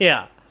today.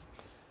 Yeah.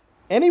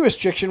 Any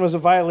restriction was a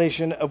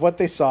violation of what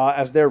they saw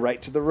as their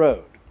right to the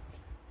road.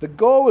 The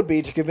goal would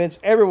be to convince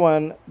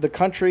everyone in the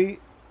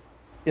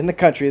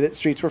country that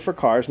streets were for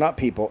cars, not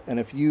people, and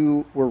if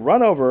you were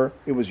run over,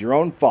 it was your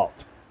own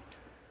fault.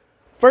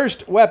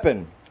 First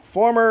weapon,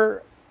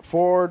 former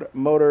Ford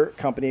Motor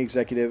Company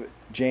executive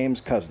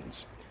James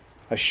Couzens,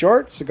 a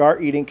short,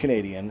 cigar-eating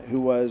Canadian who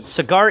was...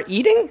 Cigar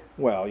eating?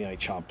 Well, he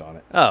chomped on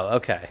it. Oh,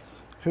 okay.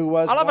 Who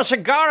was... I'll have a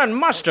cigar and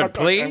mustard,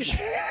 please.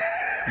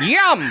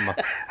 Yum!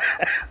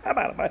 I'm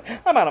out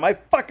of my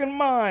fucking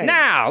mind.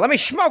 Now, let me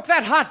smoke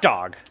that hot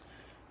dog.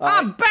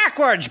 I'm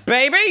backwards,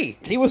 baby!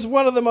 He was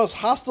one of the most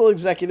hostile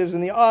executives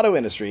in the auto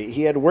industry.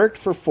 He had worked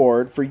for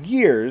Ford for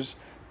years,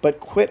 but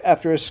quit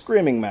after a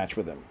screaming match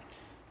with him.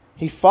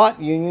 He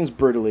fought unions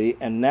brutally,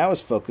 and now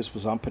his focus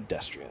was on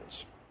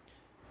pedestrians.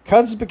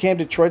 Couzens became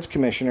Detroit's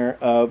commissioner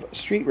of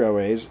street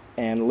railways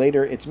and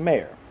later its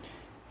mayor.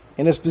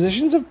 In his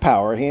positions of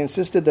power, he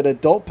insisted that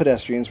adult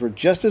pedestrians were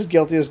just as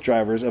guilty as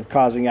drivers of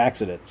causing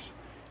accidents.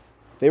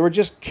 They were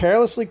just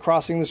carelessly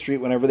crossing the street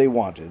whenever they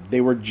wanted. They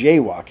were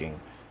jaywalking.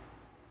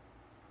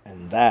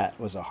 And that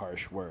was a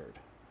harsh word.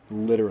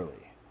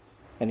 Literally.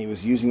 And he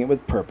was using it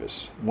with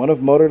purpose. One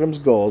of Motordom's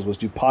goals was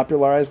to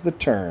popularize the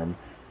term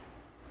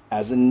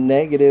as a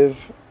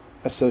negative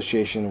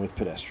association with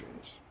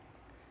pedestrians.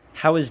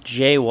 How is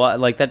Jay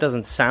like that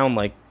doesn't sound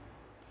like...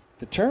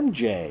 The term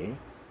Jay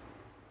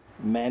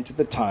meant at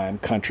the time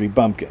country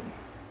bumpkin.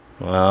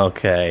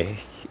 Okay.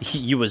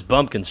 You was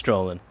bumpkin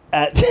strolling.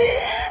 At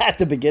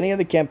the beginning of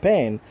the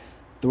campaign,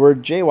 the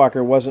word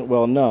jaywalker wasn't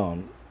well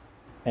known,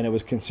 and it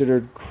was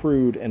considered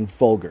crude and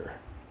vulgar.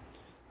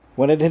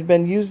 When it had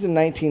been used in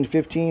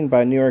 1915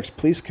 by New York's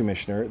police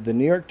commissioner, the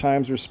New York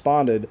Times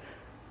responded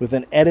with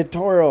an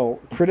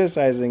editorial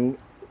criticizing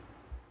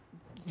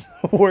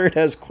the word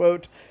as,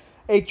 quote,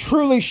 a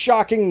truly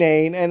shocking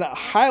name and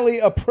highly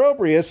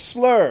appropriate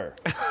slur.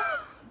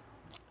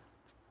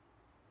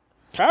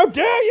 How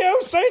dare you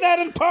say that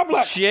in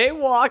public?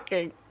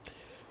 Jaywalking.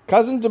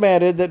 Couzens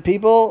demanded that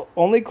people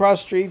only cross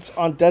streets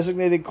on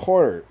designated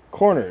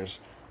corners,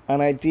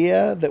 an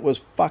idea that was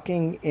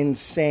fucking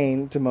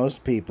insane to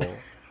most people.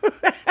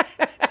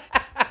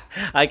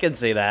 I can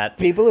see that.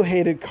 People who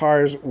hated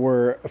cars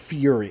were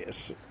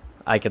furious.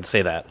 I can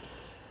see that.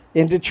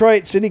 In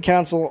Detroit, City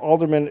Council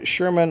Alderman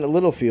Sherman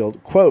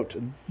Littlefield, quote,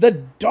 they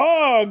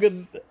dog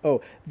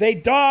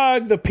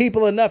the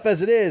people enough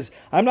as it is.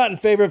 I'm not in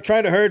favor of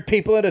trying to herd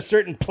people into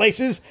certain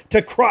places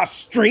to cross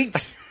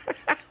streets.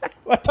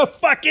 What the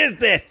fuck is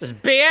this? This is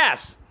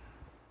BS.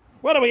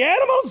 What are we,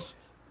 animals?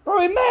 Or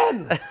are we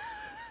men?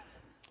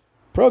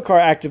 Pro-car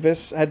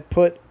activists had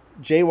put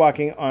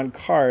jaywalking on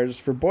cars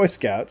for Boy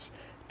Scouts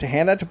to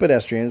hand out to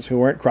pedestrians who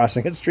weren't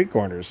crossing at street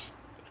corners.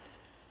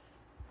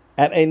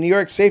 At a New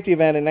York safety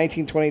event in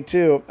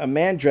 1922, a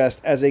man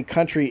dressed as a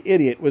country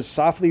idiot was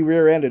softly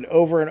rear-ended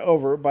over and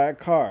over by a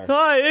car.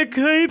 Hey, it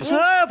keeps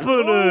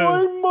happening.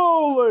 Holy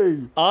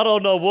moly! I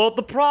don't know what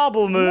the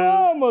problem is.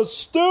 I'm a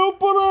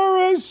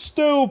stupider and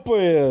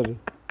stupid.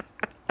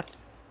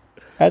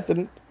 At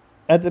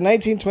the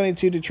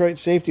 1922 Detroit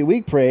Safety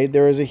Week parade,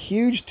 there was a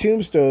huge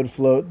tombstone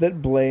float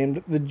that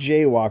blamed the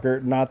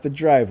jaywalker, not the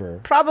driver.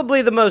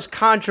 Probably the most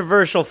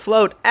controversial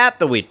float at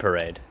the Wheat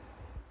Parade.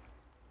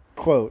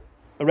 Quote,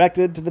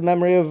 erected to the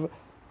memory of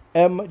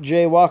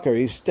M.J. Walker.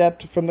 He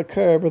stepped from the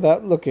curb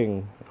without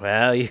looking.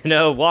 Well, you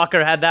know,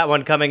 Walker had that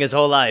one coming his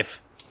whole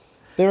life.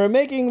 They were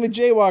making the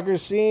jaywalker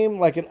seem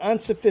like an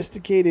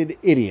unsophisticated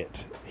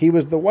idiot. He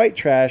was the white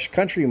trash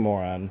country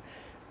moron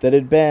that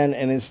had been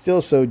and is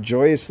still so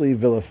joyously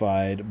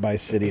vilified by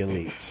city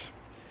elites.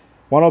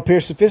 Want to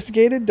appear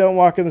sophisticated? Don't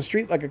walk in the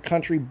street like a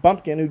country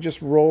bumpkin who just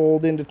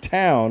rolled into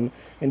town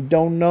and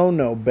don't know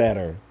no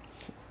better.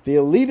 The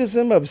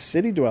elitism of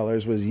city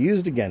dwellers was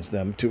used against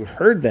them to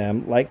herd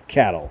them like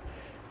cattle.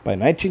 By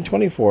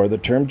 1924, the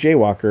term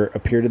jaywalker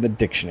appeared in the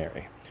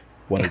dictionary.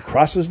 One who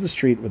crosses the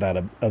street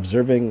without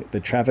observing the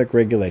traffic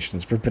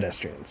regulations for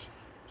pedestrians.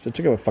 So it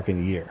took him a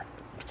fucking year.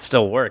 It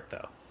still worked,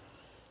 though.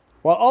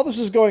 While all this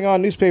was going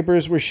on,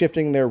 newspapers were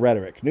shifting their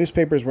rhetoric.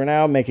 Newspapers were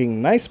now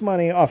making nice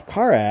money off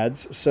car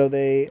ads, so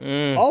they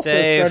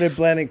started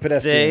blending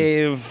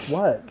pedestrians. Dave.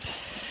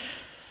 What?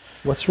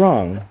 What's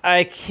wrong?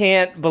 I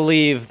can't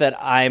believe that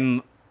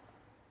I'm...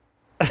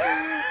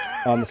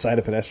 On the side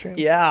of pedestrians?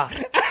 Yeah.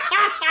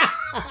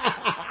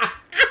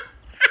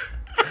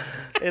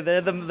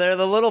 They're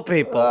the little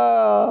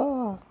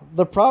people.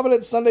 The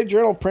Providence Sunday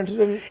Journal printed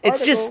an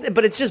article.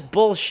 But it's just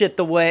bullshit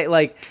the way,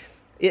 like...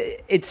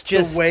 It's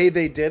just the way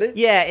they did it.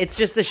 Yeah, it's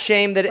just a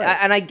shame that,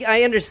 right.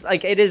 I understand.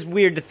 Like, it is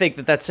weird to think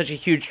that that's such a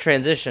huge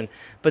transition,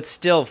 but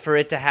still, for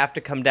it to have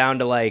to come down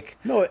to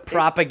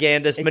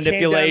propagandist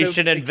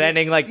manipulation,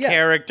 inventing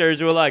characters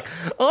who are like,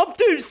 I'm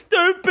too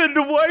stupid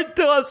to wait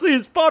till I see a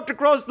spot to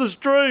cross the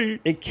street.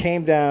 It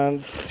came down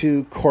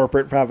to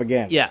corporate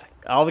propaganda. Yeah,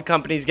 all the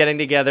companies getting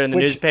together and the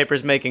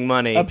newspapers making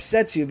money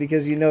upsets you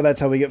because you know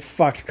that's how we get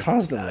fucked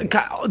constantly.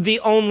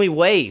 The only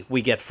way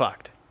we get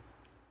fucked.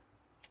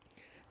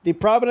 The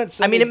Providence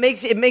Sunday... I mean,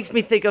 it makes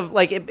me think of,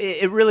 like,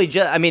 it really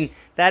just... I mean,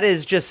 that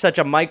is just such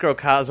a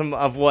microcosm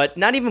of what...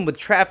 Not even with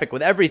traffic,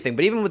 with everything,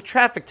 but even with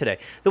traffic today.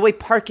 The way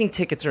parking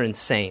tickets are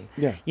insane.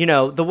 Yeah. You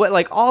know, the way,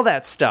 like, all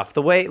that stuff.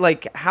 The way,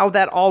 like, how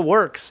that all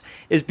works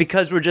is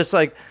because we're just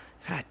like,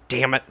 God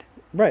damn it.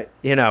 Right.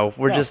 You know,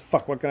 we're just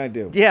fuck. What can I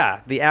do?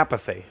 yeah, the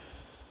apathy.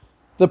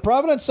 The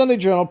Providence Sunday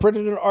Journal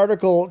printed an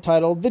article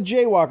titled "The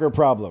Jaywalker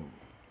Problem."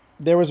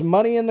 There was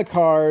money in the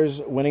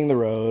cars winning the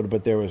road,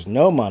 but there was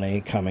no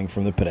money coming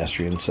from the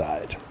pedestrian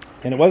side.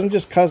 And it wasn't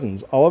just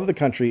cousins. All over the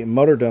country,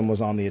 motordom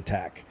was on the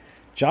attack.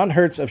 John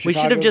Hertz of Chicago...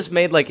 We should have just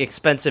made, like,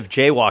 expensive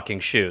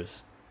jaywalking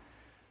shoes.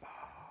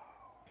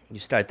 You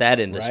start that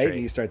industry. Right?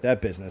 You start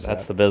that business.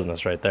 That's the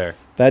business right there.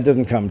 That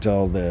doesn't come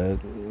till the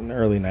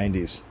early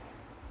 90s.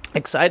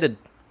 Excited.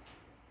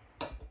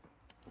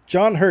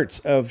 John Hertz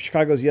of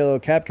Chicago's Yellow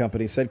Cab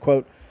Company said,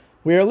 quote,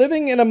 "We are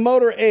living in a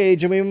motor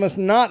age, and we must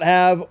not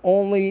have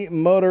only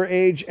motor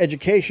age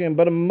education,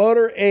 but a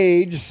motor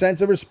age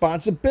sense of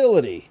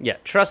responsibility." Yeah,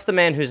 trust the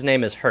man whose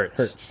name is Hertz.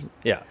 Hertz.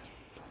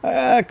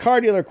 Yeah.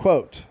 Car dealer,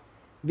 quote,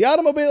 "The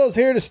automobile is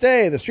here to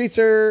stay. The streets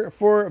are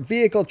for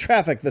vehicle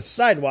traffic. The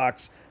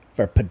sidewalks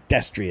for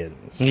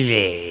pedestrians."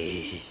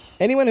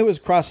 Anyone who was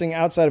crossing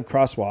outside of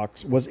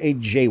crosswalks was a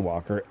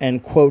jaywalker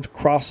and, quote,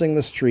 crossing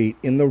the street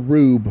in the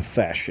rube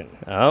fashion.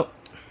 Oh.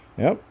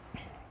 Yep.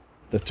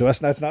 To us,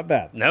 that's not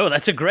bad. No,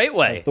 that's a great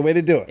way. That's the way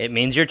to do it. It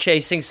means you're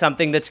chasing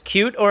something that's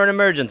cute or an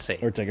emergency.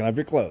 Or taking off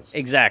your clothes.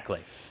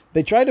 Exactly.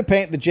 They tried to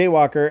paint the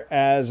jaywalker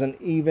as an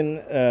even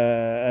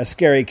a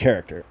scary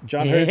character.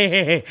 John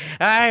Hertz.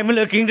 I'm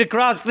looking to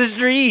cross the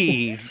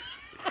street.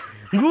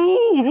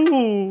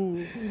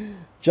 Ooh.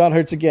 John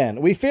Hertz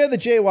again. "We fear the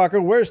jaywalker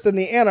worse than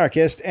the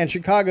anarchist, and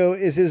Chicago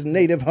is his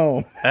native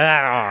home."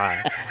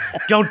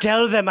 Don't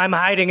tell them I'm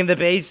hiding in the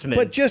basement.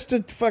 But just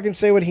to fucking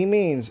say what he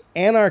means,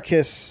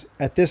 anarchists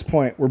at this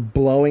point were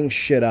blowing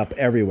shit up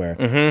everywhere.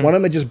 Mm-hmm. One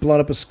of them had just blown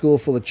up a school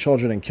full of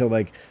children and killed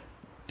like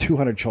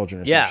 200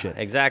 children or some shit.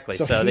 Yeah, exactly.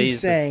 So he's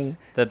saying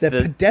that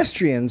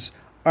pedestrians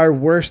are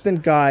worse than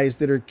guys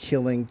that are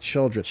killing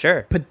children.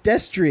 Sure.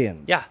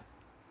 Pedestrians. Yeah.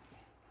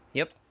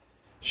 Yep.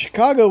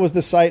 Chicago was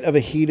the site of a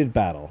heated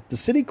battle. The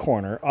city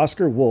coroner,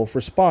 Oscar Wolf,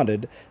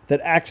 responded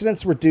that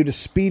accidents were due to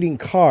speeding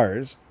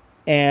cars,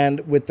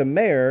 and with the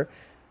mayor,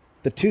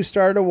 the two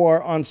started a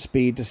war on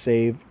speed to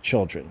save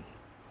children.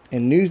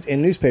 In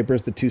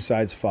newspapers, the two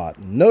sides fought.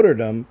 Notre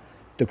Dame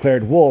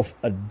declared Wolf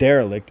a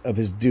derelict of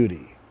his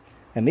duty.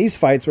 And these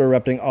fights were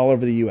erupting all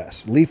over the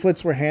U.S.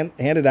 Leaflets were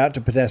handed out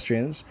to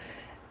pedestrians,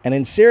 and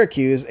in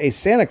Syracuse, a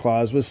Santa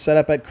Claus was set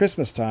up at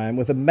Christmas time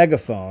with a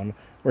megaphone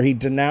where he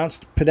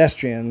denounced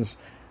pedestrians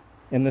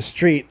in the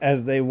street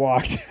as they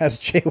walked as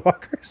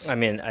jaywalkers. I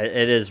mean,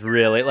 it is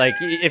really like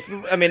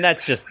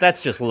that's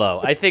just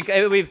low. I think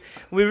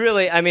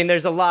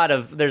there's a lot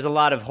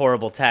of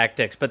horrible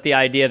tactics, but the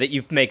idea that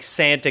you make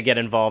Santa get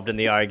involved in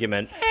the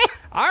argument,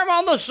 I'm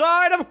on the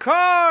side of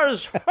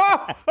cars.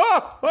 Ho,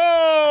 ho,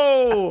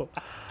 ho.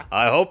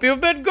 I hope you've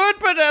been good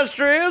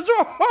pedestrians.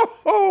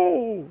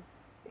 Ho,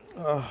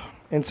 ho.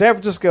 In San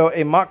Francisco,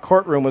 a mock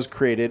courtroom was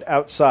created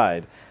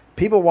outside.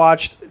 People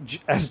watched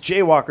as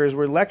jaywalkers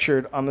were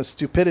lectured on the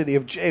stupidity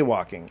of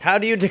jaywalking. How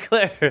do you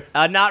declare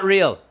not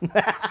real?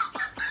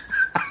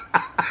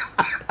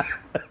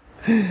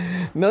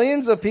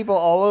 Millions of people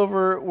all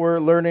over were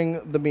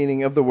learning the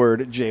meaning of the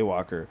word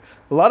jaywalker.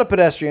 A lot of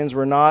pedestrians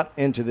were not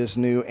into this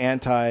new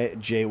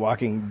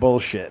anti-jaywalking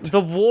bullshit.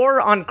 The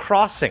war on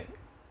crossing.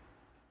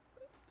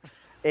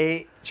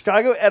 A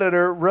Chicago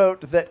editor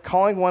wrote that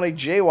calling one a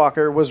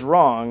jaywalker was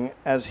wrong,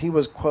 as he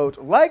was,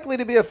 quote, likely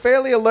to be a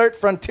fairly alert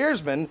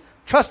frontiersman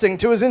trusting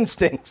to his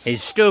instincts.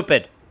 He's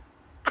stupid.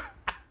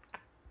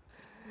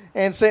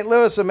 In St.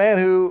 Louis, a man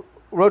who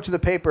wrote to the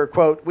paper,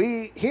 quote,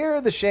 "We hear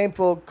the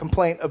shameful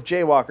complaint of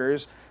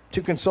jaywalkers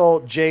to console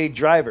jay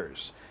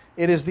drivers.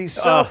 It is the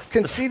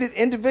self-conceited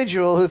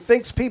individual who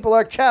thinks people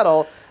are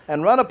cattle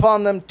and run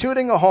upon them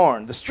tooting a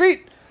horn. The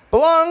street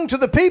belongs to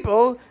the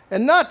people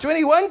and not to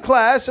any one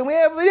class, and we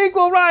have an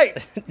equal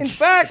right. In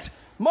fact,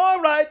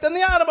 more right than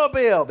the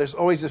automobile." There's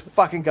always this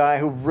fucking guy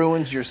who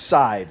ruins your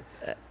side.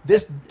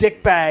 This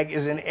dickbag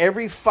is in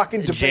every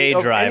fucking debate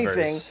over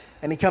anything,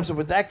 and he comes up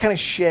with that kind of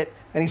shit,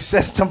 and he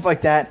says stuff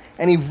like that,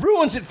 and he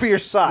ruins it for your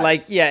side.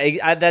 Like,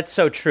 yeah, that's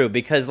so true,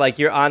 because, like,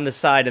 you're on the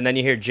side, and then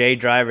you hear J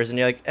drivers, and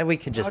you're like, we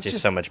could just do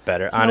so much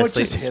better.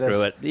 Honestly,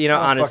 screw it. You know,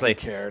 honestly,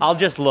 I'll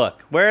just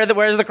look. Where's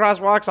the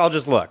crosswalks? I'll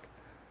just look.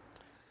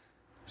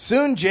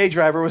 Soon, J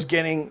Driver was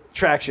gaining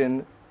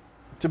traction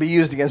to be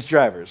used against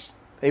drivers.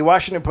 A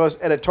Washington Post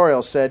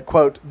editorial said,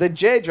 quote, "The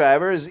J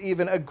Driver is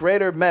even a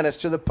greater menace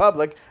to the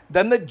public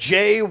than the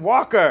J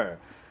Walker.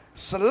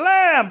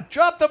 Slam!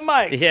 Drop the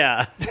mic."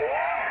 Yeah.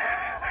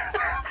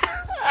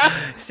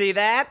 See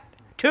that?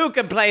 Two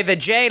can play the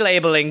J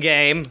labeling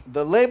game.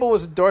 The label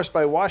was endorsed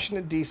by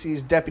Washington,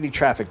 D.C.'s deputy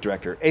traffic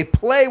director. A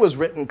play was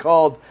written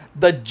called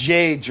The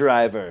J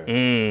Driver.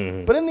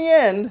 But in the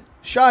end,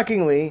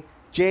 shockingly,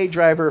 J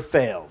Driver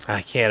failed.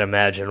 I can't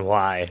imagine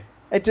why.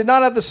 It did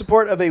not have the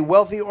support of a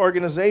wealthy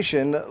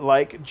organization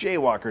like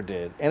Jaywalker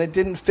did, and it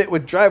didn't fit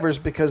with drivers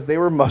because they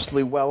were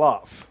mostly well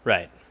off.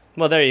 Right.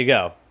 Well, there you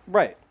go.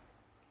 Right.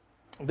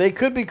 They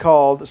could be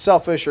called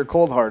selfish or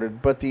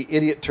cold-hearted, but the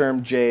idiot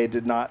term J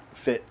did not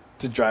fit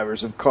to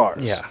drivers of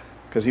cars. Yeah.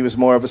 because he was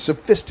more of a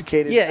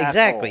sophisticated Yeah, asshole.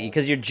 exactly.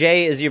 Because your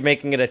J is you're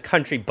making it a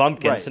country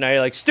bumpkin. Right. So now you're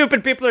like,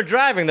 stupid people are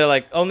driving. They're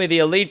like, only the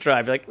elite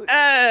drive. You're like,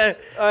 I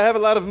have a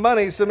lot of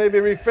money, so maybe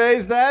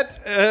rephrase that.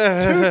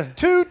 Toot,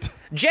 toot.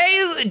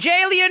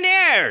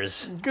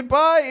 J-Legionnaires.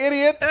 Goodbye,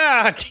 idiot.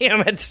 Ah,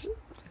 damn it.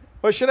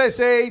 Or should I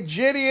say,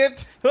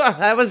 jidiot?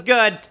 That was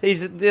good.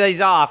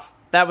 He's off.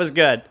 That was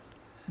good.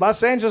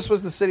 Los Angeles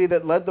was the city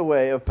that led the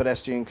way of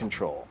pedestrian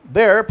control.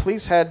 There,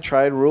 police had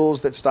tried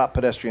rules that stopped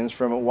pedestrians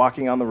from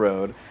walking on the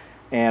road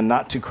and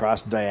not to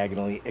cross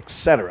diagonally,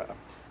 etc.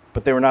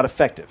 But they were not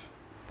effective.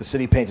 The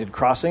city painted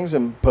crossings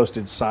and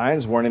posted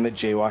signs warning that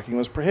jaywalking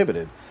was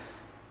prohibited.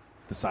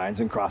 The signs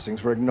and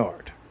crossings were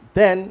ignored.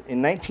 Then,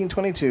 in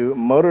 1922,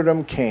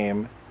 Motordom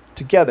came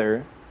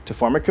together to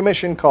form a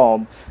commission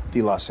called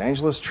the Los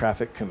Angeles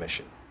Traffic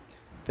Commission.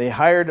 They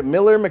hired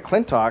Miller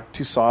McClintock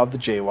to solve the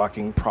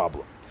jaywalking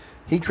problem.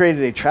 He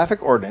created a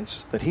traffic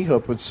ordinance that he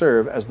hoped would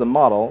serve as the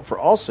model for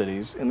all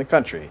cities in the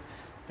country.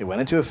 It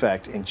went into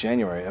effect in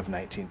January of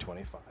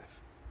 1925.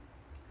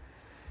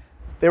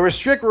 There were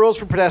strict rules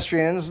for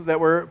pedestrians that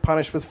were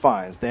punished with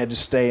fines. They had to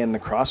stay in the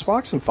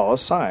crosswalks and follow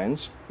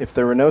signs. If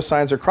there were no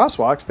signs or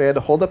crosswalks, they had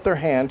to hold up their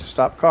hand to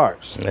stop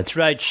cars. That's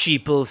right,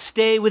 sheeple.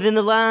 Stay within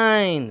the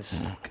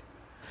lines.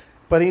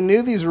 But he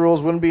knew these rules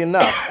wouldn't be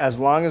enough as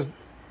long as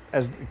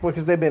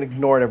because they've been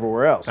ignored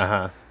everywhere else.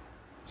 Uh-huh.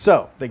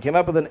 So they came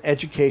up with an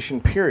education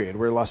period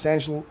where Los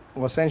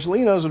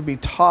Angelinos would be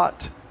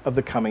taught of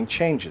the coming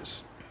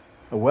changes.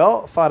 A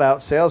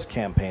well-thought-out sales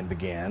campaign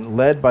began,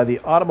 led by the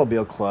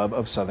Automobile Club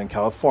of Southern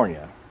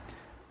California.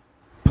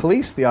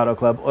 Police, the auto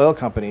club, oil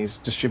companies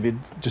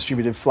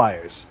distributed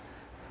flyers.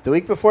 The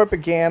week before it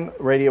began,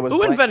 radio was Who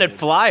blanketed. invented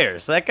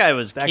flyers? That guy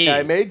was That key.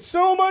 guy made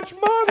so much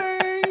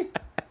money!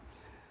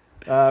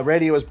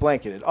 Radio was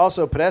blanketed.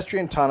 Also,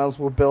 pedestrian tunnels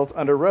were built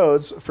under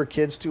roads for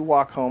kids to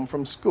walk home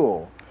from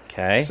school.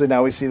 Okay. So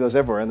now we see those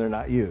everywhere, and they're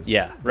not used.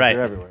 Yeah, But right.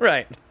 They're everywhere.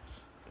 Right.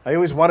 I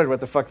always wondered what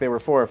the fuck they were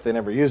for if they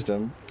never used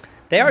them.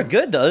 They are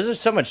good, though. Those are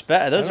so much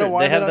better. I don't know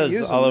why They have they don't those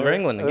use all them. over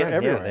England They're again. Yeah,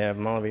 everywhere. they have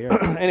them all over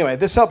Europe. Anyway,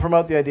 this helped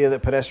promote the idea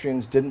that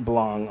pedestrians didn't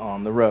belong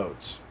on the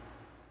roads.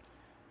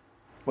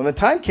 When the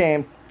time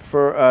came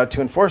to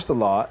enforce the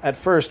law, at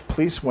first,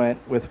 police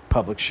went with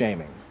public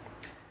shaming.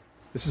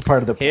 This is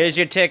part of the plan. Here's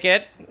your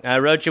ticket. I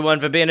wrote you one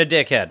for being a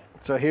dickhead.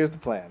 So here's the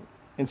plan.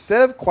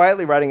 Instead of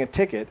quietly writing a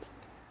ticket,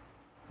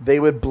 they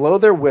would blow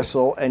their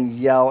whistle and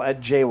yell at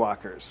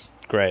jaywalkers.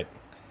 Great.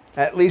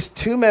 At least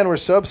 2 men were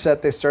so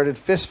upset they started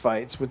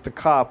fistfights with the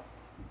cop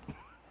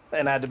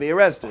and had to be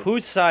arrested.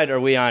 Whose side are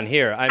we on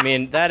here? I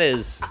mean, that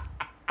is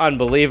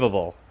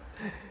unbelievable.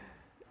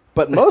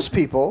 But most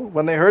people,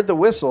 when they heard the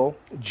whistle,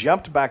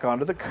 jumped back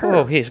onto the curb.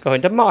 Oh, he's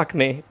going to mock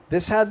me.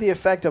 This had the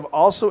effect of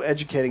also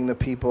educating the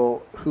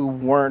people who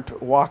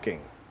weren't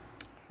walking.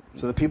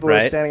 So the people who were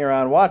Right. standing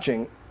around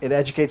watching, it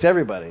educates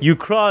everybody. You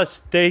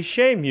cross, they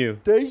shame you.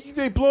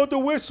 They blow the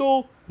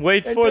whistle.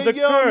 Wait And for they the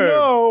yell curb.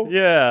 no.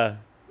 Yeah.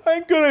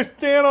 I'm going to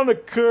stand on the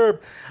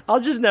curb.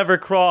 I'll just never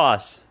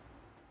cross.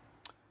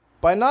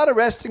 By not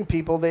arresting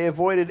people, they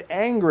avoided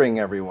angering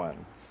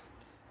everyone.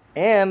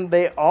 And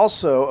they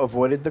also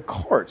avoided the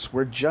courts,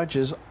 where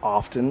judges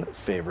often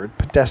favored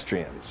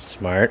pedestrians.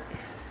 Smart.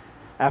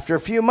 After a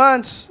few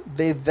months,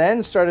 they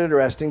then started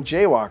arresting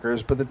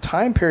jaywalkers, but the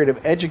time period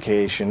of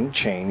education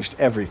changed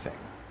everything.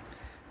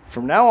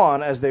 From now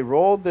on, as they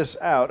rolled this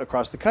out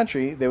across the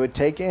country, they would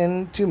take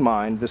into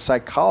mind the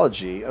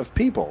psychology of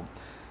people.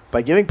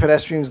 By giving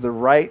pedestrians the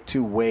right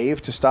to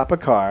wave to stop a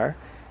car,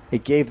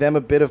 it gave them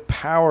a bit of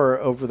power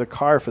over the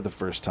car for the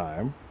first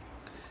time.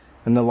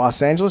 And the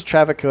Los Angeles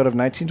Traffic Code of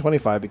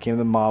 1925 became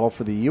the model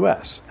for the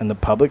U.S., and the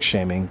public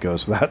shaming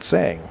goes without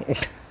saying.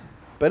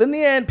 But in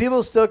the end,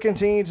 people still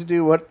continued to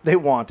do what they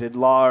wanted,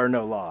 law or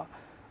no law.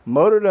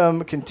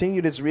 Motordom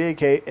continued its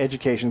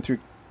re-education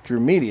through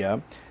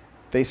media.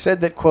 They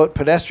said that, quote,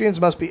 pedestrians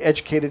must be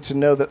educated to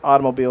know that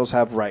automobiles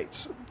have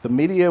rights. The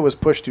media was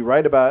pushed to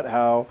write about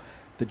how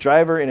the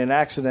driver in an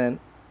accident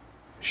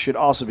should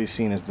also be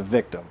seen as the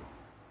victim.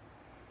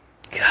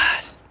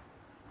 God.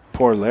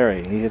 Poor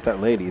Larry. He hit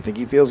that lady. You think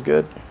he feels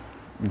good?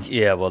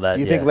 Yeah, well, that.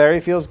 Do you think Larry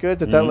feels good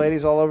that that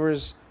lady's all over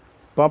his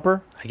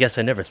bumper? I guess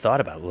I never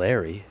thought about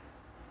Larry.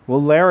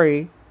 Well,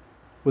 Larry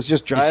was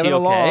just driving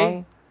okay?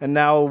 along, and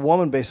now a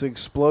woman basically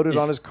exploded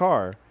on his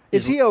car.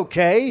 Is he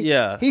okay?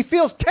 Yeah. He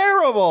feels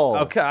terrible.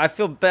 Okay, I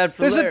feel bad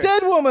for There's Larry. a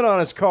dead woman on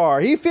his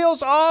car. He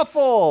feels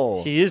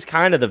awful. He is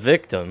kind of the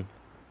victim.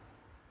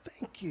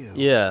 Thank you.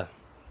 Yeah,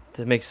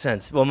 that makes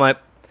sense. Well,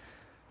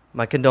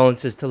 my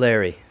condolences to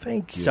Larry.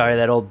 Thank you. Sorry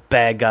that old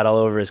bag got all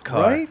over his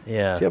car. Right?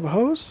 Yeah. Do you have a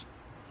hose?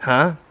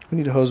 Huh? We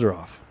need to hose her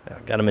off. I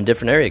got him in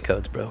different area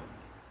codes, bro.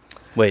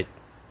 Wait.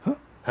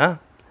 Huh?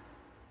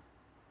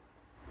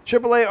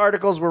 AAA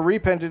articles were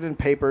reprinted in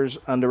papers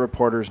under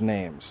reporters'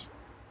 names.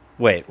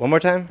 Wait, one more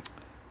time?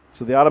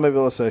 So the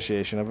Automobile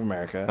Association of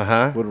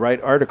America would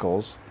write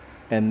articles,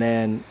 and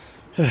then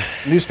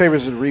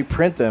newspapers would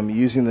reprint them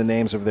using the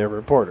names of their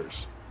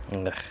reporters.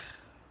 Ugh.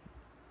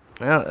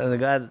 Well, I'm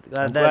glad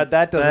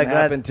that doesn't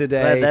happen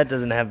today. Glad that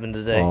doesn't happen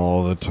today.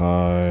 All the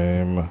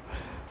time.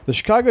 The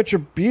Chicago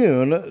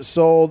Tribune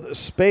sold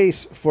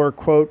space for,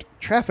 quote,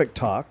 traffic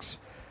talks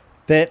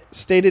that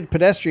stated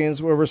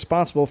pedestrians were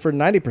responsible for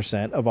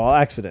 90% of all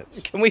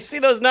accidents. Can we see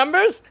those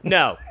numbers?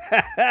 No.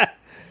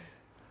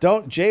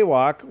 Don't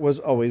jaywalk was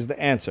always the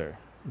answer.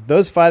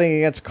 Those fighting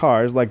against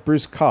cars, like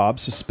Bruce Cobb,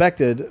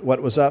 suspected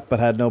what was up but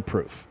had no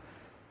proof.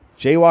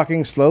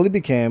 Jaywalking slowly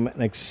became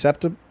an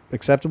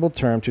acceptable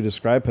term to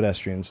describe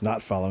pedestrians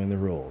not following the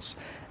rules.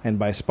 And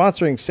by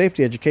sponsoring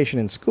safety education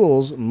in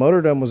schools,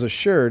 Motordom was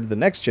assured the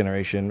next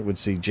generation would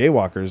see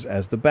jaywalkers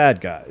as the bad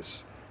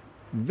guys.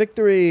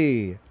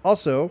 Victory!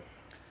 Also,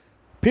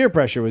 peer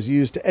pressure was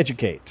used to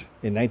educate.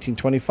 In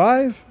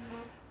 1925,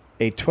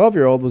 a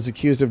 12-year-old was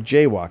accused of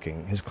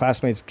jaywalking. His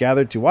classmates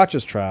gathered to watch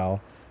his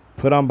trial,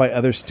 put on by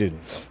other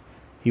students.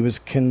 He was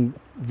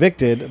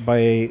convicted by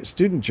a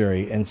student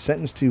jury and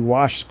sentenced to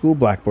wash school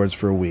blackboards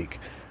for a week.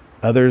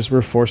 Others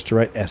were forced to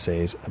write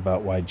essays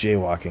about why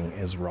jaywalking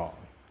is wrong.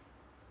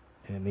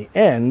 And in the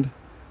end,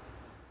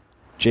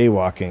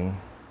 jaywalking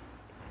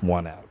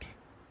won out.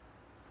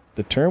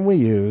 The term we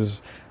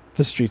use,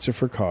 the streets are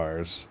for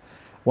cars.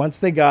 Once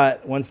they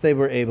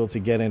were able to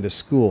get into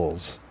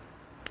schools,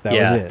 that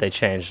was it. They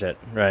changed it,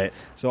 right?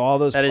 So all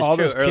those That is true.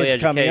 those Early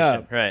kids coming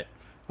education, up, right?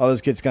 all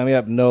those kids coming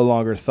up no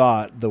longer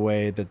thought the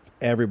way that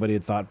everybody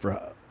had thought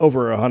for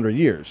over 100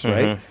 years,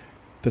 right?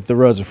 That the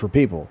roads are for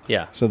people.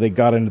 Yeah. So they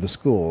got into the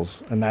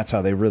schools, and that's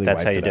how they really.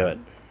 That's how you do out. it.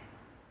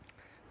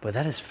 But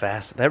that is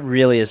fast. That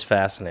really is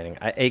fascinating.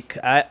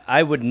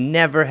 I would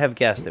never have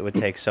guessed it would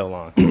take so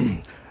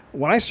long.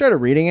 When I started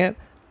reading it,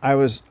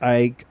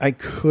 I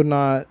could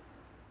not.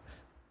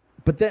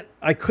 But then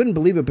I couldn't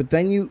believe it. But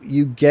then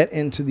you get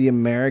into the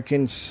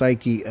American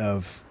psyche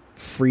of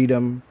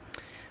freedom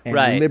and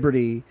Right.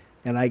 liberty,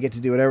 and I get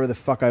to do whatever the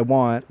fuck I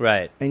want.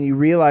 Right. And you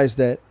realize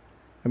that.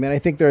 I mean, I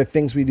think there are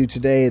things we do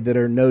today that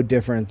are no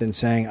different than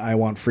saying I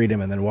want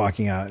freedom and then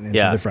walking out into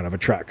the front of a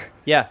truck.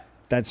 Yeah.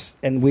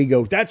 And we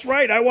go, that's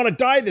right, I want to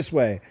die this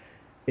way.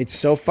 It's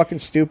so fucking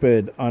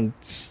stupid on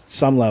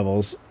some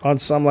levels. On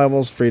some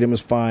levels, freedom is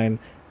fine,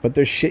 but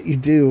there's shit you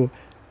do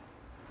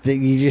that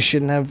you just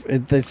shouldn't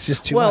have. That's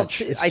just too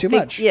much. It's too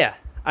much. Yeah.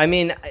 I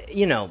mean,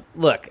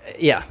 look,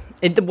 yeah.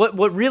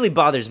 What really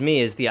bothers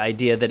me is the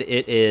idea that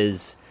it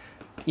is,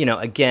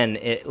 again,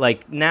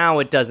 now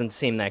it doesn't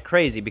seem that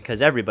crazy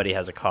because everybody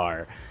has a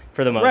car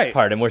for the most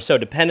part, and we're so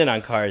dependent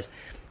on cars.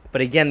 But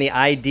again, the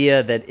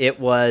idea that it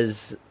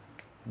was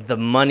the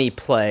money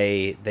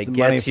play that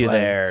gets you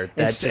there.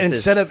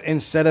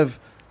 Instead of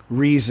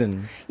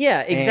reason.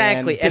 Yeah,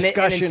 exactly. And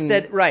discussion.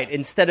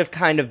 Instead of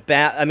kind of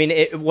bad. I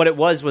mean, what it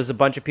was a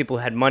bunch of people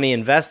who had money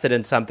invested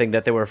in something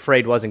that they were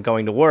afraid wasn't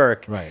going to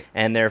work. Right.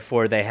 And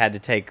therefore they had to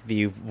take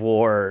the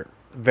war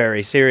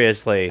very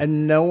seriously.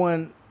 And no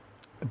one.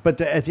 But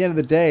at the end of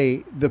the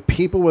day, the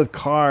people with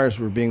cars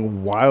were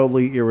being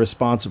wildly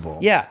irresponsible.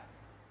 Yeah.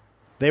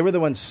 They were the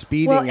ones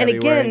speeding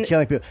everywhere and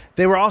killing people.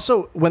 They were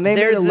also, when they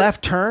made a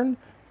left turn,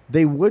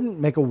 they wouldn't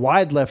make a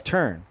wide left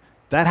turn.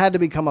 That had to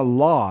become a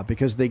law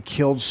because they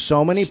killed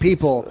so many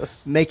people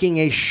making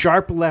a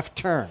sharp left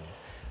turn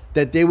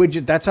that they would.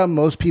 That's how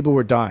most people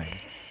were dying.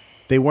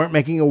 They weren't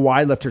making a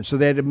wide left turn, so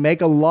they had to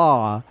make a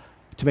law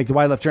to make the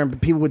wide left turn, but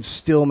people would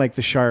still make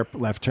the sharp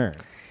left turn.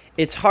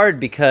 It's hard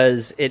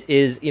because it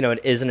is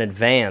an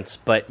advance,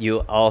 but you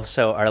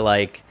also are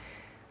like,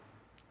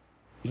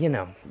 I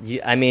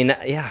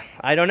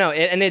don't know.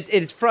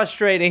 It's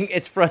frustrating.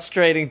 It's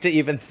frustrating to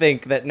even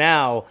think that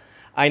now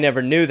I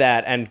never knew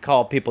that and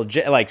call people,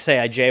 say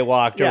I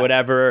jaywalked or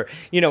whatever.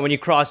 When you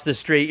cross the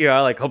street, you're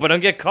like, hope I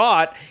don't get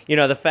caught.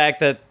 The fact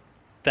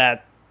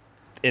that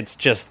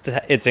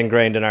it's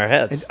ingrained in our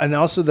heads. And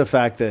also the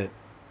fact that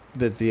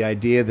the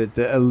idea that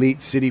the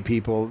elite city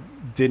people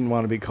didn't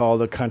want to be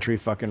called a country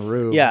fucking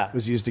rube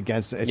was used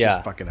against it. It's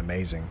just fucking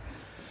amazing.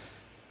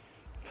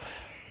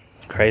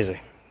 Crazy.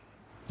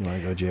 You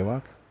want to go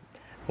jaywalk?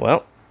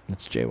 Well,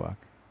 let's jaywalk.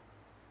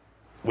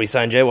 We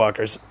sign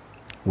jaywalkers.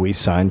 We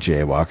sign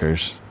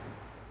jaywalkers.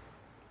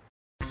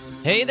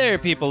 Hey there,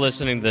 people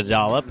listening to The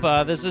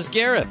Dollop. This is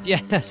Gareth.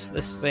 Yes,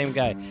 this same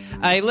guy.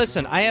 I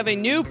have a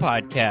new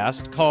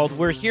podcast called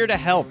We're Here to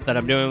Help that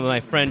I'm doing with my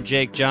friend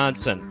Jake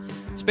Johnson.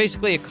 It's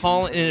basically a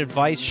call-in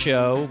advice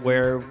show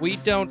where we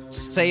don't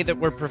say that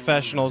we're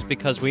professionals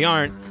because we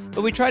aren't,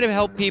 but we try to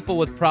help people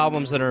with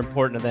problems that are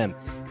important to them.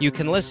 You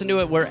can listen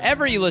to it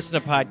wherever you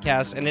listen to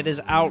podcasts, and it is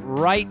out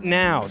right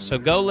now. So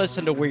go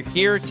listen to We're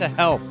Here to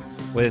Help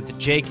with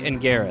Jake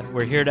and Gareth.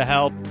 We're Here to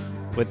Help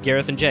with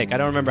Gareth and Jake. I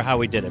don't remember how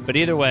we did it, but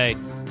either way,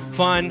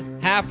 fun,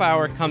 half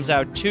hour, comes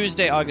out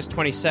Tuesday, August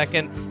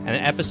 22nd, and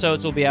the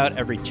episodes will be out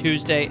every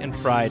Tuesday and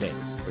Friday.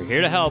 We're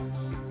here to help.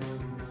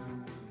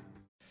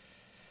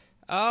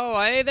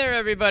 Oh, hey there,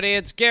 everybody.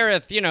 It's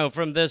Gareth,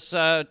 from this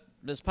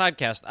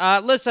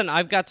podcast. Listen,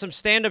 I've got some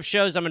stand-up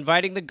shows. I'm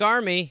inviting the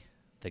Garmy,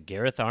 the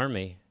Gareth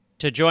Army,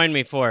 to join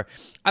me for.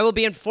 I will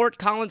be in Fort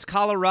Collins,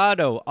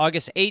 Colorado,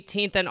 August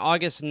 18th and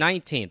August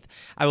 19th.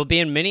 I will be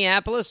in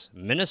Minneapolis,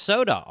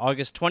 Minnesota,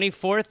 August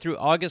 24th through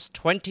August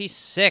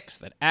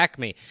 26th at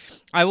Acme.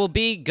 I will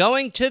be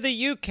going to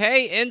the UK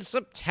in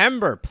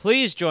September.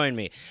 Please join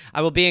me.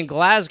 I will be in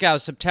Glasgow,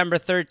 September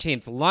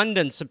 13th,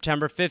 London,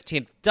 September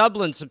 15th,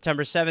 Dublin,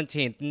 September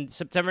 17th, and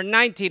September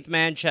 19th,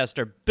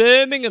 Manchester,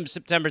 Birmingham,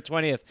 September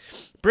 20th,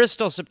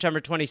 Bristol, September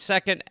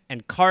 22nd,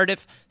 and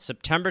Cardiff,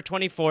 September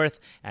 24th.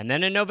 And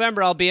then in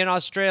November, I'll be in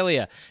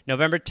Australia.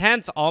 November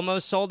 10th,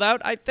 almost sold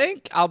out, I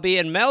think. I'll be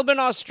in Melbourne,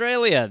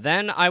 Australia.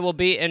 Then I will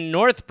be in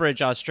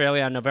Northbridge,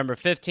 Australia on November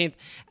 15th.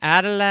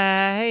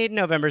 Adelaide,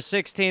 November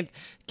 16th.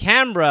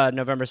 Canberra,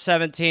 November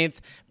 17th.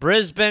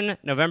 Brisbane,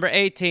 November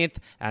 18th.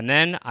 And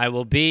then I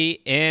will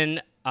be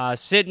in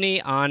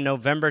Sydney on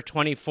November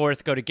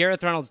 24th. Go to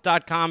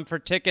GarethReynolds.com for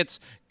tickets.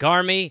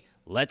 Garmy,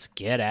 let's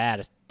get at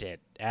it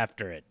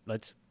after it.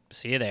 Let's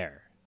see you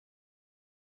there.